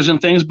gang bangers and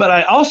things, but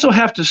I also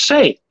have to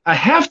say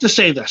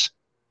this.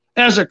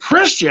 As a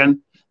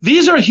Christian,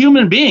 these are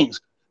human beings.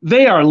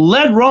 They are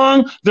led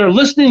wrong. They're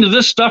listening to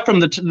this stuff from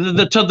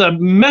the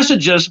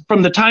messages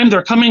from the time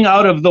they're coming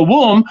out of the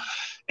womb,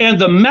 and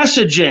the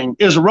messaging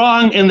is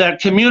wrong in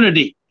that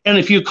community. And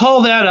if you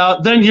call that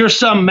out, then you're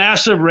some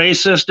massive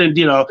racist, and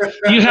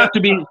you have to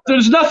be.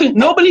 There's nothing.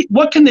 Nobody.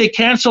 What can they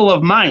cancel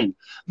of mine?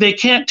 They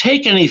can't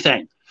take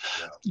anything.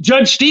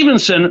 Judge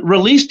Stevenson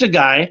released a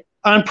guy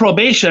on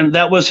probation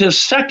that was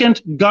his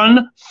second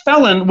gun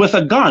felon with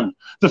a gun.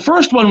 The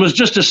first one was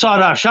just a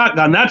sawed-off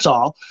shotgun, that's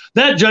all.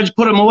 That judge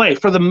put him away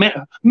for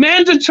the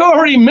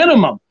mandatory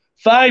minimum,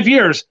 5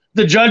 years.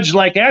 The judge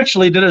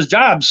actually did his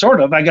job, sort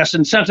of, I guess,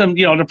 and sent him,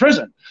 to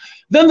prison.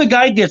 Then the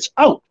guy gets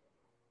out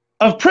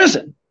of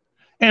prison,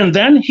 and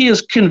then he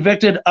is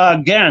convicted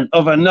again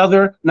of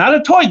another, not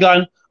a toy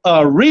gun,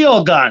 a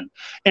real gun.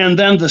 And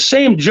then the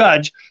same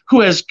judge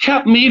who has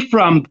kept me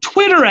from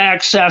Twitter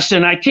access,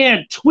 and I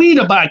can't tweet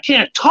about, I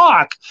can't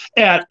talk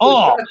at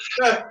all.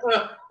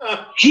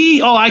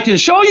 I can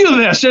show you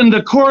this in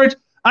the court.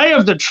 I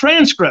have the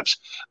transcripts.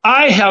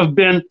 I have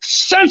been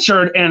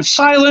censored and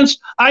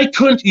silenced. I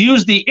couldn't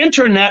use the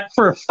internet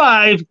for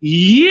 5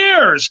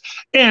 years.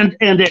 And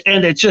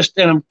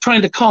I'm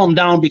trying to calm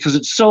down because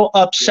it's so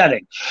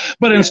upsetting.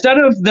 But instead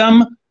of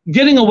them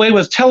getting away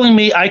with telling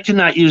me I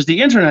cannot use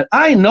the internet,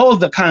 I know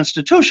the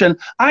Constitution.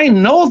 I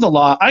know the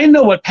law. I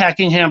know what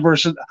Packingham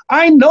versus,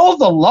 I know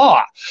the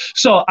law.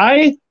 So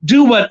I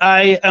do what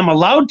I am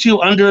allowed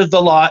to under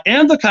the law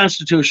and the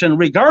Constitution,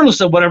 regardless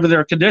of whatever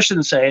their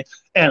conditions say.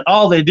 And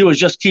all they do is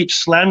just keep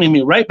slamming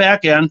me right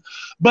back in.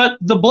 But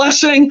the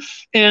blessing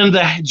and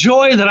the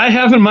joy that I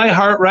have in my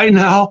heart right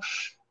now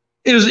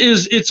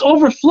is it's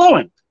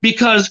overflowing,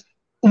 because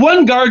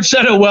one guard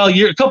said it well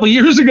a couple of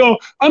years ago.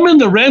 I'm in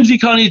the Ramsey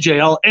County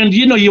Jail, and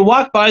you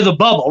walk by the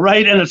bubble,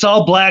 right? And it's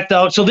all blacked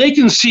out, so they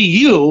can see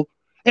you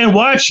and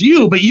watch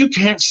you, but you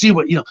can't see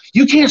what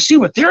you can't see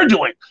what they're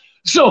doing.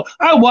 So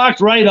I walked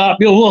right up.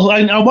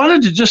 I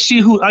wanted to just see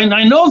who.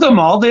 I know them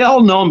all. They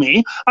all know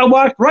me. I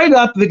walked right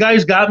up. The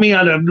guy's got me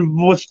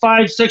with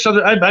 5, 6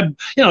 other. I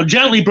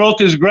gently broke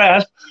his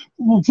grasp.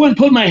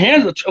 Put my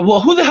hand.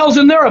 Well, who the hell's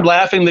in there? I'm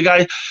laughing. The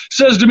guy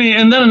says to me,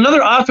 and then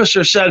another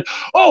officer said,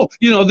 "Oh,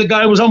 the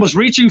guy was almost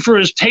reaching for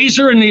his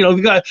taser," and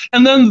the guy,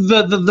 and then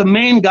the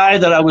main guy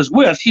that I was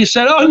with, he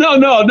said, "Oh,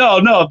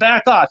 no,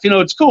 back off.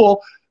 It's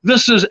cool.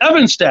 This is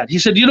Evanstead." He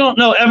said, "You don't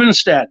know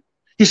Evanstead."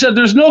 He said,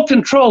 "There's no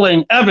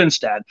controlling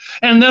Evanstead."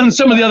 And then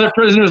some of the other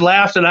prisoners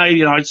laughed, and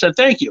I said,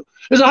 "Thank you."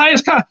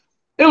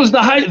 It was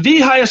the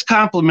highest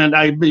compliment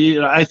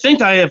I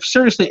think I have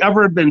seriously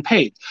ever been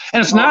paid.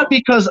 And it's not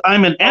because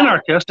I'm an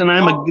anarchist and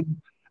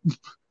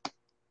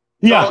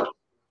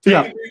Take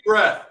a deep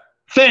breath.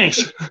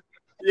 Thanks.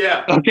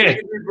 Yeah. Okay. Take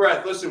a deep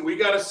breath. Listen, we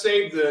got to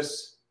save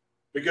this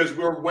because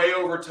we're way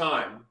over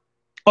time.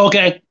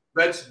 Okay.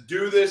 Let's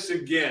do this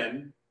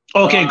again.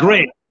 Okay,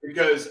 great.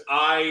 Because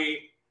I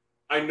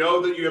know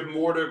that you have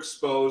more to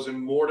expose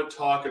and more to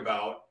talk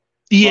about.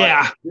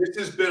 Yeah. This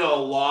has been a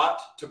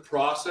lot to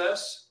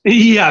process.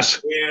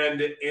 Yes.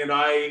 And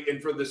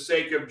for the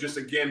sake of just,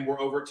 again, we're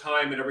over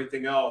time and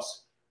everything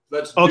else,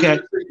 let's do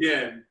this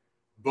again.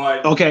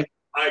 But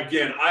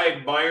I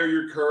admire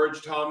your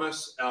courage,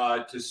 Thomas,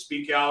 to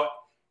speak out.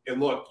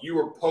 And look, you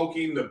are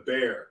poking the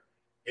bear.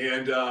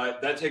 And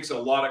that takes a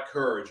lot of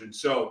courage. And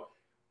so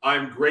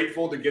I'm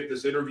grateful to get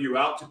this interview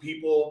out to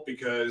people,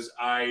 because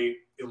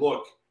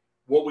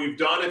what we've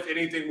done, if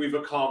anything we've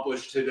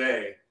accomplished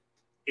today,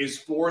 is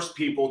force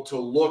people to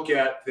look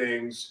at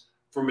things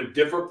from a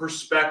different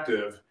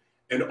perspective,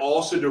 and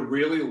also to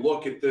really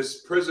look at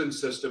this prison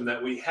system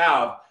that we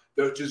have,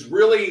 which is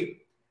really,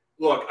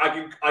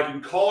 I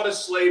can call it a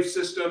slave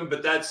system,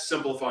 but that's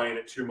simplifying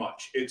it too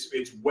much.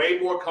 It's way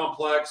more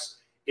complex.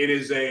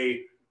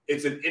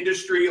 It's an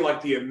industry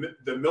like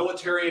the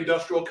military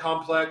industrial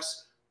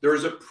complex.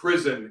 There's a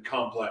prison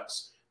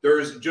complex.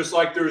 There's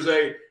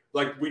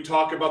we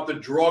talk about the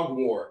drug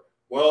war.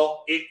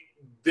 Well,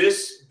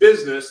 this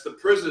business, the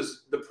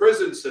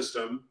prison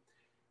system,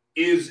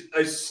 is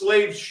a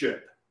slave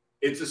ship.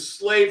 It's a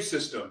slave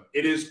system.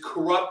 It is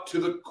corrupt to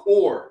the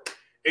core.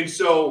 And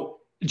so,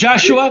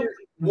 Joshua,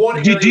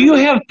 do you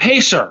have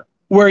PACER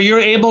where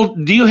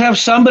do you have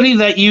somebody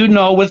that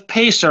with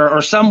PACER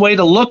or some way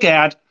to look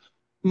at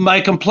my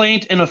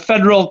complaint in a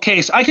federal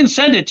case? I can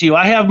send it to you.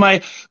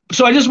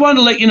 So I just wanted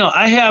to let you know,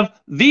 I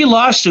have the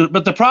lawsuit,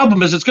 but the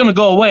problem is it's going to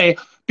go away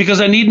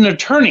because I need an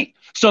attorney.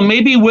 So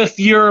maybe with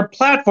your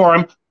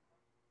platform,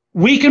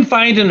 we can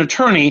find an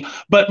attorney,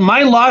 but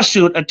my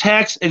lawsuit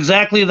attacks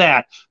exactly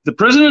that. The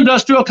prison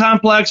industrial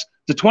complex,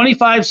 the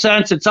 25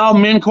 cents, it's all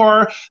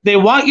MNCOR. They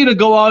want you to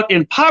go out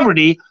in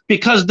poverty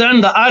because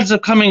then the odds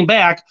of coming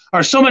back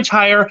are so much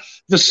higher.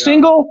 The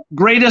single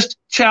greatest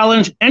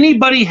challenge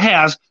anybody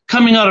has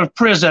coming out of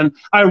prison,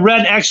 I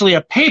read actually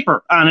a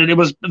paper on it. It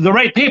was the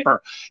right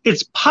paper.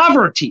 It's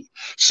poverty.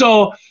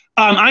 So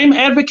I'm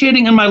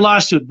advocating in my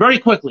lawsuit very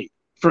quickly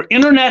for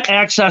internet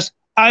access.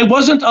 I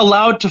wasn't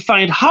allowed to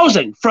find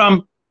housing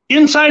from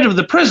inside of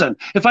the prison.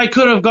 If I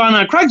could have gone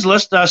on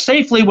Craigslist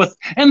safely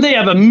and they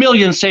have a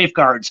million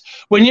safeguards.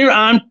 When you're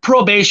on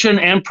probation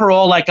and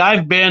parole, like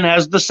I've been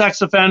as the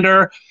sex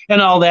offender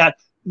and all that,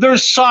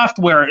 there's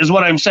software is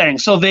what I'm saying.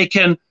 So they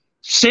can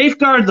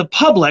safeguard the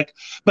public,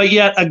 but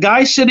yet a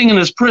guy sitting in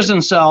his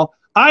prison cell,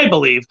 I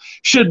believe,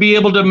 should be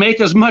able to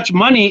make as much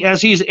money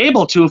as he's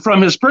able to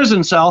from his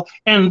prison cell,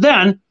 and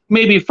then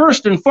maybe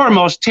first and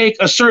foremost take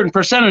a certain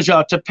percentage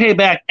out to pay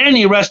back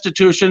any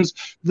restitutions.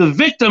 The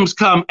victims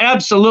come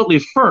absolutely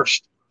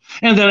first,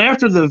 and then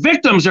after the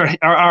victims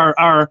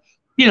are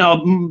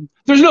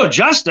there's no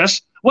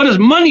justice. What does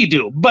money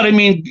do? But I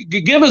mean,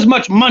 give as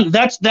much money.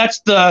 That's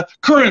the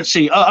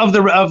currency of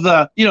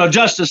the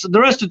justice. The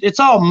rest of it's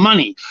all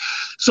money.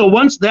 So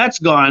once that's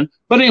gone,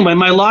 but anyway,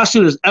 my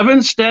lawsuit is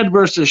Evanstead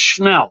versus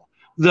Schnell.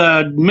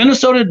 The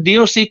Minnesota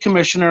DOC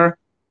commissioner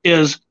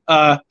is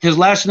his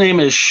last name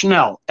is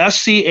Schnell,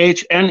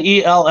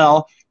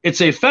 Schnell.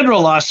 It's a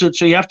federal lawsuit,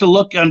 so you have to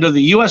look under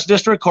the U.S.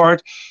 District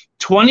Court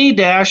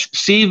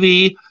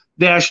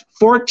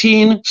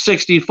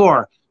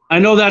 20-CV-1464. I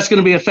know that's going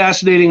to be a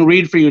fascinating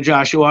read for you,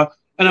 Joshua,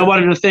 and I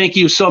wanted to thank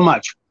you so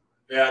much.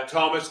 Yeah,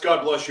 Thomas,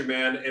 God bless you,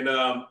 man. And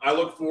I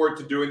look forward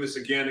to doing this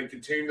again and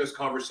continuing this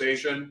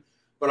conversation.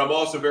 But I'm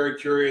also very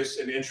curious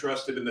and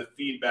interested in the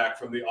feedback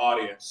from the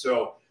audience.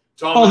 So,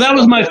 Thomas. Oh, that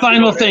was my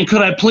final thing.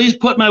 Could I please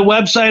put my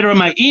website or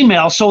my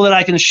email so that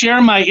I can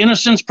share my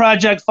Innocence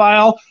Project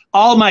file,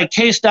 all my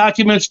case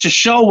documents to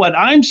show what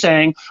I'm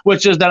saying,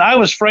 which is that I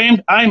was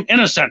framed, I'm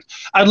innocent.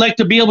 I'd like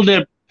to be able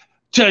to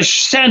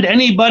send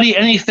anybody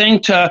anything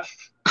to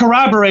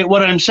corroborate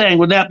what I'm saying.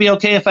 Would that be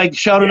okay if I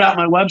shouted out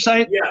my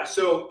website? Yeah,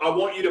 so I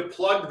want you to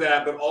plug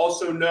that, but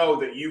also know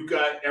that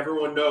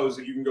everyone knows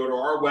that you can go to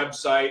our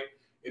website.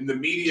 In the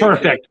media,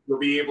 Perfect. You'll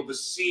be able to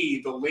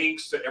see the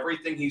links to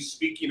everything he's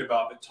speaking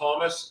about. But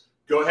Thomas,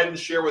 go ahead and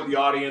share with the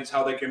audience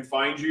how they can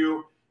find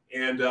you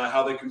and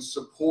how they can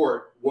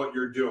support what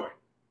you're doing.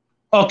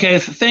 Okay,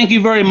 thank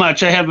you very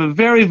much. I have a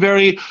very,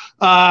 very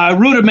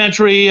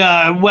rudimentary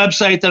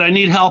website that I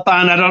need help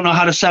on. I don't know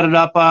how to set it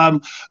up,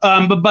 but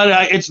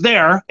it's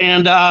there,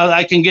 and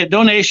I can get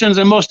donations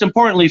and, most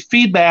importantly,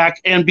 feedback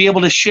and be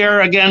able to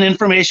share, again,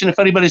 information if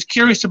anybody's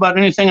curious about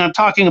anything I'm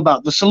talking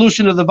about. The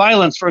solution to the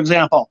violence, for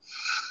example.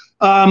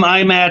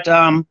 I'm at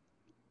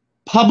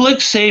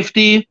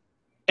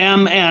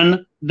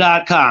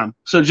publicsafetymn.com.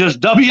 So just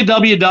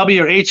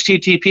www or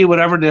HTTP,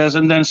 whatever it is,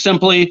 and then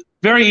simply,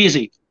 very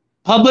easy,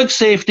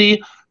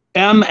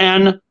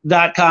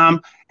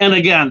 publicsafetymn.com. And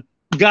again,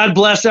 God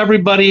bless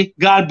everybody.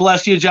 God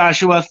bless you,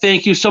 Joshua.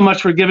 Thank you so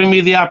much for giving me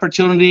the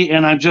opportunity.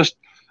 And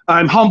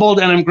I'm humbled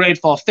and I'm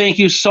grateful. Thank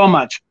you so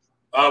much.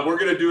 We're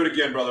going to do it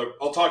again, brother.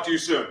 I'll talk to you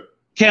soon.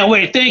 Can't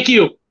wait. Thank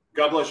you.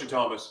 God bless you,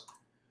 Thomas.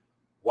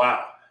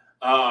 Wow.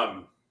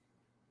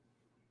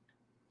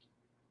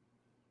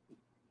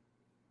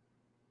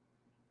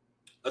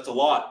 That's a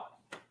lot.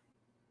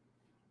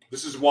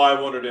 This is why I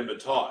wanted him to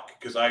talk,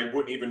 because I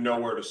wouldn't even know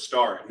where to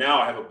start.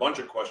 Now I have a bunch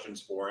of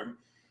questions for him,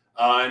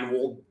 and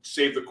we'll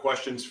save the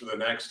questions for the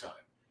next time.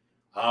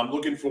 I'm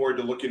looking forward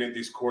to looking at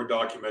these court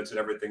documents and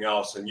everything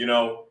else. And,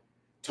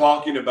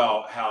 talking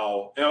about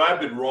how, I've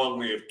been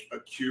wrongly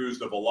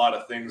accused of a lot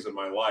of things in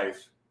my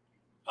life.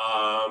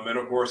 And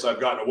of course,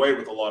 I've gotten away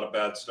with a lot of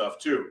bad stuff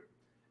too.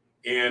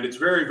 And it's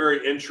very,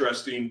 very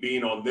interesting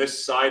being on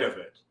this side of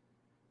it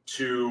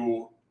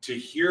to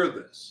hear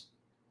this.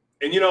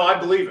 And, I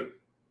believe it.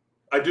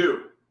 I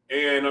do.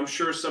 And I'm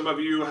sure some of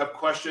you have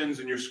questions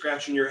and you're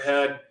scratching your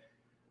head.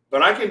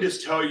 But I can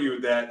just tell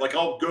you that,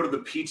 I'll go to the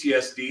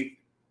PTSD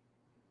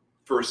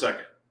for a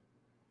second.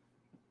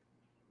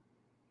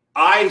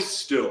 I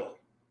still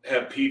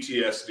have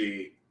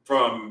PTSD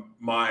from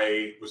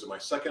was it my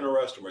second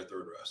arrest or my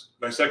third arrest?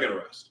 My second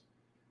arrest.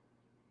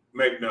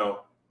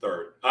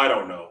 Third. I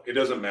don't know. It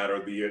doesn't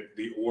matter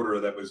the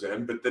order that was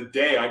in. But the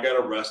day I got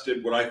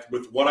arrested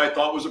with what I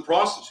thought was a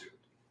prostitute,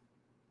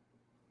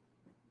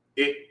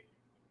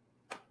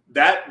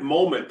 that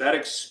moment, that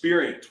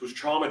experience was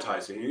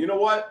traumatizing. And you know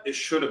what? It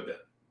should have been.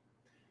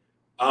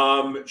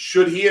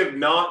 Should he have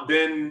not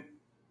been,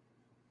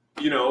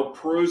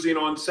 perusing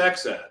on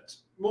sex ads?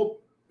 Well,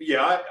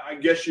 yeah, I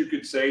guess you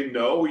could say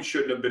no, he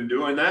shouldn't have been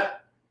doing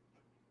that.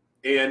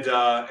 And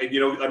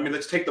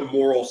let's take the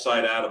moral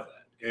side out of that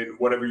and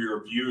whatever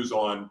your views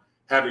on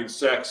having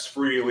sex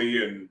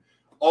freely and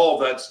all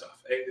that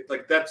stuff.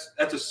 That's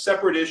a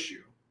separate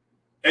issue.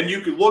 And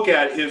you could look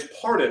at his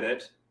part in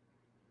it,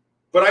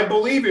 but I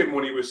believe him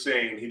when he was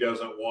saying he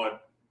doesn't want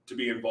to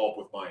be involved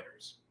with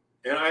minors.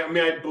 And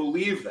I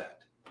believe that.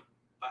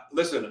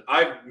 Listen,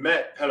 I've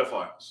met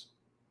pedophiles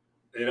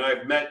and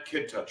I've met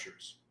kid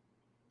touchers.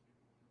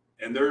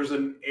 And there's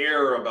an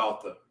air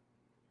about them.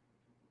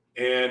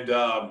 And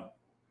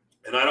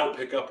I don't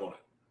pick up on it.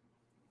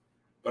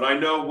 But I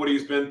know what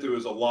he's been through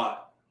is a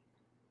lot.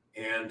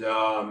 And,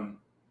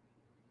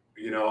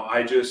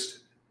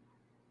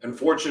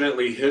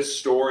 unfortunately, his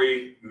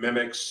story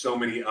mimics so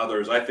many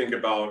others. I think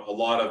about a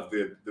lot of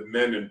the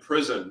men in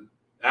prison,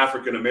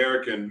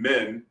 African-American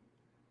men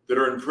that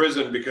are in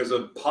prison because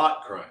of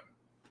pot crime.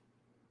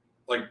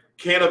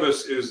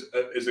 Cannabis is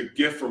a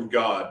gift from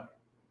God.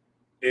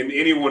 And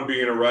anyone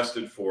being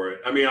arrested for it.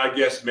 I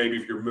guess maybe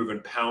if you're moving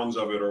pounds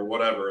of it or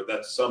whatever,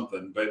 that's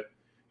something. But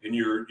in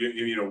your,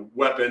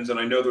 weapons, and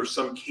I know there's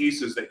some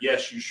cases that,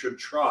 yes, you should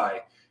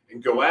try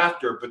and go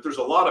after, but there's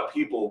a lot of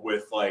people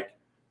with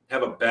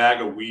have a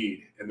bag of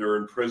weed and they're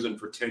in prison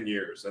for 10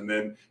 years. And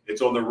then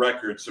it's on the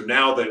record. So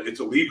now that it's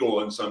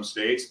illegal in some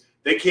states,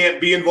 they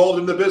can't be involved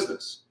in the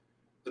business.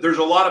 But there's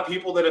a lot of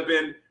people that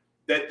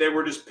they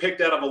were just picked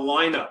out of a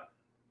lineup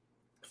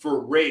for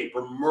rape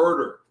or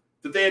murder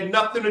that they had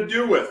nothing to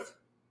do with.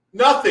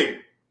 Nothing.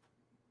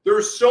 There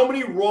are so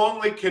many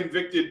wrongly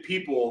convicted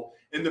people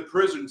in the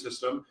prison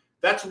system.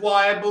 That's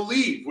why I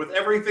believe with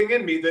everything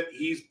in me that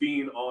he's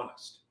being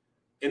honest.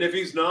 And if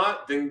he's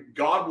not, then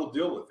God will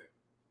deal with him.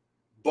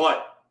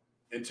 But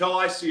until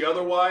I see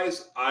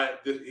otherwise,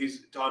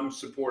 I'm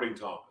supporting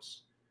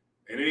Thomas.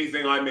 and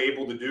anything I'm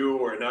able to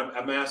do, and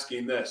I'm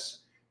asking this,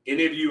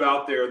 any of you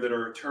out there that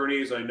are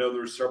attorneys, I know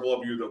there's several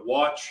of you that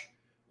watch,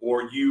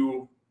 or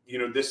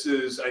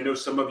I know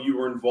some of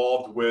you are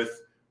involved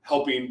with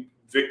helping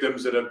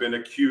victims that have been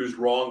accused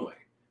wrongly.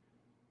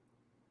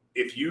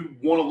 If you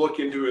want to look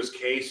into his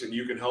case and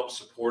you can help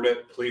support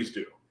it, please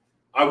do.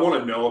 I want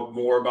to know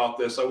more about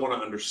this. I want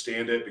to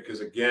understand it because,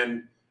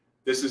 again,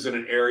 this is in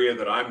an area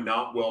that I'm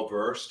not well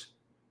versed,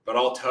 but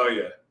I'll tell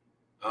you,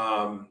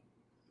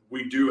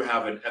 we do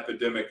have an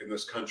epidemic in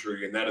this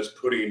country, and that is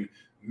putting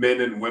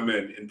men and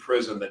women in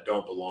prison that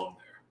don't belong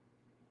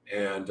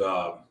there. And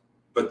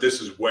but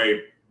this is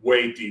way,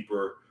 way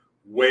deeper,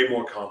 way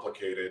more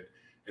complicated.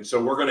 And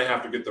so we're going to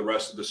have to get the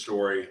rest of the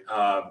story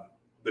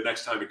the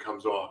next time it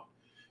comes on.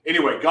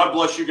 Anyway, God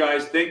bless you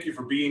guys. Thank you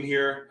for being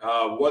here.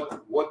 Wow,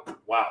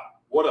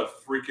 what a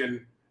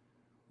freaking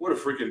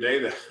day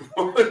that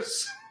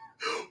was.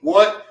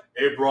 What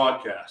a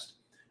broadcast.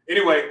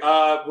 Anyway,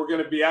 we're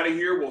going to be out of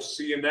here. We'll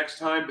see you next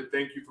time, but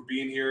thank you for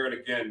being here. And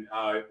again,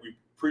 we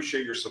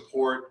appreciate your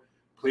support.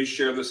 Please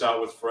share this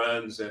out with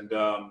friends. And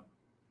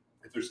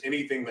if there's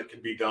anything that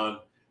can be done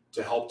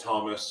to help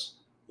Thomas,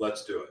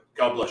 let's do it.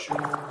 God bless you.